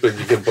this clip and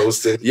you can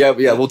post it. Yeah,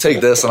 we'll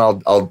take this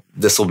and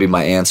this will be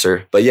my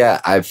answer. But yeah,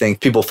 I think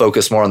people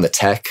focus more on the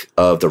tech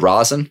of the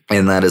rosin,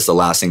 and that is the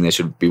last thing they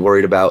should be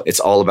worried about. It's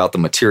all about the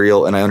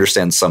material, and I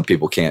understand some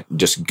people can't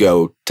just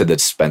go to the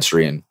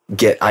dispensary and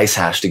get ice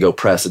hash to go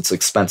press. It's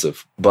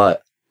expensive,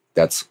 but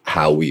that's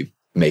how we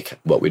make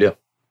what we do.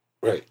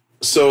 Right.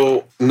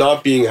 So,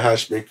 not being a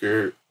hash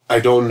maker, I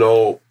don't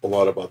know a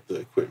lot about the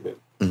equipment.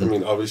 Mm-hmm. I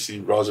mean,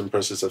 obviously, rosin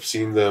presses, I've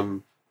seen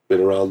them,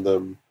 been around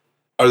them.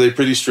 Are they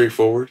pretty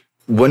straightforward?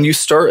 When you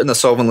start in the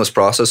solventless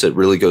process, it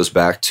really goes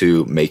back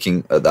to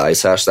making the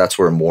ice hash. That's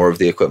where more of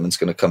the equipment's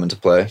going to come into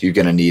play. You're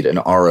going to need an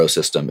RO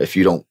system. If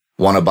you don't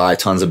want to buy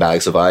tons of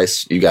bags of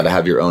ice, you got to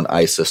have your own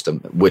ice system,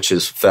 which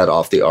is fed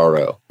off the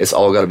RO. It's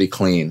all got to be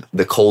clean.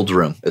 The cold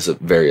room is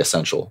very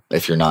essential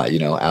if you're not,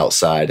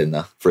 outside in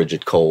the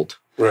frigid cold.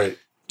 Right.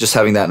 Just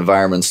having that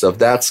environment stuff,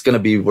 that's going to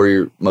be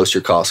where most of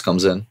your cost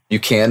comes in. You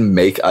can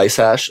make ice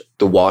hash.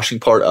 The washing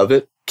part of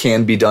it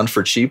can be done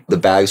for cheap. The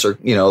bags are,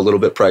 a little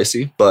bit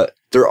pricey, but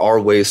there are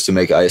ways to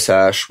make ice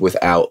hash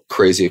without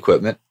crazy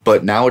equipment.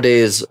 But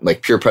nowadays,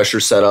 like pure pressure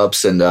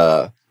setups, and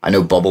I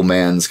know Bubble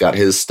Man's got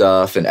his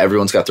stuff, and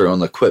everyone's got their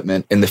own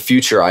equipment. In the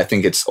future, I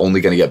think it's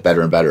only going to get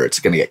better and better. It's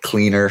going to get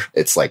cleaner.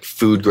 It's like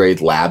food grade,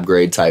 lab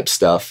grade type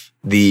stuff.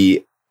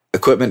 The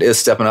equipment is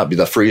stepping up.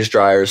 The freeze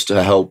dryers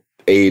to help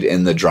aid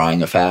in the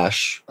drying of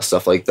hash,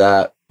 stuff like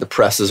that. The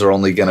presses are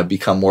only going to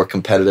become more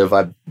competitive,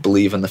 I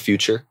believe, in the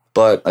future.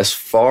 But as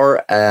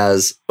far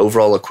as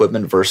overall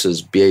equipment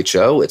versus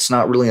BHO, it's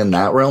not really in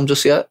that realm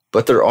just yet.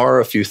 But there are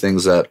a few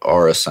things that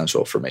are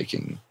essential for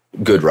making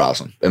good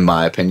rosin. In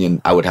my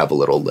opinion, I would have a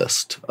little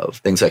list of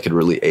things that could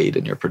really aid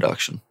in your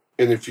production.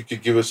 And if you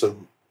could give us a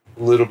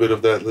little bit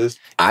of that list.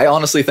 I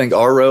honestly think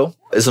RO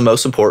is the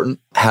most important,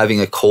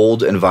 having a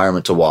cold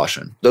environment to wash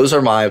in. Those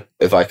are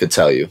if I could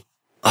tell you.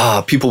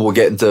 People will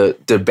get into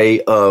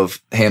debate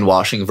of hand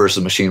washing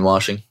versus machine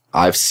washing.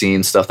 I've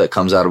seen stuff that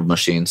comes out of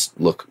machines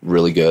look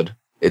really good.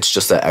 It's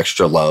just that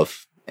extra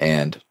love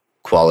and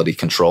quality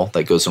control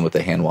that goes in with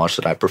the hand wash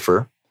that I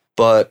prefer.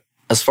 But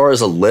as far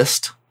as a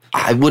list,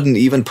 I wouldn't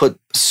even put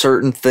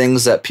certain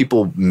things that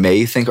people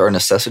may think are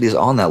necessities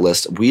on that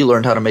list. We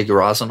learned how to make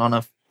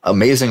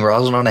amazing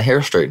rosin on a hair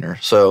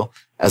straightener. So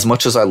as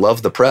much as I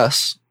love the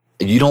press,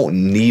 you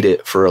don't need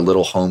it for a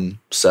little home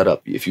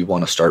setup if you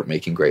want to start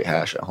making great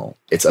hash at home.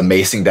 It's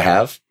amazing to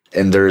have,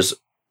 and there's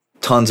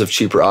tons of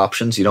cheaper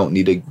options. You don't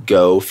need to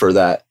go for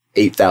that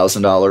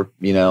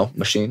 $8,000,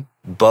 machine.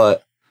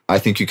 But I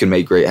think you can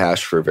make great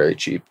hash for very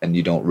cheap, and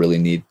you don't really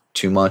need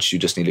too much. You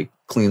just need a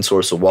clean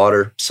source of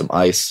water, some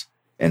ice,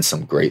 and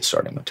some great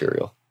starting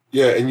material.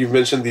 Yeah, and you've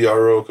mentioned the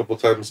RO a couple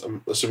times.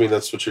 I'm assuming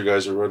that's what you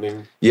guys are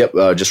running. Yep,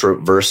 just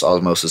reverse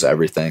osmosis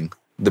everything.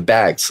 The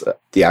bags,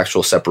 the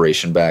actual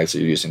separation bags that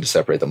you're using to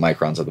separate the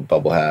microns of the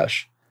bubble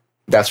hash,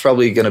 that's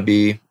probably going to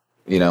be,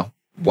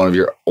 one of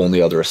your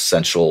only other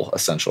essential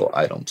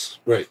items.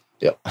 Right.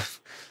 Yep.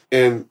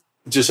 And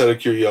just out of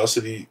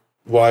curiosity,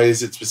 why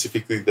is it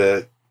specifically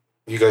that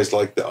you guys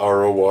like the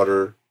RO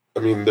water? I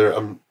mean,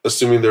 I'm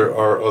assuming there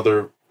are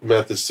other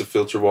methods to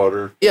filter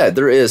water. Yeah,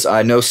 there is.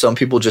 I know some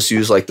people just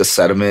use like the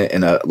sediment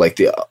and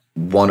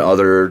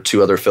the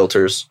 2 other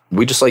filters.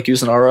 We just like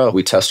using RO.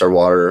 We test our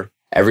water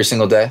every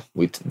single day.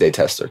 They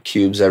test their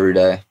cubes every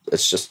day.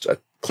 It's just a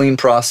clean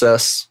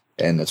process,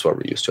 and that's what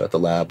we're used to at the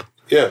lab.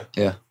 Yeah.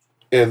 Yeah.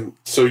 And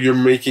so you're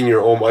making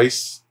your own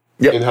ice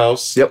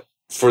in-house? Yep.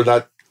 For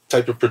that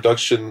type of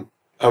production,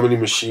 how many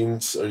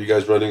machines are you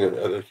guys running out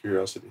of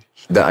curiosity?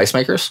 The ice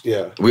makers?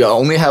 Yeah. We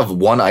only have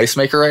one ice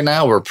maker right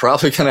now. We're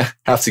probably going to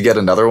have to get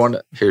another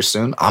one here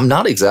soon. I'm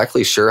not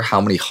exactly sure how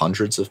many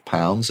hundreds of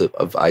pounds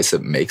of ice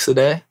it makes a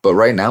day, but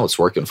right now it's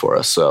working for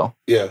us. So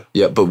yeah,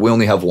 but we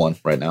only have one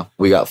right now.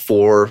 We got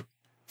 4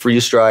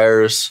 freeze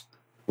dryers.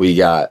 We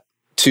got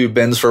 2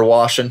 bins for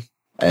washing,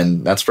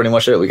 and that's pretty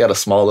much it. We got a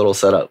small little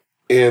setup.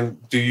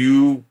 And do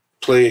you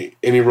play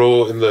any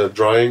role in the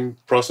drying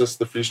process,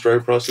 the freeze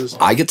drying process?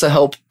 I get to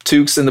help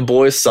Tukes and the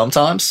boys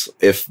sometimes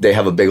if they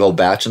have a big old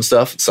batch and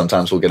stuff.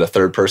 Sometimes we'll get a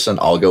third person.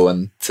 I'll go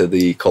into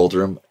the cold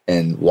room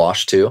and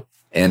wash too.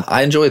 And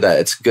I enjoy that.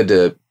 It's good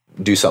to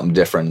do something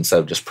different instead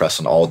of just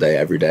pressing all day,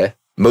 every day.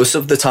 Most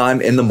of the time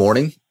in the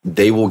morning,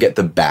 they will get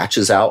the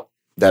batches out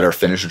that are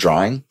finished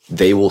drying.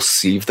 They will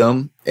sieve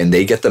them and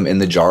they get them in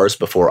the jars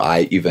before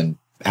I even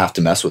have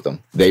to mess with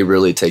them. They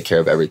really take care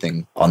of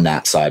everything on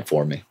that side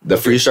for me. The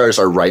freeze dryers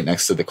are right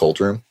next to the cold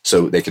room,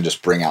 so they can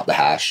just bring out the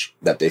hash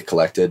that they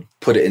collected,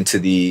 put it into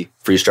the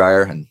freeze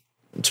dryer, and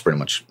it's pretty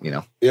much,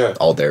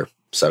 all there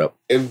set up.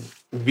 And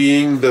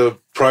being the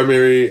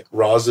primary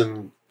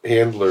rosin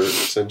handler,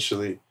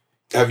 essentially,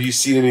 have you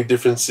seen any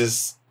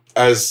differences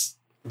as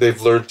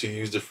they've learned to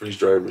use the freeze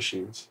dryer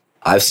machines?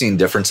 I've seen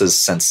differences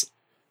since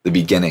the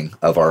beginning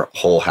of our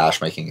whole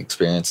hash making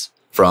experience,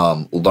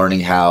 from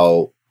learning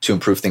how to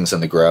improve things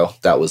in the grow.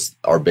 That was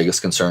our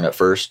biggest concern at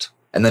first.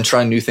 And then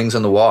trying new things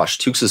in the wash.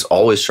 Tukes is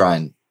always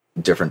trying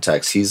different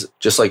techs. He's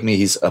just like me.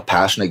 He's a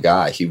passionate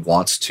guy. He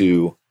wants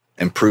to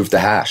improve the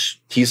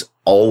hash. He's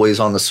always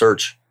on the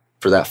search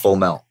for that full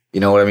melt.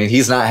 You know what I mean?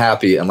 He's not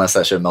happy unless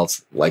that shit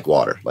melts like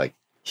water. Like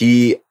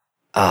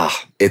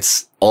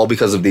it's all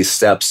because of these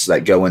steps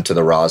that go into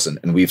the rosin.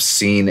 And we've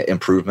seen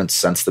improvements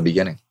since the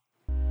beginning.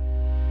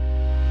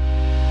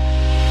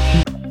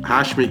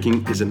 Hash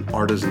making is an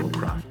artisanal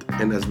craft,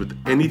 and as with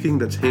anything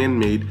that's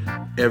handmade,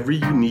 every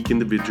unique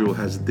individual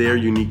has their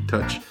unique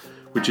touch,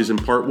 which is in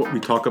part what we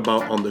talk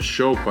about on the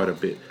show quite a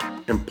bit,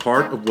 and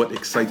part of what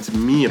excites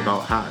me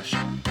about hash.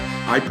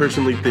 I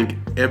personally think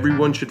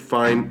everyone should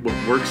find what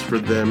works for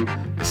them,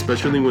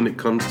 especially when it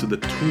comes to the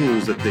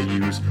tools that they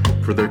use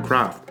for their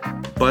craft.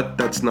 But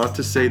that's not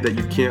to say that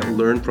you can't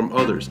learn from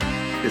others,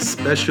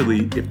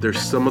 especially if they're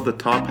some of the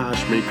top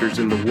hash makers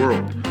in the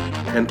world.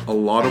 And a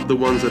lot of the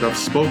ones that I've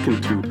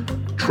spoken to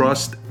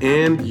trust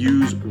and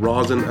use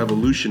rosin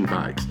evolution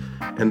bags.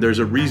 And there's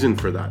a reason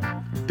for that.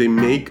 They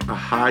make a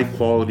high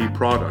quality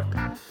product.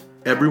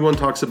 Everyone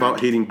talks about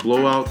hating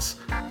blowouts.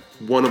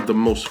 One of the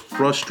most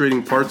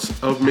frustrating parts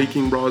of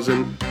making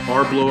rosin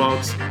are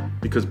blowouts,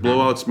 because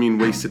blowouts mean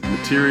wasted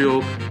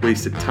material,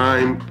 wasted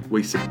time,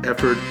 wasted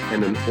effort,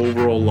 and an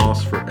overall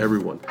loss for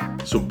everyone.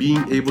 So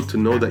being able to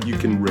know that you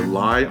can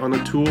rely on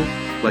a tool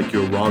like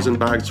your rosin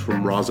bags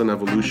from Rosin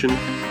Evolution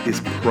is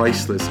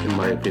priceless in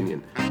my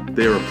opinion.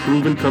 They are a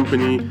proven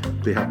company,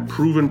 they have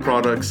proven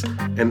products,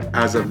 and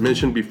as I've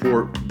mentioned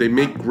before, they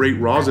make great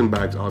rosin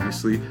bags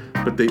obviously,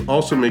 but they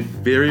also make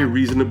very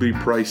reasonably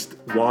priced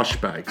wash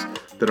bags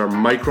that are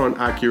micron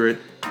accurate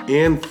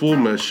and full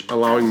mesh,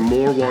 allowing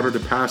more water to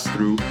pass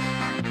through,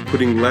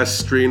 putting less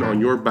strain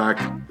on your back.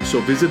 So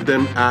visit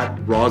them at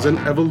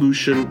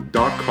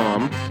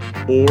rosinevolution.com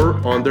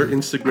or on their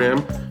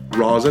Instagram,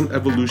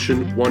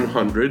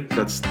 rosinevolution100,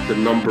 that's the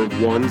number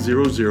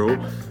 100,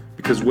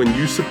 because when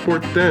you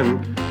support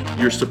them,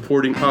 you're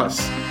supporting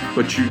us.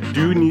 But you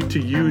do need to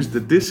use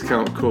the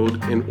discount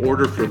code in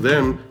order for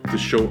them to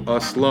show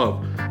us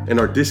love. And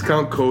our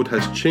discount code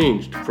has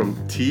changed from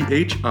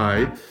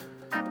THI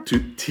to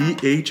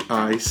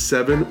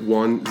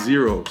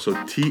THI710. So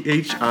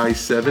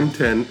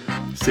THI710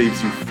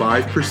 saves you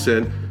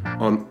 5%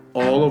 on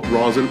all of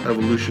Rosin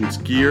Evolution's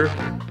gear,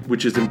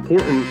 which is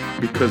important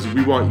because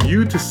we want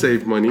you to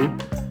save money.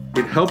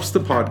 It helps the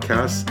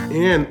podcast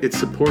and it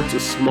supports a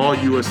small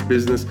US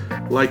business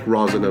like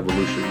Rosin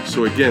Evolution.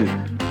 So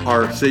again,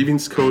 our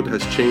savings code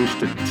has changed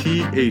to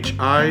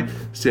THI,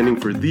 standing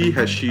for the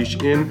Hashish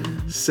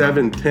in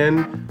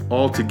 710,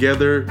 all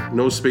together,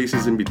 no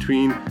spaces in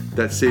between.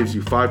 That saves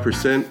you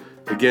 5%.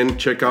 Again,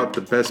 check out the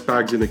best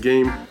bags in the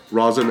game,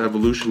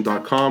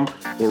 rosinevolution.com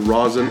or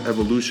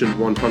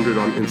rosinevolution100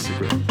 on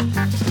Instagram.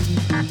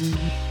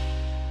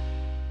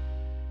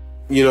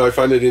 You know, I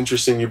find it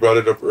interesting. You brought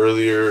it up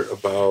earlier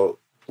about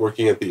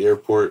working at the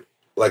airport.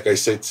 Like I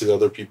said to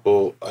other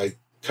people, I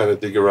kind of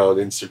dig around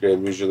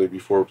Instagram usually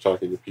before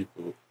talking to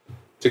people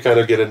to kind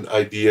of get an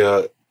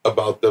idea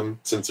about them,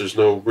 since there's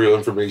no real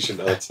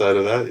information outside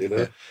of that, you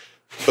know.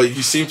 But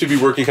you seem to be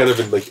working kind of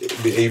in like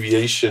the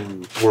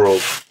aviation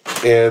world.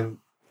 And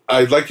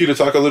I'd like you to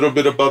talk a little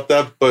bit about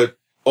that, but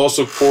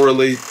also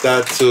correlate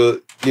that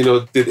to, you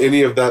know, did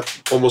any of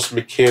that almost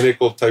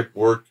mechanical type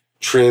work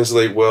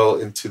translate well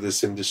into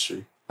this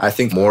industry? I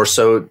think more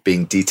so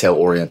being detail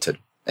oriented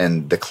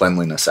and the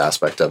cleanliness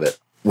aspect of it.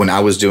 When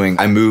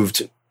I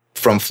moved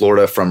from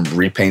Florida from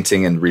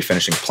repainting and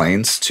refinishing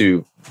planes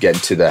to get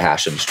into the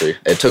hash industry.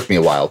 It took me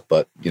a while,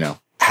 but you know,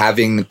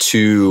 having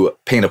to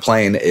paint a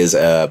plane is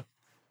a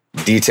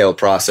detailed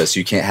process.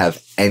 You can't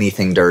have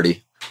anything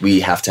dirty.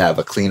 We have to have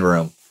a clean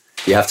room.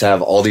 You have to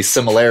have all these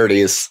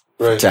similarities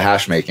to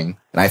hash making.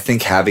 And I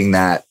think having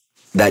that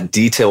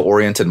detail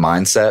oriented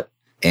mindset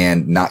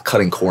and not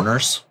cutting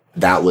corners,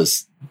 that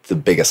was the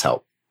biggest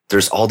help.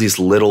 There's all these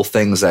little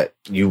things that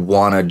you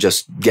want to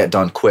just get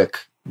done quick,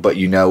 but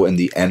you know, in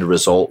the end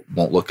result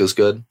won't look as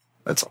good.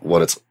 That's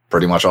what it's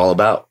pretty much all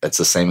about. It's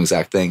the same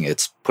exact thing.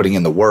 It's putting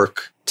in the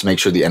work to make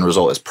sure the end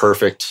result is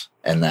perfect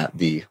and that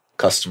the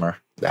customer,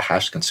 the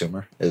hash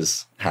consumer,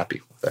 is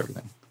happy with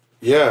everything.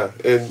 Yeah,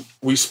 and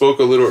we spoke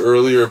a little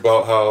earlier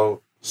about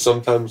how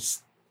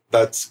sometimes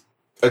that's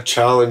a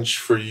challenge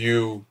for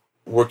you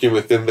working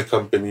within the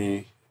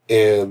company,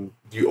 and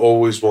you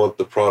always want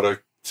the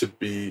product to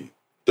be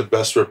the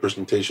best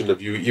representation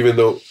of you, even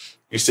though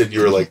you said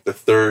you were like the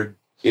third,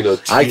 you know,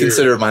 tier. I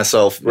consider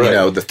myself, you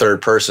know, the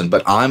third person,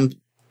 but I'm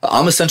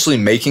essentially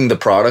making the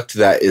product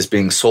that is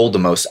being sold the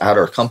most at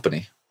our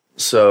company.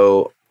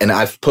 So, and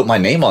I've put my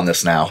name on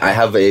this now. I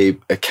have a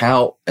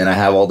account and I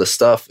have all this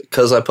stuff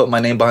because I put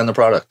my name behind the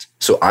product.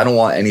 So I don't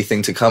want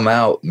anything to come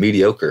out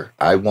mediocre.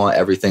 I want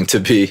everything to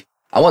be,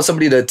 I want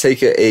somebody to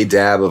take a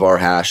dab of our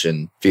hash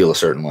and feel a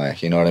certain way.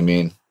 You know what I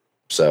mean?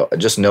 So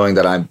just knowing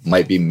that I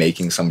might be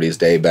making somebody's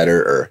day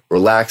better or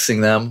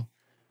relaxing them,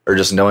 or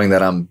just knowing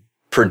that I'm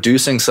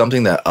producing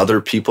something that other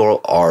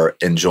people are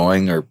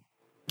enjoying or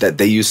that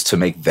they use to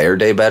make their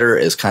day better,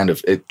 is kind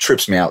of, it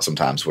trips me out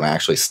sometimes when I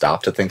actually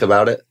stop to think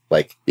about it.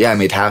 Like, yeah, I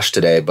made hash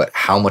today, but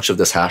how much of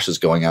this hash is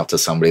going out to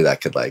somebody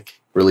that could like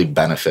really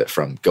benefit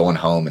from going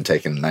home and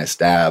taking a nice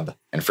dab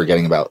and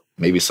forgetting about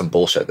maybe some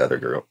bullshit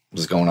that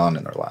was going on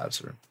in their lives?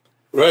 Or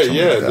right,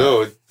 yeah, like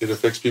no, it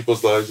affects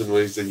people's lives in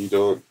ways that you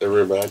don't ever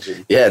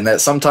imagine. Yeah, and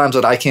that sometimes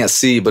that I can't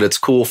see, but it's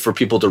cool for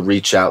people to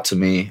reach out to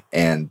me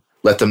and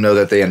let them know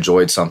that they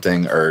enjoyed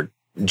something, or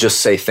just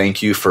say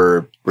thank you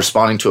for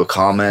responding to a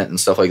comment and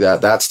stuff like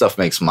that. That stuff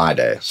makes my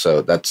day.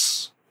 So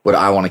that's what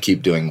I want to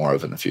keep doing more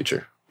of in the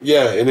future.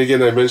 Yeah, and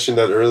again, I mentioned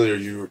that earlier.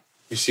 You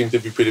seem to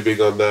be pretty big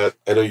on that.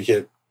 I know you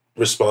can't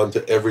respond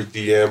to every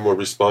DM or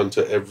respond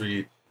to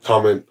every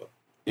comment,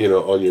 you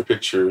know, on your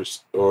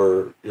pictures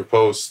or your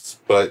posts,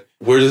 but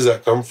where does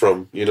that come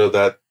from? You know,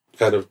 that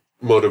kind of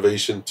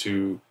motivation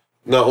to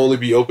not only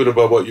be open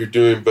about what you're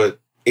doing, but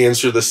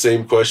answer the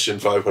same question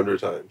 500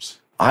 times.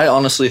 I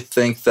honestly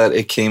think that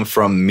it came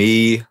from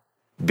me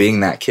being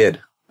that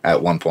kid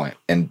at one point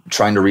and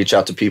trying to reach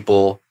out to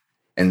people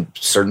and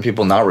certain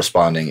people not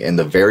responding. And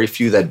the very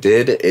few that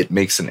did, it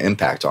makes an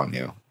impact on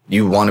you.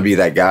 You want to be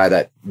that guy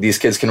that these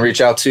kids can reach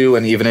out to.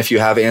 And even if you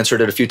have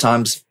answered it a few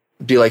times,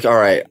 be like, all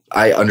right,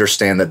 I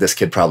understand that this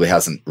kid probably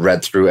hasn't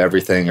read through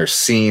everything or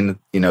seen,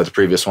 you know, the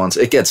previous ones.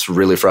 It gets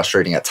really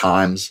frustrating at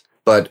times.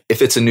 But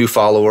if it's a new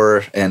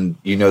follower and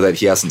you know that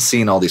he hasn't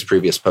seen all these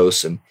previous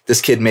posts, and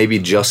this kid may be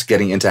just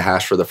getting into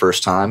hash for the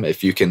first time,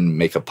 if you can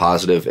make a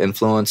positive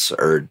influence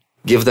or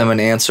give them an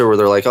answer where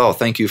they're like, oh,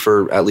 thank you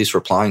for at least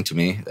replying to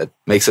me, that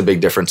makes a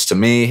big difference to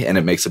me and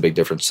it makes a big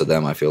difference to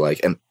them, I feel like.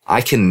 And I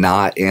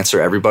cannot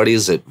answer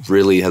everybody's. It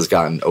really has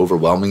gotten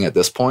overwhelming at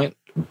this point.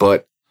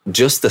 But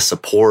just the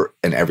support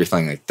and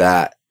everything like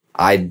that,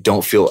 I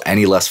don't feel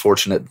any less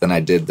fortunate than I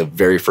did the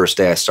very first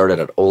day I started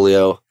at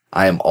Olio.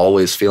 I am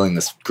always feeling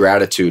this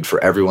gratitude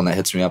for everyone that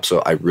hits me up, so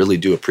I really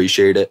do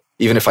appreciate it.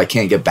 Even if I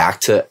can't get back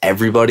to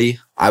everybody,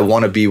 I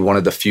want to be one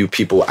of the few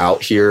people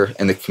out here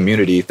in the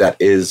community that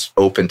is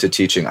open to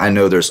teaching. I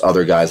know there's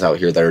other guys out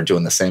here that are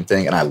doing the same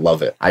thing, and I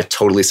love it. I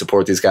totally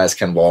support these guys,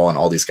 Ken Wall, and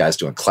all these guys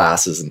doing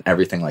classes and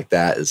everything like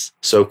that is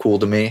so cool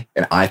to me.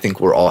 And I think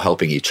we're all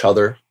helping each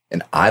other.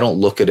 And I don't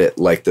look at it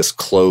like this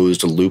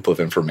closed loop of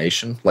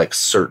information like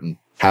certain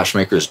hash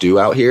makers do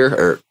out here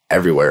or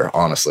everywhere,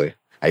 honestly.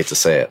 I hate to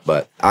say it,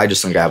 but I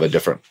just think I have a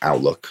different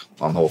outlook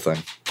on the whole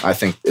thing. I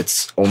think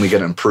it's only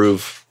going to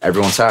improve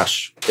everyone's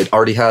hash. It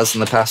already has in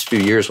the past few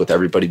years with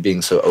everybody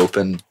being so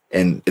open,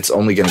 and it's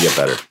only going to get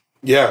better.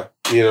 Yeah,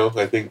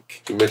 I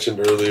think you mentioned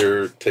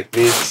earlier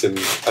techniques, and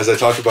as I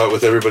talked about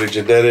with everybody,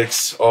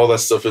 genetics, all that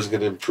stuff is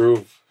going to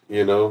improve,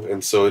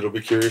 and so it'll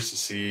be curious to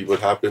see what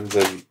happens,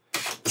 and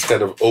this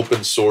kind of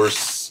open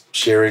source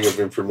sharing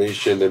of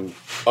information, and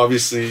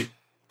obviously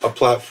a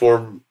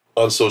platform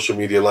on social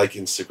media like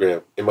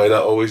Instagram. It might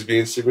not always be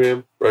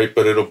Instagram, right?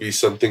 But it'll be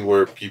something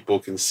where people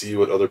can see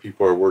what other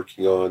people are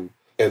working on.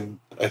 And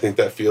I think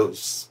that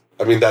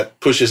that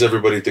pushes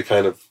everybody to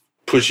kind of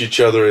push each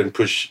other and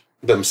push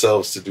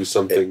themselves to do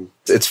something.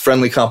 It's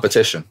friendly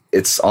competition.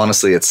 It's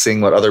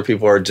seeing what other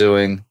people are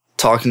doing,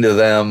 talking to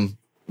them,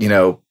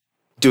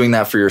 doing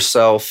that for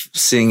yourself,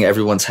 seeing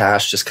everyone's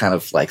hash just kind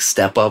of like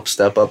step up.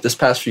 This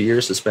past few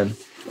years has been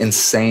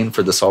insane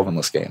for the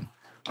solventless game.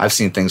 I've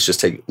seen things just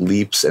take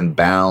leaps and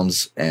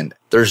bounds, and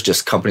there's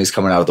just companies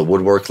coming out of the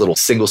woodwork, little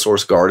single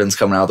source gardens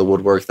coming out of the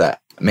woodwork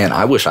that, man,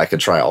 I wish I could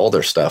try all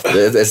their stuff.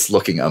 It's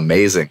looking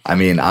amazing. I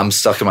mean, I'm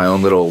stuck in my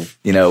own little,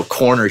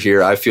 corner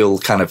here. I feel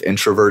kind of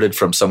introverted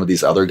from some of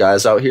these other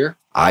guys out here.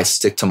 I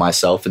stick to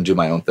myself and do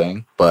my own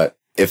thing. But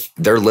if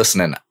they're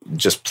listening,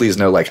 just please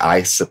know,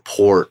 I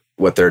support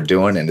what they're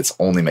doing, and it's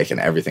only making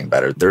everything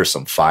better. There's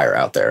some fire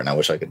out there, and I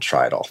wish I could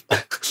try it all.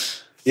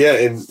 Yeah,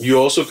 and you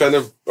also kind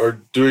of are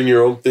doing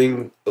your own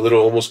thing, a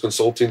little almost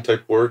consulting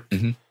type work.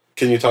 Mm-hmm.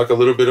 Can you talk a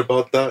little bit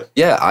about that?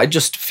 Yeah, I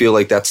just feel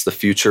like that's the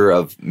future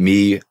of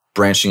me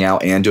branching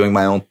out and doing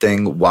my own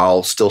thing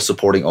while still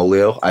supporting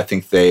Olio. I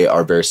think they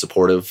are very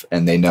supportive,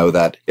 and they know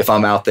that if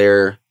I'm out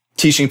there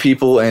teaching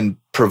people and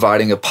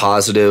providing a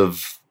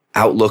positive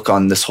outlook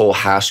on this whole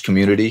hash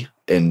community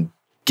and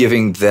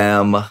giving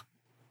them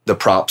the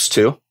props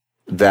too,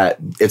 that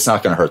it's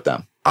not going to hurt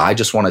them. I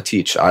just want to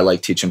teach. I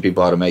like teaching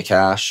people how to make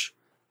hash.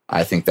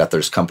 I think that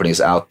there's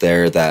companies out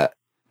there that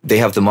they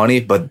have the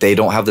money, but they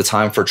don't have the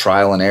time for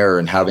trial and error,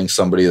 and having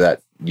somebody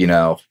that,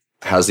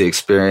 has the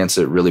experience,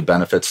 it really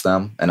benefits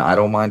them. And I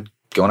don't mind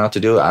going out to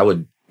do it. I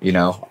would,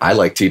 I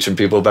like teaching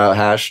people about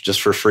hash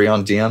just for free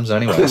on DMs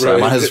anyway. So I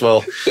might as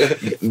well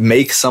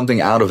make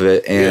something out of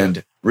it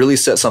and really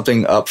set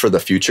something up for the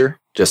future,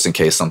 just in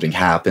case something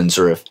happens.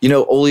 Or if,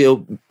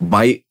 Olio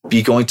might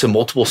be going to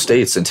multiple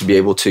states, and to be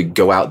able to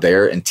go out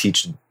there and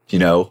teach,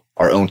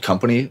 our own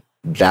company,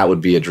 that would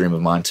be a dream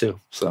of mine too.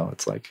 So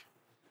it's like,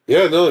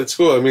 yeah, no, it's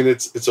cool. I mean,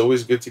 it's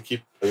always good to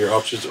keep your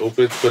options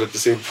open, but at the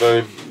same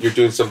time, you're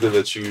doing something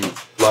that you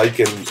like,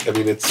 and I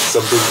mean, it's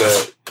something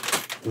that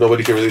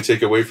nobody can really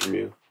take away from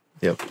you.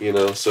 Yep.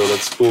 So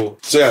that's cool.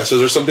 So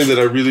there's something that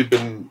I've really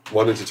been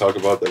wanting to talk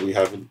about that we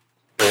haven't,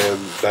 and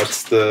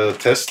that's the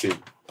testing.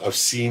 I've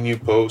seen you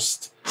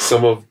post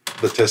some of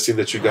the testing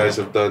that you guys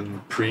have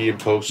done pre and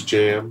post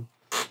jam,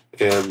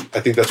 and I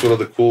think that's one of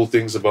the cool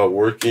things about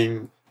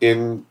working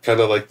in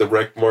kind of like the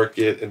rec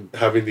market and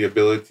having the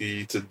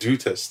ability to do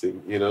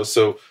testing,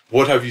 So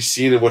what have you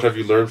seen and what have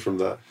you learned from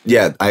that?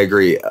 Yeah, I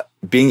agree.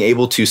 Being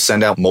able to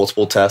send out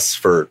multiple tests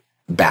for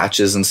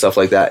batches and stuff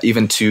like that,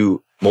 even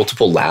to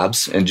multiple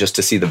labs, and just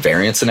to see the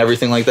variants and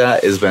everything like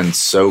that has been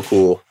so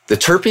cool. The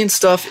terpene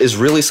stuff is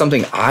really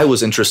something I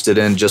was interested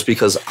in just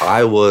because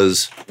I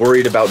was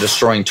worried about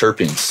destroying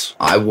terpenes.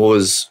 I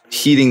was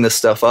heating this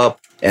stuff up,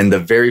 and the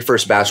very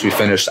first batch we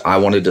finished, I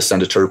wanted to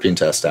send a terpene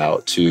test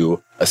out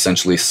to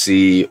essentially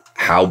see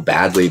how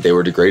badly they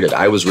were degraded.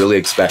 I was really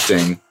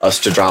expecting us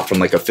to drop from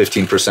like a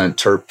 15%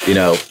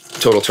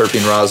 total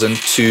terpene rosin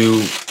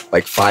to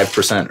like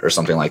 5% or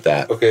something like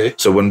that. Okay.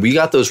 So when we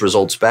got those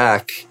results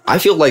back, I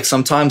feel like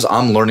sometimes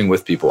I'm learning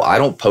with people. I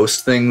don't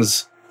post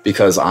things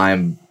because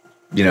I'm,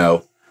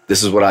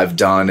 this is what I've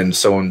done and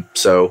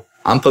so.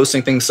 I'm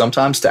posting things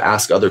sometimes to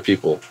ask other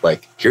people,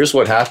 like, here's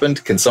what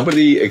happened. Can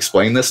somebody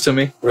explain this to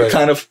me? Right.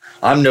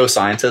 I'm no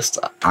scientist.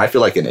 I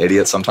feel like an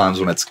idiot sometimes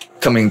when it's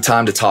coming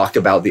time to talk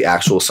about the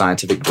actual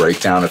scientific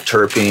breakdown of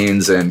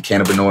terpenes and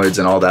cannabinoids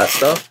and all that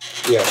stuff.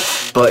 Yeah.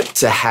 But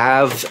to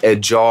have a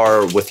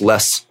jar with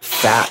less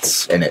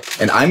fats in it.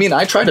 And I mean,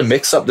 I try to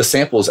mix up the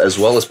samples as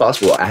well as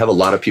possible. I have a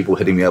lot of people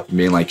hitting me up and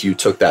being like, you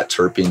took that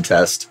terpene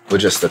test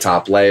with just the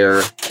top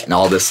layer and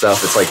all this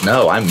stuff. It's like,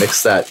 no, I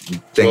mixed that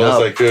thing up.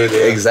 Like good,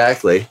 yeah.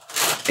 Exactly.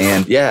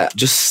 And yeah,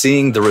 just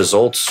seeing the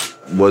results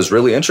was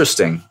really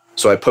interesting.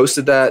 So I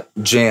posted that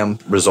jam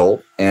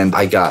result, and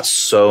I got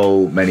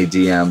so many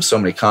DMs, so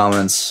many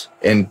comments,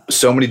 and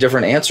so many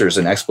different answers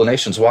and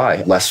explanations why.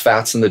 Less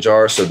fats in the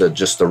jar, so that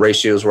just the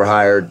ratios were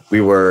higher.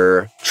 We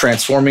were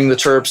transforming the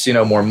terps,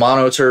 more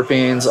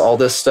monoterpenes, all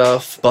this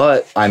stuff.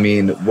 But I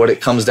mean, what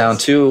it comes down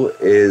to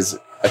is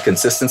a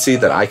consistency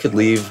that I could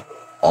leave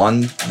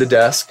on the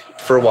desk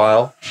for a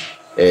while.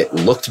 It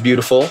looked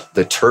beautiful.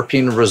 The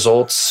terpene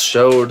results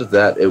showed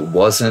that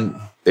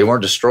they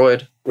weren't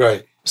destroyed.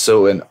 Right.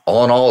 So in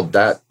all,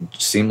 that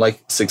seemed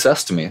like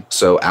success to me.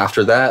 So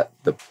after that,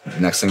 the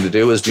next thing to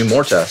do is do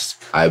more tests.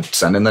 I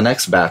sent in the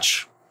next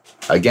batch.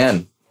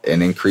 Again,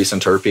 an increase in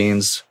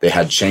terpenes. They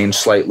had changed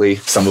slightly.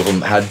 Some of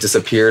them had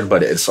disappeared,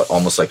 but it's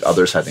almost like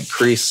others had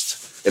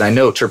increased. And I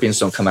know terpenes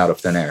don't come out of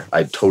thin air.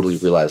 I totally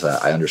realize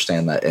that. I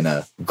understand that in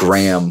a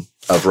gram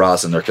of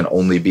rosin, there can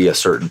only be a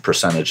certain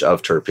percentage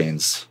of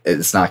terpenes.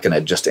 It's not going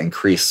to just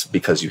increase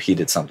because you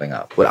heated something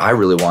up. What I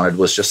really wanted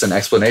was just an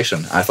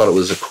explanation. I thought it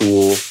was a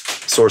cool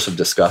source of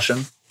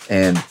discussion.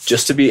 And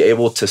just to be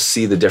able to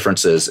see the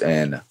differences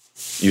in,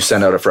 you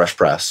send out a fresh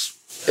press,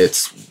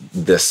 it's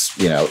this,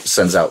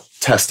 sends out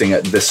testing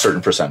at this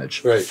certain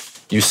percentage. Right.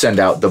 You send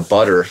out the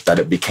butter that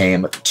it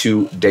became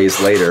 2 days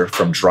later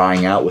from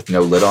drying out with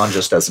no lid on,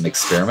 just as an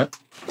experiment.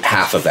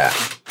 Half of that.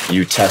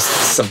 You test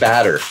some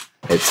batter.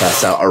 It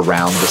tests out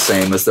around the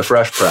same as the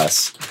fresh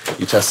press.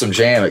 You test some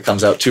jam. It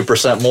comes out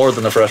 2% more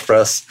than the fresh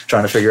press,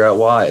 trying to figure out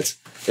why.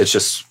 It's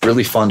just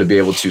really fun to be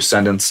able to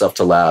send in stuff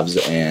to labs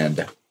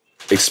and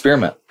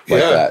experiment like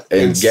that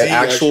and get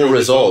actual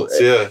results.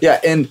 Yeah.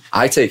 And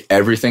I take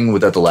everything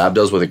that the lab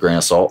does with a grain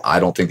of salt. I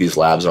don't think these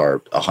labs are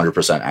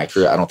 100%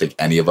 accurate. I don't think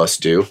any of us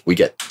do. We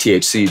get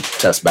THC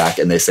tests back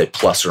and they say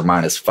plus or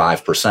minus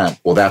 5%.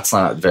 Well, that's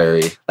not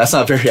very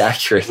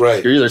accurate.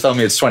 Right. You're either telling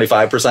me it's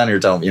 25% or you're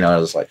telling me, I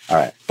was like, all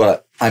right.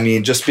 But I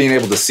mean, just being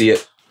able to see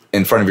it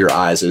in front of your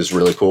eyes is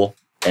really cool.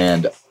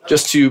 And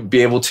just to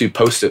be able to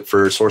post it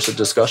for a source of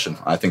discussion.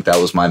 I think that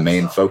was my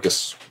main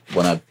focus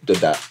when I did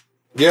that.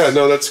 Yeah,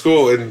 no, that's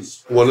cool. And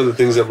one of the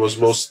things that was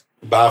most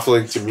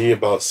baffling to me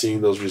about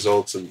seeing those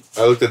results, and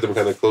I looked at them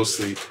kind of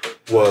closely,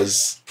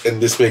 was,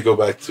 and this may go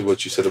back to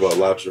what you said about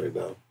labs right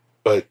now,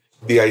 but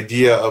the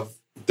idea of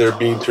there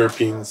being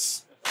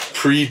terpenes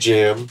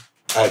pre-jam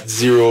at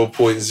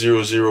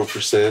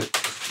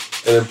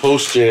 0.00%, and then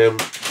post-jam,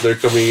 they're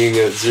coming in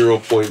at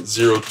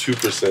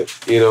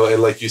 0.02%,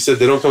 and like you said,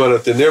 they don't come out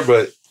of thin air,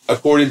 but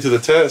according to the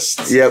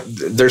tests. Yeah,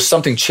 there's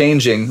something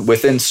changing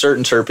within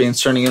certain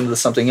terpenes, turning into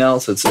something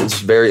else. It's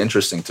very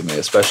interesting to me,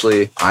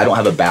 especially I don't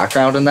have a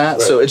background in that.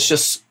 Right.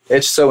 So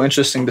it's so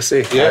interesting to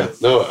see. Yeah,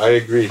 I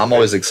agree. I'm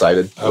always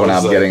excited when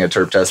I'm getting a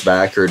terp test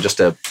back or just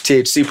a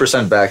THC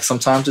percent back.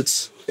 Sometimes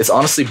it's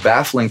honestly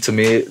baffling to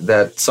me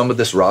that some of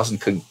this rosin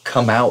could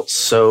come out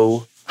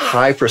so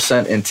high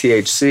percent in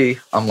THC.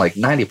 I'm like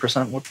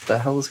 90%. What the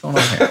hell is going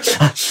on here?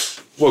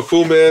 Well,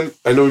 cool, man.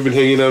 I know we've been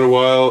hanging out a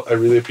while. I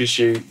really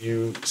appreciate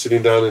you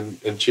sitting down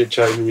and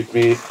chit-chatting with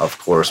me. Of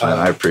course, man.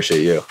 I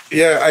appreciate you.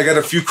 Yeah, I got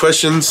a few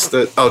questions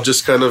that I'll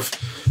just kind of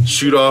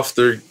shoot off.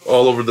 They're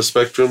all over the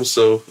spectrum.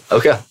 So,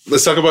 okay.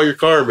 Let's talk about your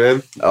car,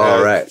 man.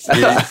 All right.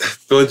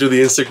 Going through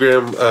the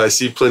Instagram, I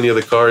see plenty of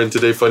the car. And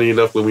today, funny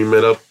enough, when we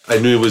met up, I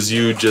knew it was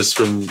you just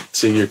from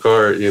seeing your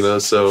car,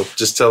 So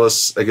just tell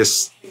us, I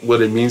guess,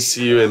 what it means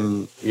to you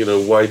and,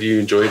 why do you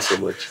enjoy it so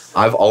much?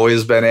 I've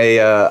always been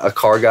a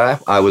car guy.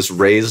 I was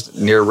raised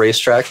near a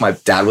racetrack. My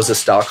dad was a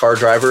stock car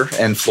driver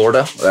in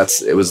Florida.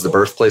 It was the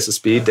birthplace of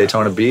speed,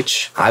 Daytona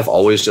Beach. I've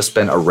always just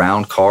been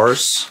around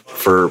cars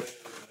for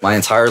my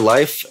entire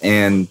life.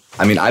 And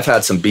I mean, I've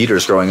had some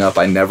beaters growing up.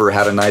 I never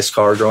had a nice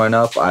car growing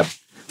up. I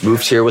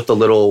moved here with the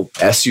little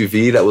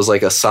SUV that was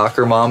like a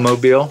soccer mom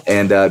mobile.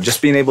 And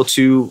just being able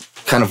to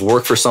kind of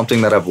work for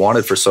something that I've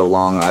wanted for so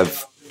long,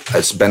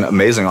 it's been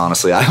amazing,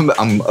 honestly.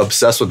 I'm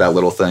obsessed with that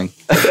little thing.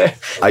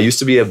 I used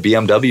to be a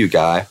BMW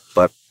guy,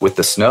 but with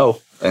the snow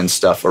and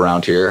stuff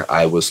around here,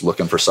 I was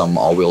looking for some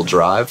all-wheel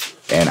drive,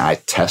 and I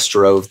test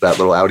drove that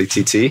little Audi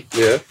TT.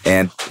 Yeah.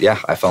 And yeah,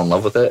 I fell in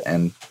love with it,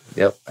 and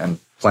and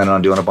planning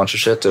on doing a bunch of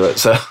shit to it.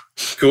 So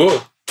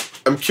cool.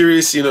 I'm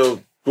curious,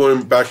 going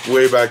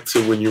way back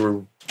to when you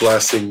were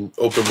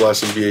open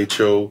blasting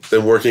BHO,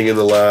 then working in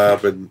the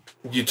lab, and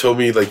you told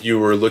me like you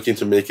were looking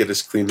to make it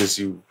as clean as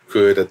you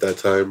could at that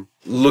time.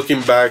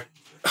 Looking back,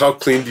 how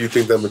clean do you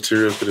think that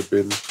material could have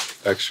been,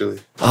 actually?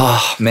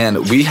 Oh,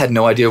 man, we had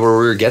no idea where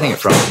we were getting it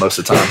from most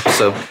of the time.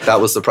 So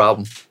that was the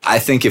problem. I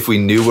think if we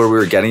knew where we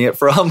were getting it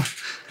from,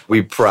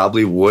 we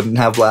probably wouldn't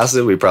have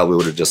blasted. We probably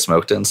would have just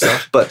smoked it and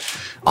stuff. But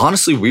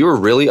honestly, we were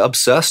really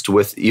obsessed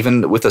with,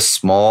 even with a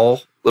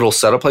small little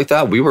setup like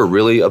that, we were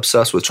really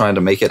obsessed with trying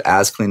to make it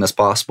as clean as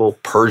possible,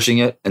 purging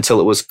it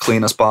until it was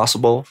clean as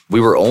possible. We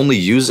were only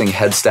using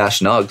head stash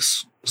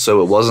nugs.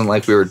 So it wasn't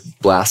like we were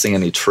blasting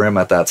any trim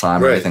at that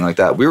time or anything like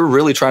that. We were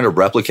really trying to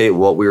replicate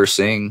what we were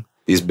seeing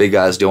these big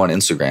guys do on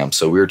Instagram.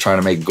 So we were trying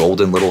to make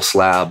golden little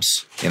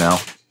slabs,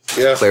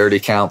 clarity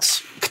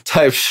counts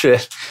type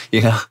shit,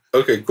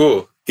 Okay,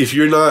 cool. If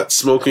you're not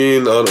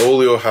smoking on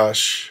Olio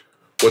hash,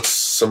 what's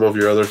some of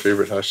your other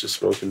favorite hash to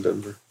smoke in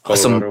Denver,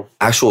 Colorado? Some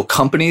actual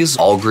companies,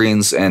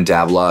 Allgreens and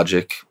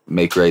DabLogic,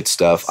 make great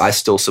stuff. I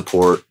still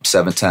support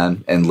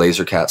 710 and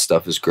LaserCat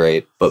stuff is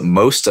great. But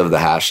most of the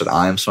hash that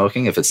I am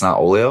smoking, if it's not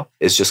Olio,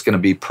 is just going to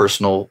be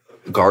personal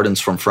gardens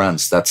from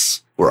friends.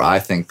 That's where I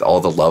think all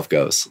the love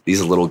goes.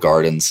 These little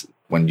gardens,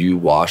 when you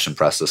wash and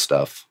press this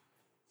stuff,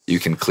 you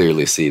can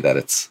clearly see that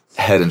it's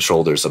head and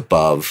shoulders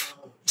above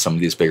some of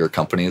these bigger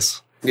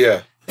companies.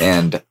 Yeah.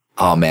 And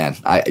oh man,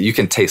 you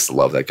can taste the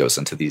love that goes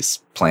into these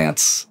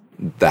plants,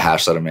 the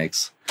hash that it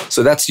makes.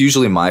 So that's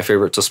usually my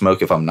favorite to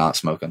smoke if I'm not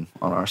smoking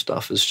on our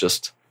stuff, is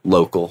just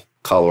local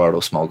Colorado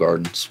small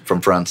gardens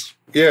from friends.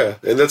 Yeah,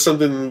 and that's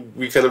something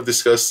we kind of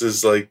discussed,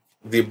 is like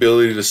the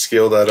ability to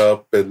scale that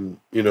up and,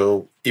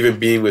 even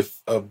being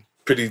with a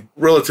pretty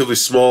relatively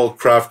small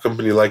craft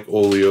company like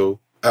Olio,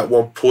 at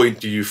what point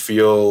do you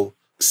feel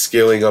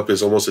scaling up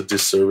is almost a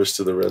disservice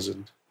to the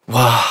resin?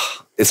 Wow.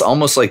 It's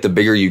almost like the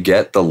bigger you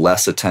get, the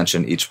less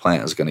attention each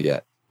plant is going to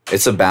get.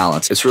 It's a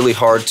balance. It's really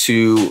hard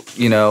to,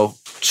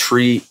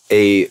 treat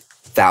a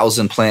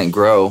 1,000 plant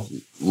grow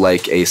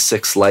like a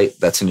 6 light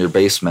that's in your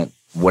basement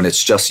when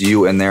it's just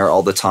you in there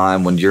all the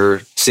time. When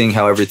you're seeing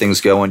how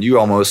everything's going, you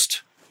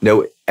almost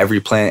know every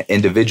plant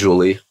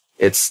individually.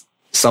 It's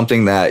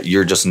something that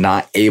you're just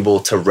not able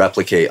to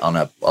replicate on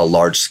a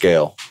large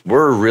scale.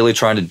 We're really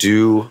trying to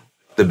do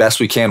the best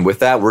we can with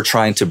that. We're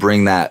trying to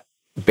bring that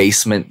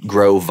basement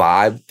grow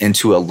vibe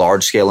into a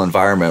large scale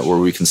environment where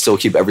we can still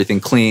keep everything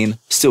clean,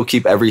 still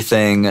keep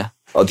everything,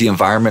 the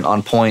environment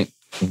on point,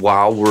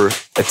 while we're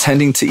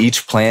attending to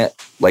each plant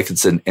like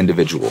it's an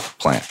individual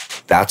plant.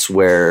 That's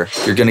where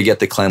you're going to get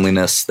the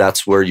cleanliness.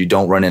 That's where you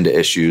don't run into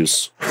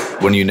issues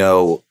when you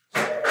know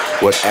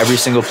what every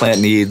single plant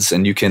needs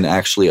and you can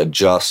actually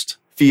adjust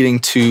feeding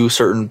to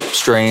certain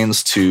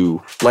strains,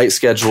 to light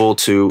schedule,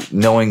 to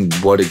knowing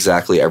what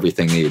exactly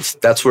everything needs.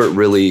 That's where it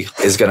really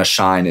is going to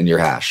shine in your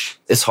hash.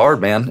 It's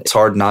hard, man. It's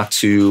hard not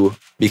to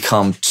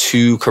become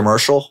too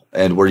commercial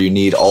and where you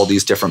need all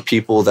these different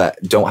people that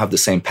don't have the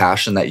same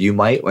passion that you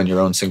might when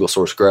your own single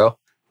source grow.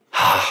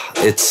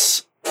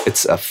 It's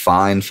a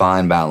fine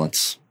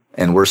balance.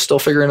 And we're still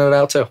figuring it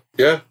out too.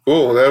 Yeah,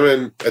 cool.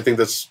 I think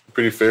that's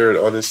pretty fair and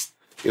honest,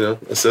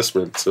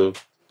 assessment. So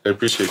I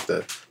appreciate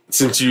that.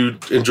 Since you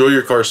enjoy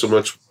your car so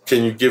much,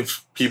 can you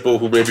give people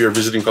who maybe are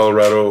visiting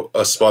Colorado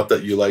a spot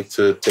that you like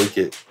to take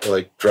it,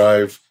 like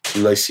drive,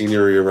 some nice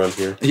scenery around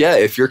here? Yeah,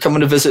 if you're coming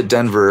to visit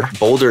Denver,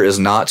 Boulder is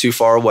not too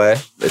far away.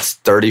 It's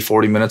 30,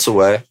 40 minutes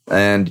away.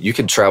 And you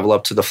can travel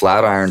up to the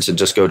Flatirons and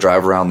just go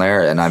drive around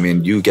there.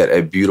 And you get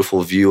a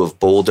beautiful view of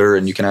Boulder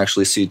and you can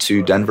actually see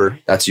to Denver.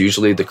 That's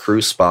usually the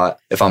cruise spot.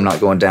 If I'm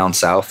not going down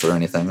south or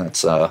anything,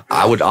 that's,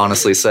 I would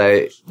honestly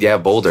say, yeah,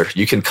 Boulder.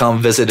 You can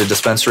come visit a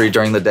dispensary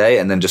during the day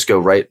and then just go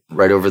right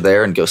over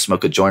there and go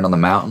smoke a joint on the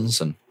mountains.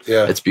 And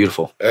yeah, it's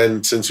beautiful.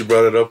 And since you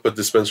brought it up, what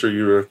dispensary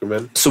you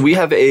recommend? So we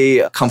have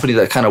a company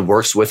that kind of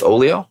works with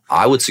Olio.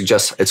 I would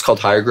suggest it's called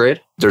Higher Grade.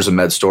 There's a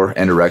med store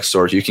and a rec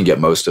store. You can get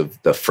most of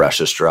the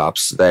freshest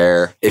drops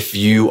there. If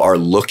you are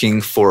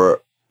looking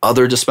for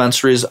other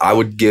dispensaries, I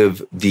would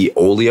give the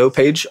Olio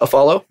page a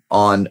follow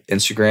on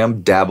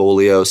Instagram,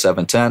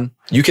 dabolio710.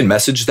 You can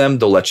message them.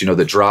 They'll let you know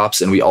the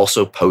drops. And we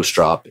also post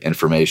drop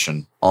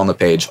information on the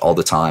page all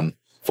the time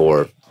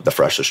for the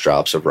freshest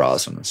drops of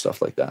rosin and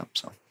stuff like that.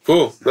 So.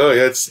 Cool. No,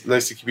 yeah, it's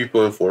nice to keep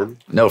people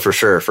informed. No, for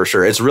sure.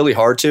 It's really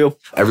hard to.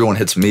 Everyone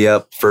hits me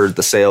up for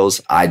the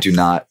sales. I do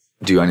not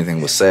do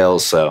anything with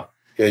sales, so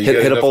yeah,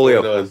 hit up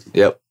Olio.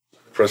 Yep.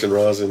 Pressing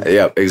rosin.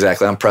 Yep,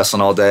 exactly. I'm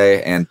pressing all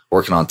day and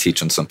working on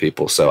teaching some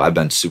people, so I've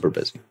been super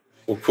busy.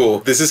 Well, cool.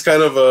 This is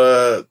kind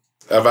of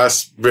I've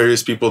asked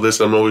various people this.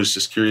 I'm always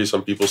just curious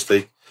on people's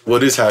take.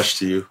 What is hash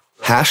to you?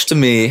 Hash to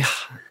me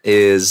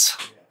is,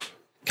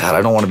 God,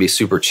 I don't want to be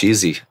super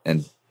cheesy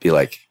and be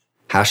like,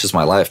 hash is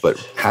my life, but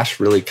hash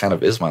really kind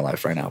of is my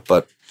life right now.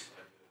 But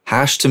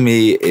hash to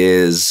me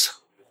is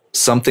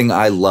something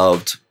I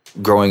loved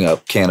growing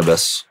up,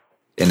 cannabis,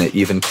 in an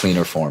even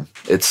cleaner form.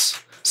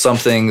 It's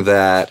something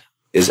that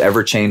is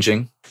ever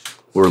changing.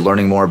 We're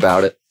learning more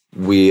about it.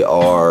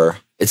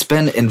 It's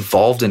been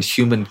involved in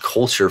human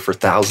culture for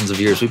thousands of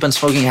years. We've been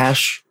smoking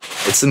hash.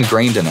 It's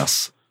ingrained in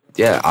us.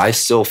 Yeah, I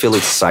still feel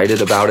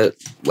excited about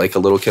it like a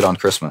little kid on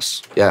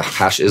Christmas. Yeah,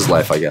 hash is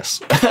life, I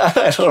guess.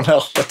 I don't know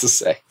what to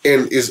say.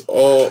 And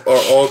are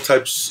all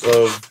types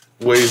of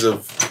ways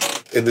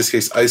of, in this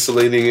case,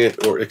 isolating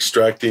it or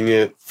extracting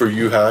it for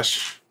you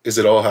hash? Is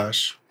it all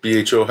hash?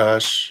 BHO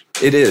hash?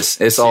 It is.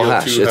 It's all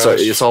hash.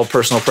 It's all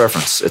personal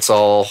preference. It's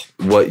all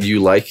what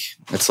you like.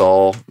 It's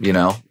all,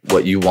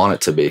 what you want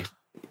it to be.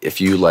 If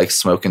you like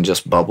smoking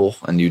just bubble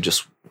and you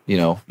just,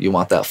 you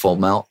want that full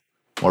melt,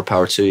 more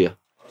power to you.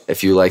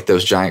 If you like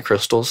those giant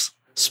crystals,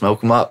 smoke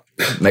them up.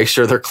 Make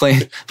sure they're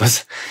clean,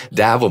 but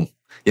dab them.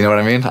 You know what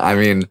I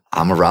mean?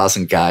 I'm a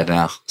rosin guy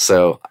now.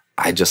 So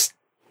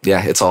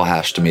it's all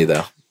hash to me,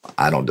 though.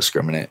 I don't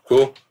discriminate.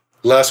 Cool.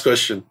 Last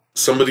question.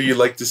 Somebody you'd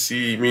like to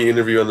see me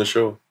interview on the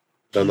show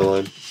down the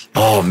line?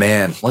 Oh,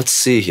 man. Let's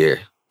see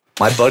here.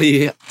 My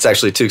buddy, it's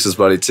actually Tukes'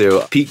 buddy,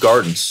 too. Pete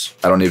Gardens.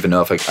 I don't even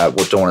know if I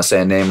don't want to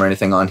say a name or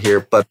anything on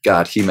here, but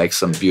God, he makes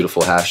some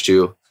beautiful hash,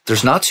 too.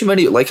 There's not too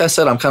many. Like I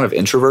said, I'm kind of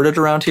introverted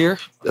around here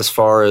as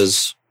far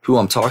as who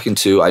I'm talking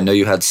to. I know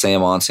you had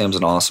Sam on. Sam's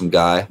an awesome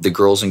guy. The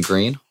Girls in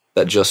Green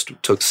that just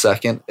took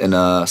second in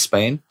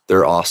Spain.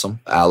 They're awesome.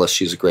 Alice,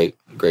 she's a great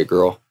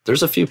girl.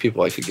 There's a few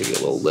people I could give you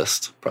a little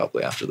list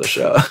probably after the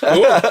show.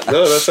 Cool.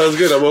 No, that sounds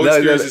good. I'm always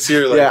curious to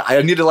hear. Yeah,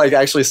 I need to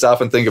actually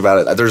stop and think about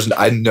it.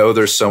 I know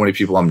there's so many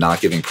people I'm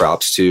not giving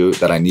props to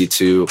that I need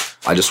to.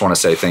 I just want to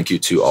say thank you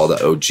to all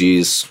the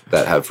OGs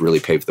that have really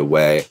paved the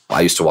way.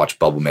 I used to watch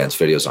Bubble Man's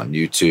videos on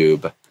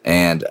YouTube.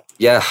 And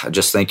yeah,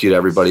 just thank you to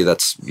everybody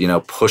that's,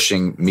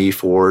 pushing me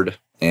forward.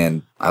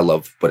 And I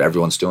love what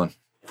everyone's doing.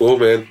 Cool,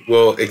 man.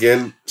 Well,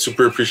 again,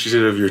 super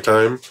appreciative of your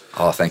time.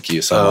 Oh, thank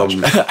you so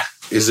much.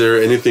 Is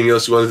there anything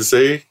else you wanted to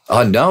say?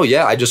 No,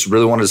 yeah. I just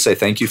really wanted to say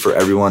thank you for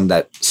everyone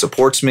that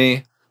supports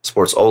me,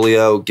 supports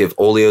Olio. Give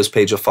Olio's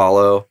page a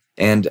follow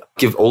and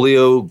give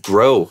Olio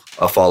Grow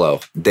a follow.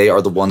 They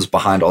are the ones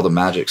behind all the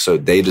magic, so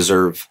they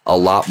deserve a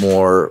lot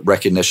more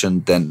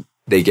recognition than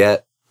they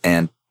get.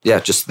 And yeah,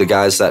 just the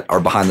guys that are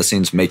behind the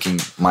scenes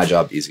making my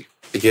job easy.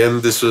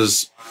 Again, this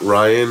was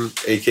Ryan,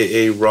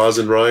 a.k.a.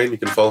 Rosin Ryan. You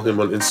can follow him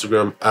on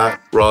Instagram at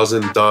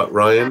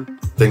rosin.ryan.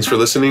 Thanks for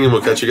listening, and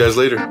we'll catch you guys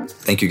later.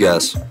 Thank you,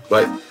 guys.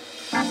 Bye.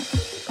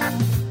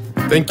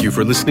 Thank you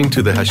for listening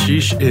to the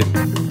Hashish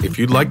Inn. If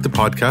you'd like the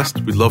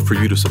podcast, we'd love for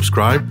you to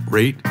subscribe,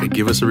 rate, and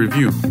give us a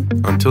review.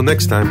 Until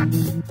next time.